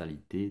la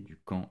totalité du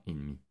camp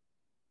ennemi.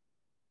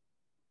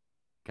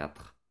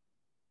 4.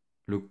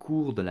 Le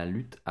cours de la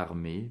lutte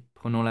armée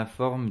prenant la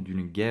forme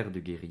d'une guerre de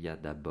guérilla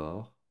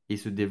d'abord et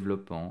se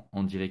développant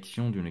en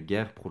direction d'une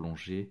guerre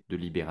prolongée de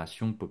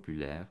libération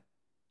populaire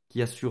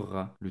qui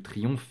assurera le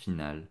triomphe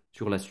final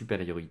sur la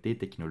supériorité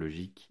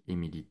technologique et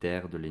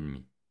militaire de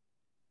l'ennemi.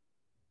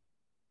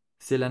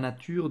 C'est la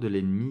nature de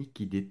l'ennemi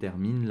qui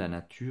détermine la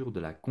nature de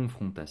la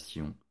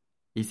confrontation,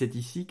 et c'est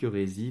ici que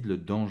réside le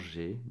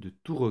danger de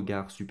tout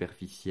regard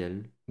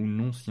superficiel ou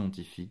non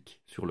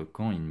scientifique sur le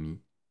camp ennemi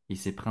et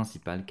ses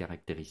principales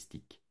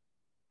caractéristiques.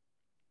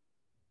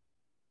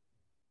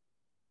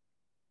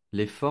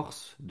 Les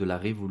forces de la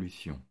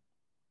Révolution.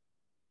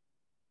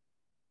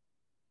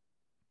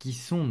 Qui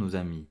sont nos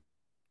amis,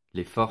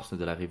 les forces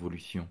de la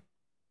Révolution?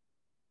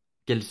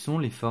 Quelles sont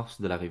les forces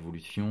de la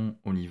Révolution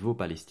au niveau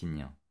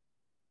palestinien?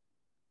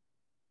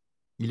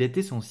 Il est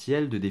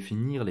essentiel de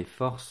définir les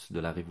forces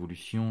de la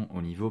révolution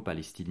au niveau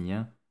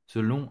palestinien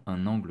selon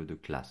un angle de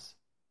classe.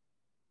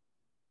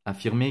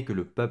 Affirmer que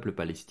le peuple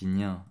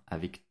palestinien,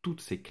 avec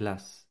toutes ses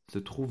classes, se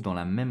trouve dans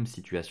la même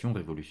situation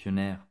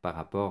révolutionnaire par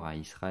rapport à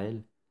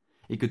Israël,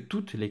 et que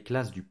toutes les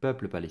classes du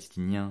peuple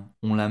palestinien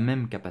ont la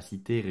même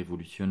capacité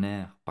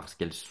révolutionnaire parce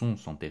qu'elles sont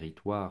sans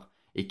territoire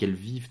et qu'elles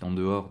vivent en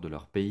dehors de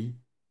leur pays,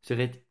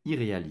 serait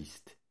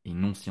irréaliste et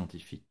non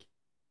scientifique.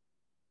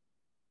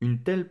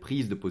 Une telle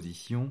prise de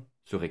position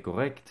serait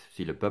correcte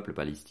si le peuple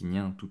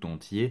palestinien tout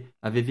entier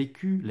avait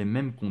vécu les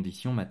mêmes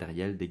conditions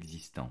matérielles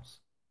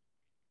d'existence.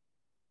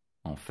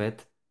 En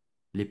fait,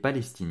 les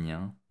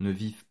Palestiniens ne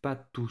vivent pas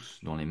tous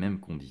dans les mêmes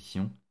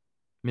conditions,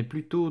 mais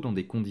plutôt dans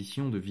des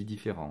conditions de vie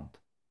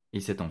différentes, et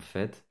c'est un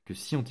fait que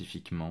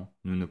scientifiquement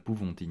nous ne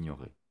pouvons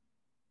ignorer.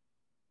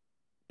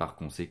 Par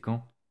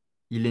conséquent,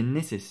 il est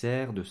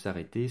nécessaire de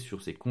s'arrêter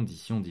sur ces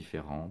conditions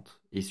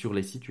différentes et sur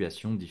les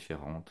situations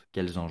différentes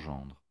qu'elles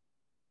engendrent.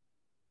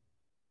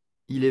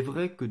 Il est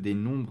vrai que des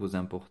nombres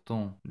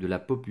importants de la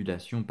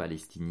population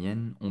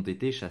palestinienne ont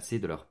été chassés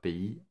de leur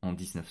pays en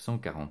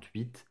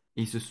 1948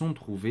 et se sont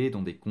trouvés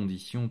dans des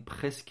conditions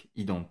presque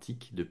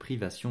identiques de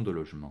privation de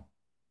logement.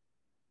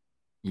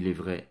 Il est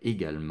vrai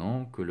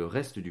également que le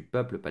reste du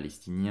peuple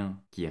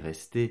palestinien qui est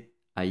resté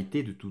a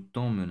été de tout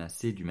temps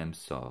menacé du même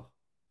sort.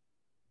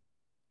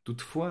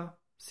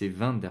 Toutefois, ces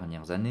 20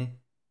 dernières années,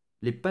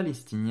 les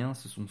Palestiniens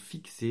se sont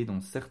fixés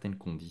dans certaines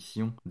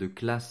conditions de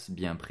classe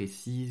bien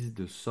précises,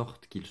 de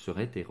sorte qu'il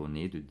serait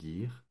erroné de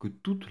dire que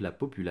toute la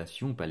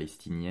population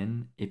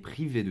palestinienne est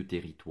privée de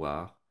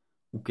territoire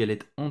ou qu'elle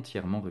est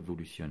entièrement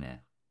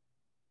révolutionnaire.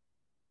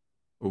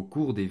 Au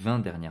cours des 20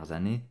 dernières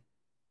années,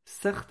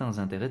 certains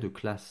intérêts de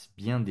classe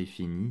bien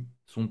définis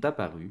sont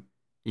apparus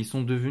et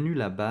sont devenus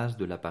la base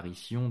de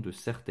l'apparition de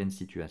certaines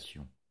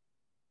situations.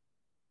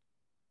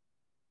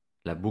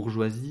 La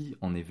bourgeoisie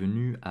en est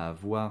venue à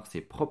avoir ses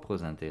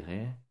propres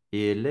intérêts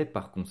et elle est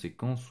par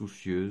conséquent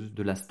soucieuse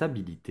de la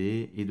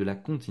stabilité et de la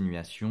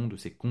continuation de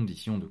ses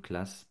conditions de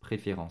classe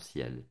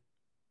préférentielles.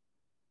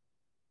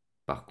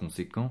 Par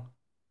conséquent,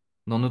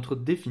 dans notre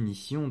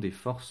définition des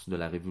forces de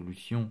la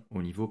révolution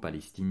au niveau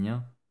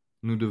palestinien,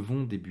 nous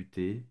devons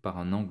débuter par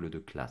un angle de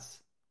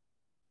classe.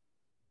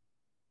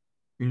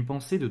 Une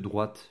pensée de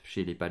droite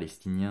chez les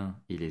Palestiniens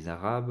et les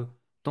Arabes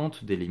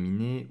tente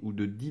d'éliminer ou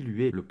de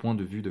diluer le point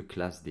de vue de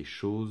classe des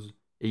choses,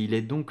 et il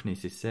est donc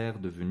nécessaire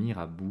de venir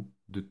à bout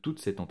de toutes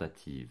ces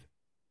tentatives.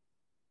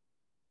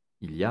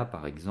 Il y a,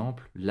 par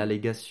exemple,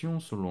 l'allégation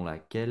selon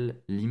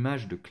laquelle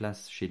l'image de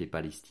classe chez les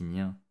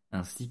Palestiniens,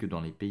 ainsi que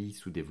dans les pays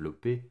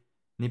sous-développés,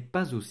 n'est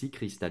pas aussi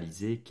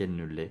cristallisée qu'elle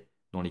ne l'est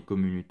dans les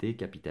communautés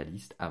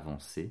capitalistes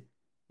avancées,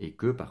 et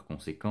que, par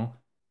conséquent,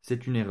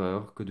 c'est une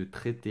erreur que de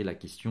traiter la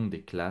question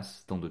des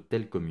classes dans de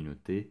telles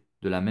communautés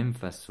de la même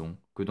façon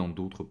que dans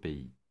d'autres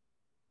pays.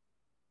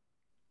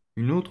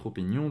 Une autre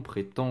opinion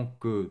prétend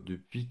que,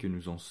 depuis que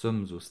nous en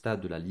sommes au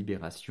stade de la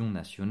libération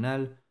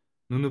nationale,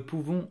 nous ne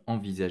pouvons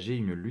envisager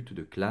une lutte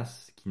de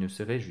classe qui ne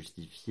serait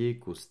justifiée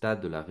qu'au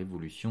stade de la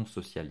révolution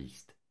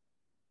socialiste.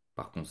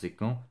 Par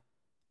conséquent,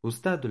 au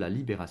stade de la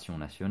libération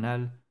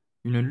nationale,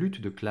 une lutte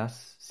de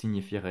classe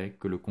signifierait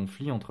que le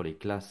conflit entre les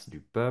classes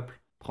du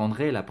peuple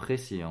prendrait la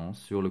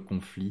préséance sur le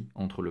conflit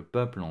entre le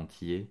peuple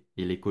entier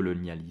et les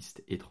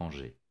colonialistes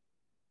étrangers.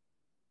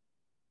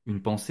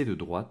 Une pensée de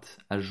droite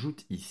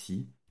ajoute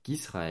ici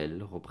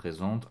qu'Israël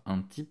représente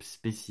un type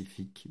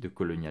spécifique de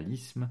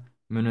colonialisme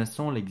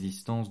menaçant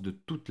l'existence de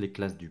toutes les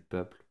classes du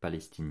peuple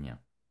palestinien.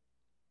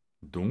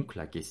 Donc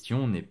la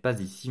question n'est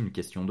pas ici une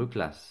question de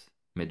classe,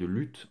 mais de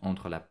lutte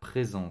entre la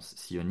présence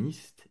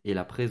sioniste et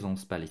la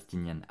présence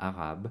palestinienne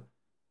arabe,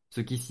 ce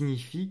qui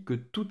signifie que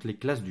toutes les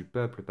classes du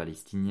peuple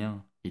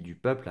palestinien et du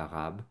peuple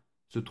arabe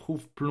se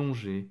trouvent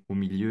plongées au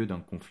milieu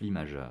d'un conflit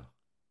majeur.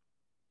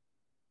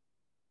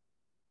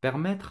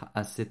 Permettre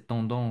à cette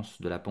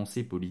tendance de la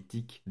pensée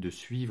politique de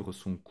suivre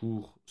son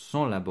cours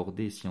sans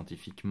l'aborder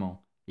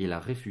scientifiquement et la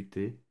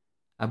réfuter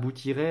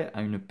aboutirait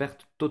à une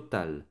perte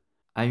totale,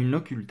 à une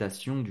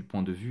occultation du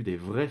point de vue des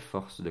vraies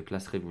forces de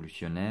classe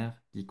révolutionnaire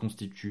qui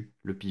constituent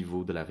le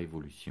pivot de la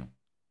révolution.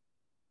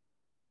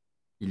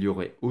 Il y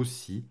aurait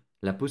aussi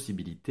la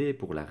possibilité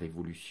pour la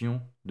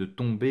révolution de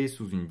tomber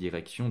sous une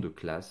direction de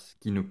classe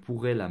qui ne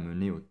pourrait la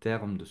mener au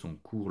terme de son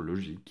cours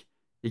logique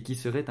et qui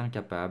serait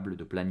incapable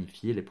de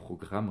planifier les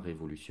programmes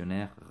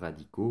révolutionnaires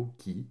radicaux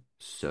qui,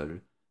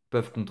 seuls,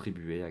 peuvent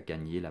contribuer à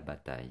gagner la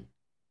bataille.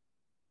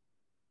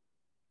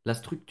 La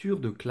structure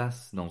de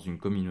classe dans une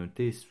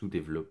communauté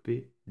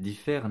sous-développée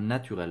diffère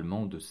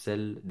naturellement de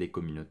celle des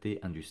communautés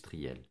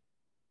industrielles.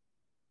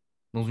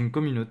 Dans une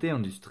communauté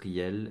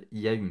industrielle,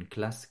 il y a une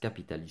classe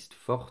capitaliste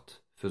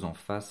forte faisant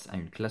face à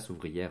une classe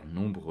ouvrière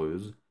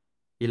nombreuse,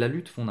 et la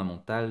lutte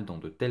fondamentale dans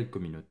de telles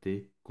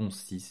communautés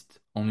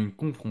consiste en une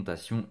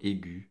confrontation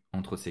aiguë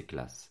entre ces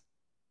classes.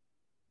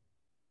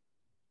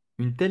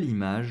 Une telle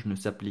image ne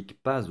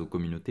s'applique pas aux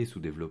communautés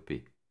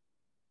sous-développées.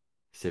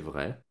 C'est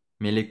vrai,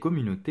 mais les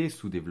communautés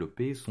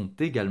sous-développées sont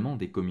également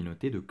des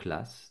communautés de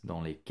classe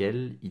dans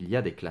lesquelles il y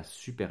a des classes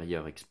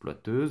supérieures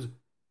exploiteuses,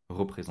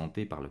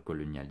 représentées par le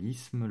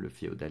colonialisme, le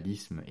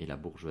féodalisme et la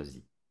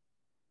bourgeoisie.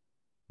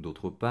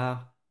 D'autre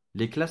part,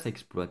 les classes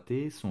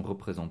exploitées sont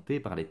représentées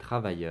par les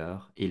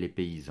travailleurs et les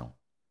paysans.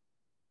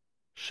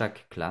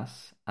 Chaque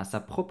classe a sa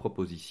propre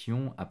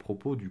position à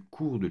propos du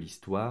cours de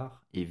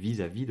l'histoire et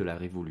vis-à-vis de la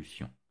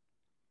Révolution.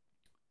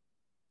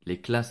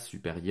 Les classes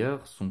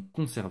supérieures sont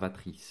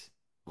conservatrices,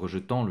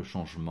 rejetant le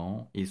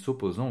changement et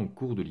s'opposant au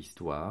cours de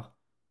l'histoire,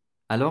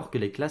 alors que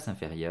les classes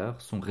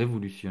inférieures sont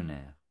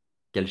révolutionnaires,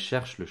 qu'elles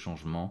cherchent le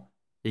changement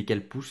et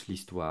qu'elles poussent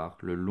l'histoire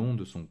le long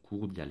de son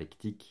cours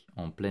dialectique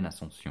en pleine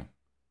ascension.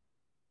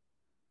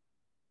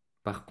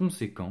 Par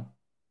conséquent,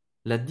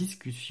 la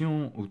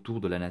discussion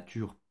autour de la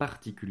nature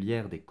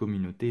particulière des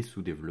communautés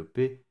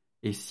sous-développées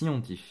est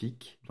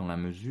scientifique dans la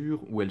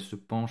mesure où elle se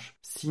penche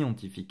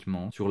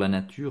scientifiquement sur la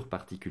nature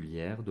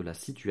particulière de la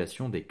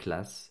situation des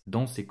classes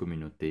dans ces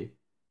communautés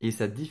et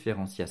sa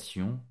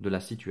différenciation de la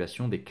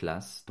situation des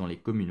classes dans les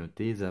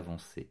communautés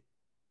avancées.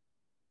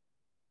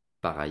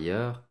 Par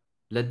ailleurs,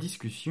 la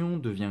discussion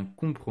devient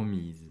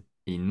compromise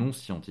et non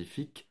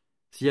scientifique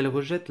si elle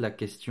rejette la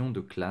question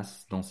de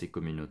classe dans ces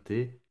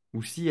communautés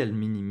ou si elle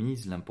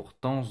minimise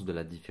l'importance de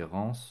la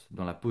différence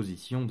dans la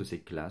position de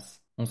ces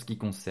classes en ce qui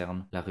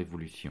concerne la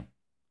révolution.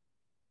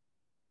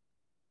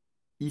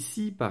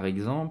 Ici, par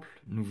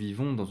exemple, nous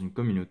vivons dans une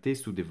communauté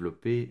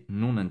sous-développée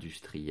non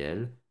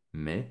industrielle,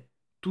 mais,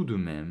 tout de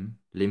même,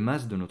 les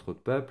masses de notre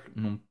peuple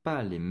n'ont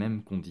pas les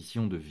mêmes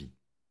conditions de vie.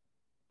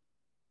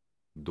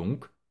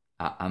 Donc,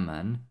 à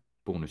Amman,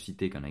 pour ne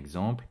citer qu'un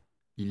exemple,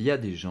 il y a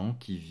des gens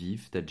qui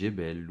vivent à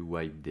Djebel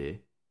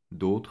Louaïbdeh,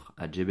 d'autres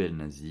à Djebel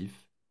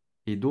Nazif,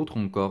 et d'autres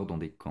encore dans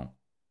des camps.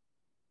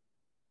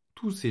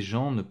 Tous ces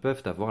gens ne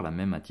peuvent avoir la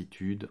même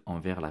attitude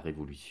envers la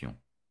révolution.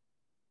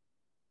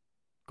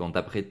 Quant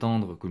à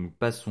prétendre que nous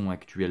passons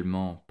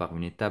actuellement par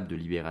une étape de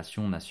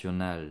libération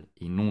nationale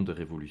et non de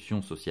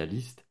révolution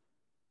socialiste,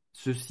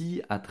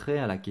 ceci a trait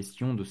à la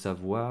question de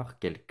savoir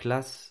quelles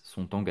classes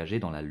sont engagées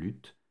dans la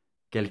lutte,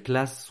 quelles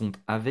classes sont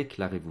avec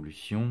la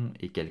révolution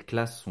et quelles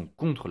classes sont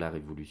contre la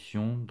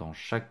révolution dans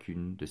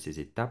chacune de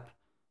ces étapes,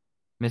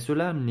 mais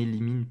cela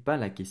n'élimine pas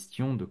la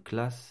question de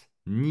classe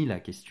ni la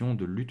question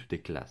de lutte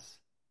des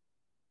classes.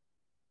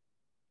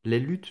 Les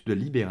luttes de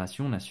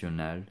libération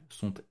nationale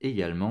sont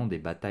également des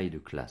batailles de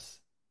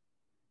classe.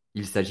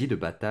 Il s'agit de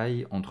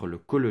batailles entre le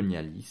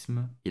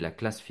colonialisme et la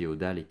classe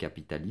féodale et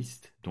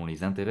capitaliste dont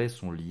les intérêts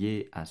sont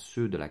liés à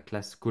ceux de la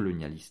classe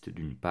colonialiste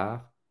d'une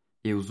part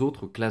et aux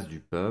autres classes du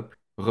peuple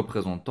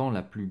représentant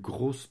la plus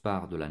grosse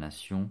part de la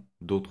nation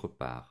d'autre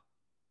part.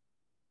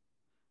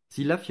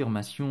 Si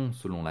l'affirmation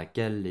selon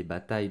laquelle les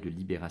batailles de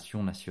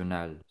libération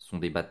nationale sont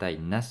des batailles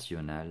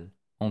nationales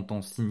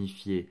entend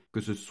signifier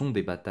que ce sont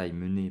des batailles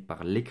menées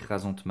par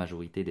l'écrasante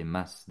majorité des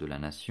masses de la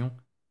nation,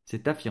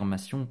 cette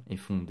affirmation est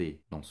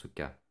fondée dans ce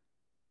cas.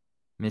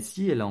 Mais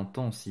si elle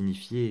entend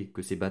signifier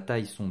que ces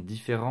batailles sont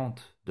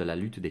différentes de la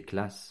lutte des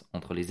classes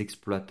entre les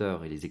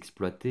exploiteurs et les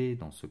exploités,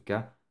 dans ce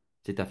cas,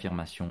 cette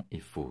affirmation est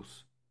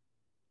fausse.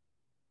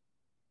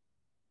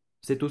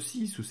 C'est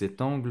aussi sous cet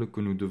angle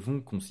que nous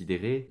devons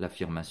considérer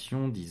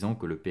l'affirmation disant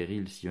que le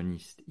péril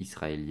sioniste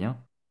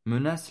israélien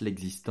menace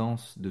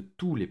l'existence de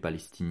tous les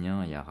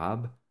Palestiniens et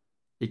Arabes,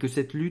 et que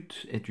cette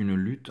lutte est une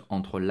lutte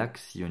entre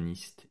l'axe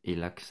sioniste et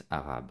l'axe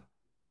arabe.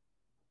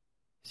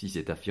 Si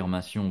cette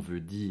affirmation veut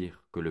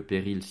dire que le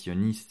péril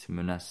sioniste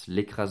menace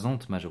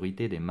l'écrasante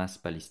majorité des masses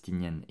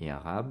palestiniennes et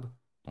arabes,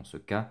 dans ce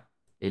cas,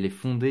 elle est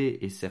fondée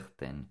et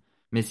certaine.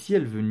 Mais si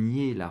elle veut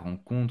nier la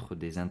rencontre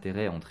des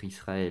intérêts entre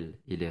Israël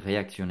et les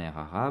réactionnaires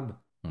arabes,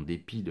 en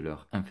dépit de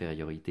leur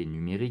infériorité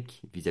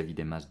numérique vis-à-vis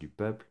des masses du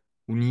peuple,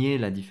 ou nier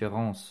la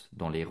différence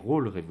dans les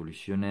rôles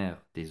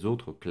révolutionnaires des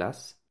autres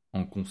classes,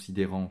 en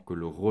considérant que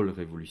le rôle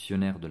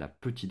révolutionnaire de la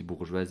petite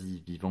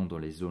bourgeoisie vivant dans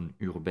les zones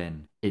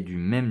urbaines est du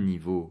même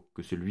niveau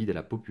que celui de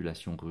la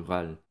population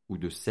rurale ou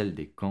de celle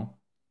des camps,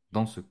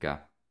 dans ce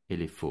cas,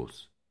 elle est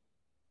fausse.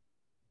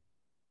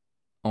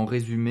 En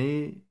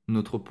résumé,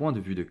 notre point de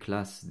vue de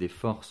classe des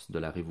forces de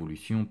la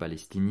révolution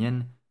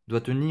palestinienne doit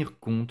tenir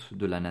compte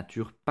de la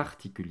nature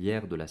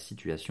particulière de la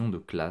situation de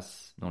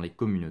classe dans les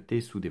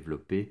communautés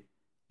sous-développées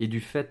et du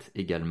fait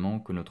également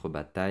que notre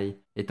bataille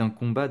est un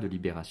combat de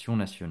libération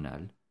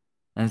nationale,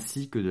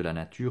 ainsi que de la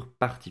nature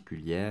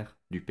particulière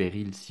du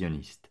péril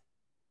sioniste.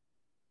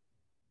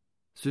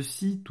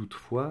 Ceci,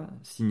 toutefois,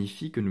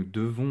 signifie que nous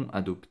devons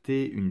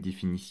adopter une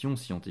définition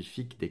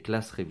scientifique des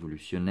classes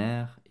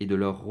révolutionnaires et de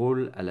leur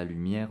rôle à la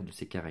lumière de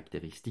ces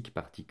caractéristiques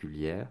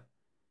particulières,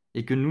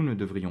 et que nous ne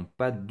devrions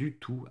pas du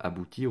tout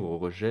aboutir au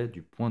rejet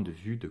du point de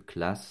vue de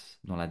classe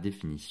dans la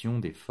définition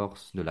des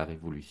forces de la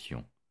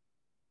Révolution.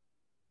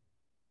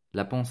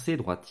 La pensée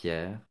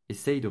droitière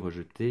essaye de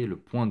rejeter le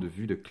point de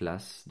vue de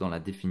classe dans la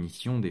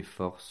définition des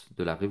forces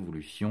de la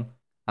Révolution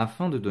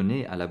afin de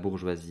donner à la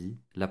bourgeoisie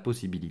la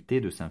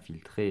possibilité de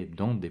s'infiltrer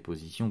dans des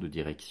positions de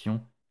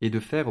direction et de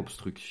faire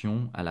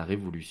obstruction à la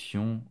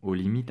révolution aux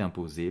limites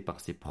imposées par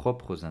ses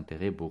propres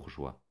intérêts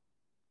bourgeois.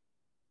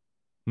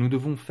 Nous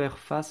devons faire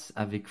face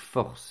avec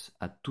force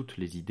à toutes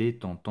les idées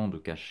tentant de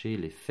cacher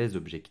les faits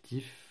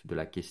objectifs de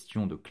la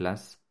question de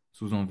classe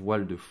sous un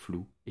voile de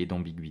flou et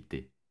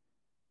d'ambiguïté.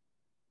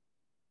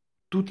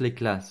 Toutes les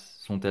classes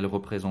sont-elles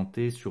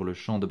représentées sur le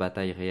champ de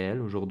bataille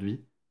réel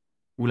aujourd'hui,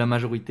 ou la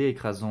majorité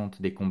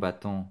écrasante des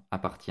combattants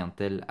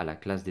appartient-elle à la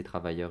classe des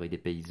travailleurs et des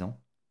paysans?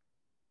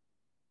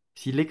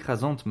 Si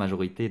l'écrasante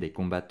majorité des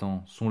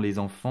combattants sont les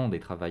enfants des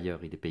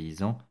travailleurs et des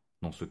paysans,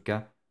 dans ce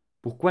cas,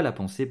 pourquoi la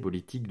pensée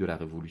politique de la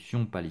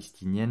révolution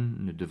palestinienne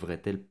ne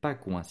devrait-elle pas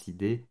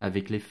coïncider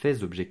avec les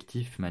faits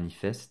objectifs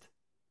manifestes?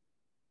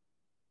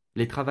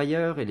 Les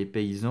travailleurs et les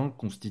paysans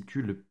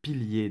constituent le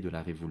pilier de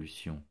la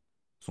révolution,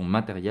 son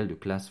matériel de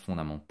classe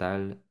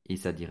fondamentale et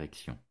sa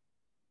direction.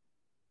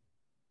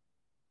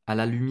 À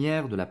la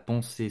lumière de la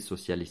pensée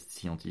socialiste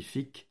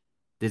scientifique,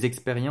 des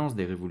expériences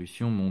des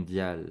révolutions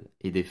mondiales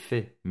et des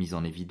faits mis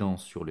en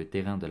évidence sur le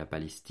terrain de la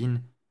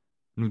Palestine,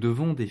 nous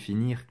devons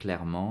définir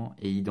clairement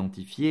et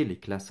identifier les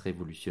classes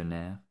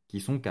révolutionnaires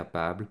qui sont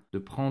capables de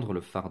prendre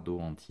le fardeau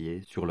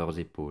entier sur leurs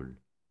épaules.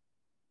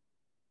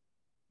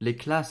 Les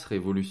classes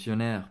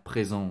révolutionnaires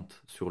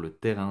présentes sur le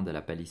terrain de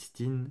la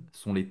Palestine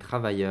sont les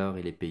travailleurs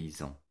et les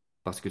paysans,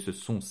 parce que ce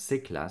sont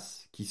ces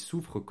classes qui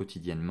souffrent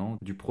quotidiennement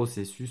du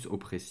processus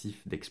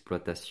oppressif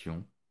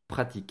d'exploitation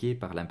pratiqué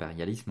par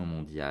l'impérialisme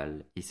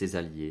mondial et ses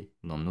alliés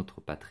dans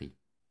notre patrie.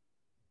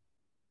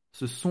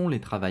 Ce sont les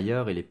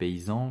travailleurs et les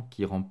paysans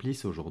qui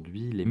remplissent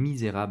aujourd'hui les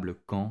misérables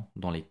camps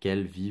dans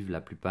lesquels vivent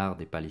la plupart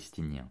des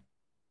Palestiniens.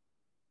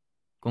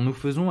 Quand nous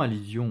faisons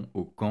allusion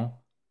aux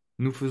camps,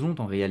 nous faisons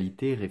en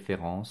réalité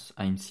référence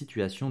à une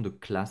situation de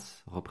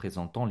classe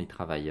représentant les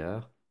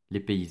travailleurs, les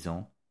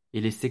paysans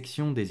et les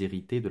sections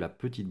déshéritées de la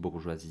petite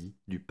bourgeoisie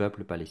du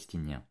peuple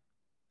palestinien.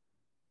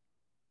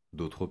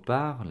 D'autre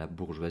part, la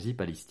bourgeoisie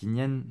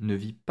palestinienne ne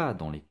vit pas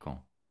dans les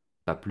camps,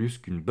 pas plus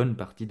qu'une bonne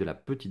partie de la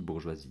petite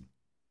bourgeoisie.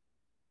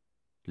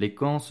 Les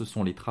camps, ce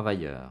sont les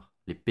travailleurs,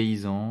 les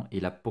paysans et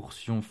la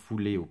portion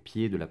foulée aux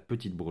pieds de la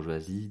petite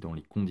bourgeoisie dont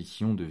les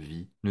conditions de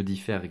vie ne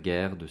diffèrent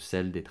guère de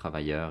celles des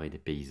travailleurs et des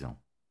paysans.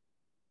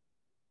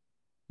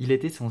 Il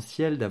est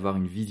essentiel d'avoir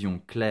une vision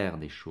claire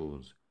des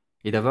choses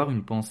et d'avoir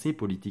une pensée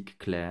politique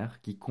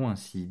claire qui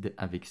coïncide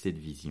avec cette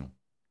vision.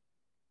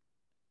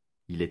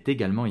 Il est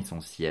également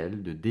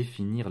essentiel de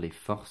définir les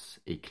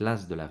forces et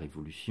classes de la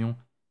révolution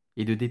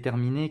et de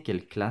déterminer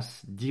quelles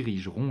classes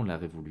dirigeront la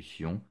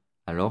révolution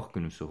alors que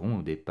nous serons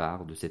au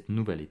départ de cette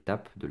nouvelle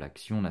étape de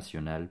l'action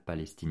nationale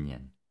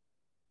palestinienne.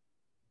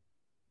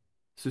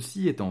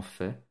 Ceci étant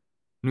fait,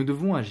 nous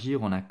devons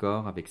agir en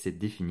accord avec cette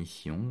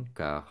définition,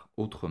 car,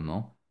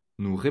 autrement,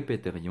 nous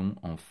répéterions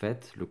en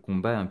fait le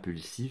combat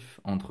impulsif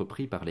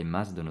entrepris par les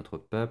masses de notre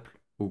peuple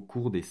au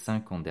cours des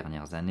 50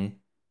 dernières années,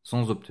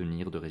 sans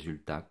obtenir de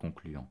résultats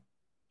concluants.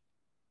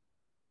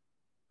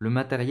 Le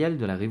matériel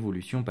de la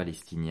révolution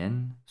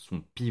palestinienne,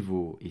 son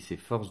pivot et ses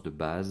forces de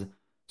base,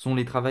 sont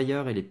les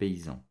travailleurs et les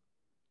paysans.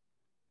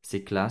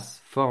 Ces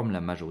classes forment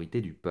la majorité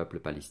du peuple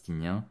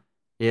palestinien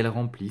et elles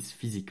remplissent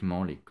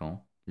physiquement les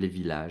camps, les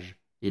villages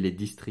et les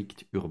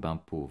districts urbains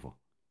pauvres.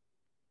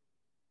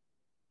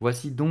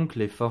 Voici donc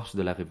les forces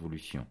de la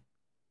révolution,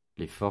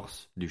 les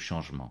forces du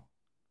changement.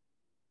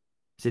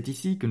 C'est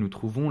ici que nous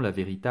trouvons la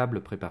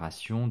véritable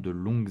préparation de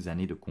longues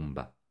années de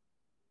combat.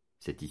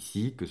 C'est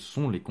ici que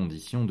sont les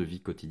conditions de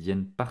vie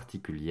quotidienne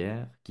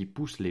particulières qui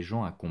poussent les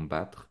gens à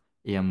combattre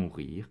et à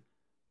mourir,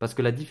 parce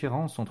que la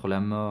différence entre la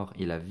mort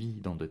et la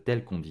vie dans de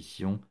telles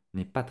conditions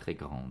n'est pas très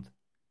grande.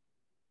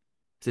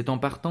 C'est en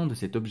partant de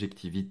cette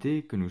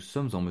objectivité que nous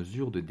sommes en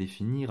mesure de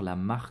définir la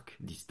marque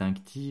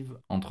distinctive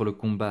entre le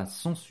combat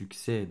sans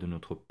succès de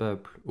notre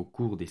peuple au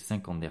cours des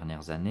 50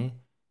 dernières années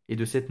et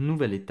de cette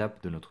nouvelle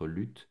étape de notre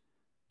lutte,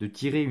 de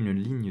tirer une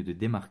ligne de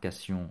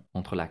démarcation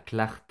entre la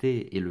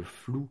clarté et le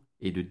flou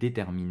et de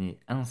déterminer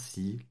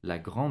ainsi la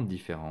grande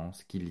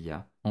différence qu'il y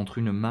a entre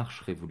une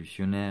marche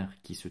révolutionnaire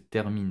qui se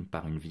termine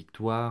par une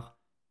victoire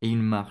et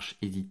une marche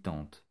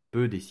hésitante,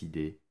 peu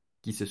décidée,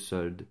 qui se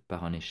solde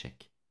par un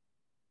échec.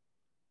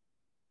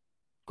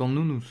 Quand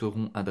nous nous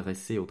serons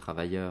adressés aux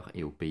travailleurs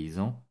et aux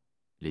paysans,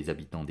 les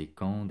habitants des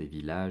camps, des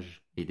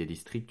villages et des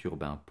districts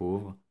urbains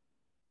pauvres,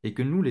 et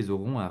que nous les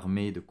aurons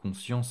armés de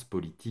conscience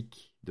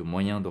politique, de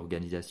moyens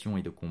d'organisation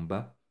et de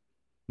combat,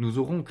 nous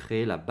aurons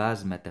créé la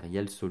base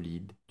matérielle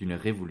solide d'une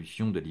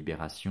révolution de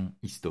libération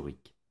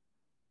historique.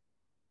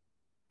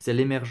 C'est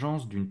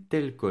l'émergence d'une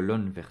telle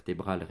colonne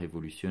vertébrale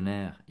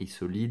révolutionnaire et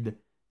solide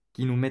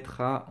qui nous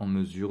mettra en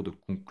mesure de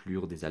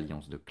conclure des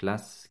alliances de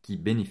classe qui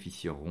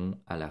bénéficieront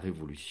à la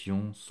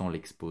révolution sans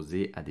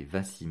l'exposer à des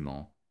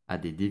vacillements, à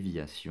des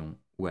déviations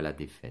ou à la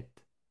défaite.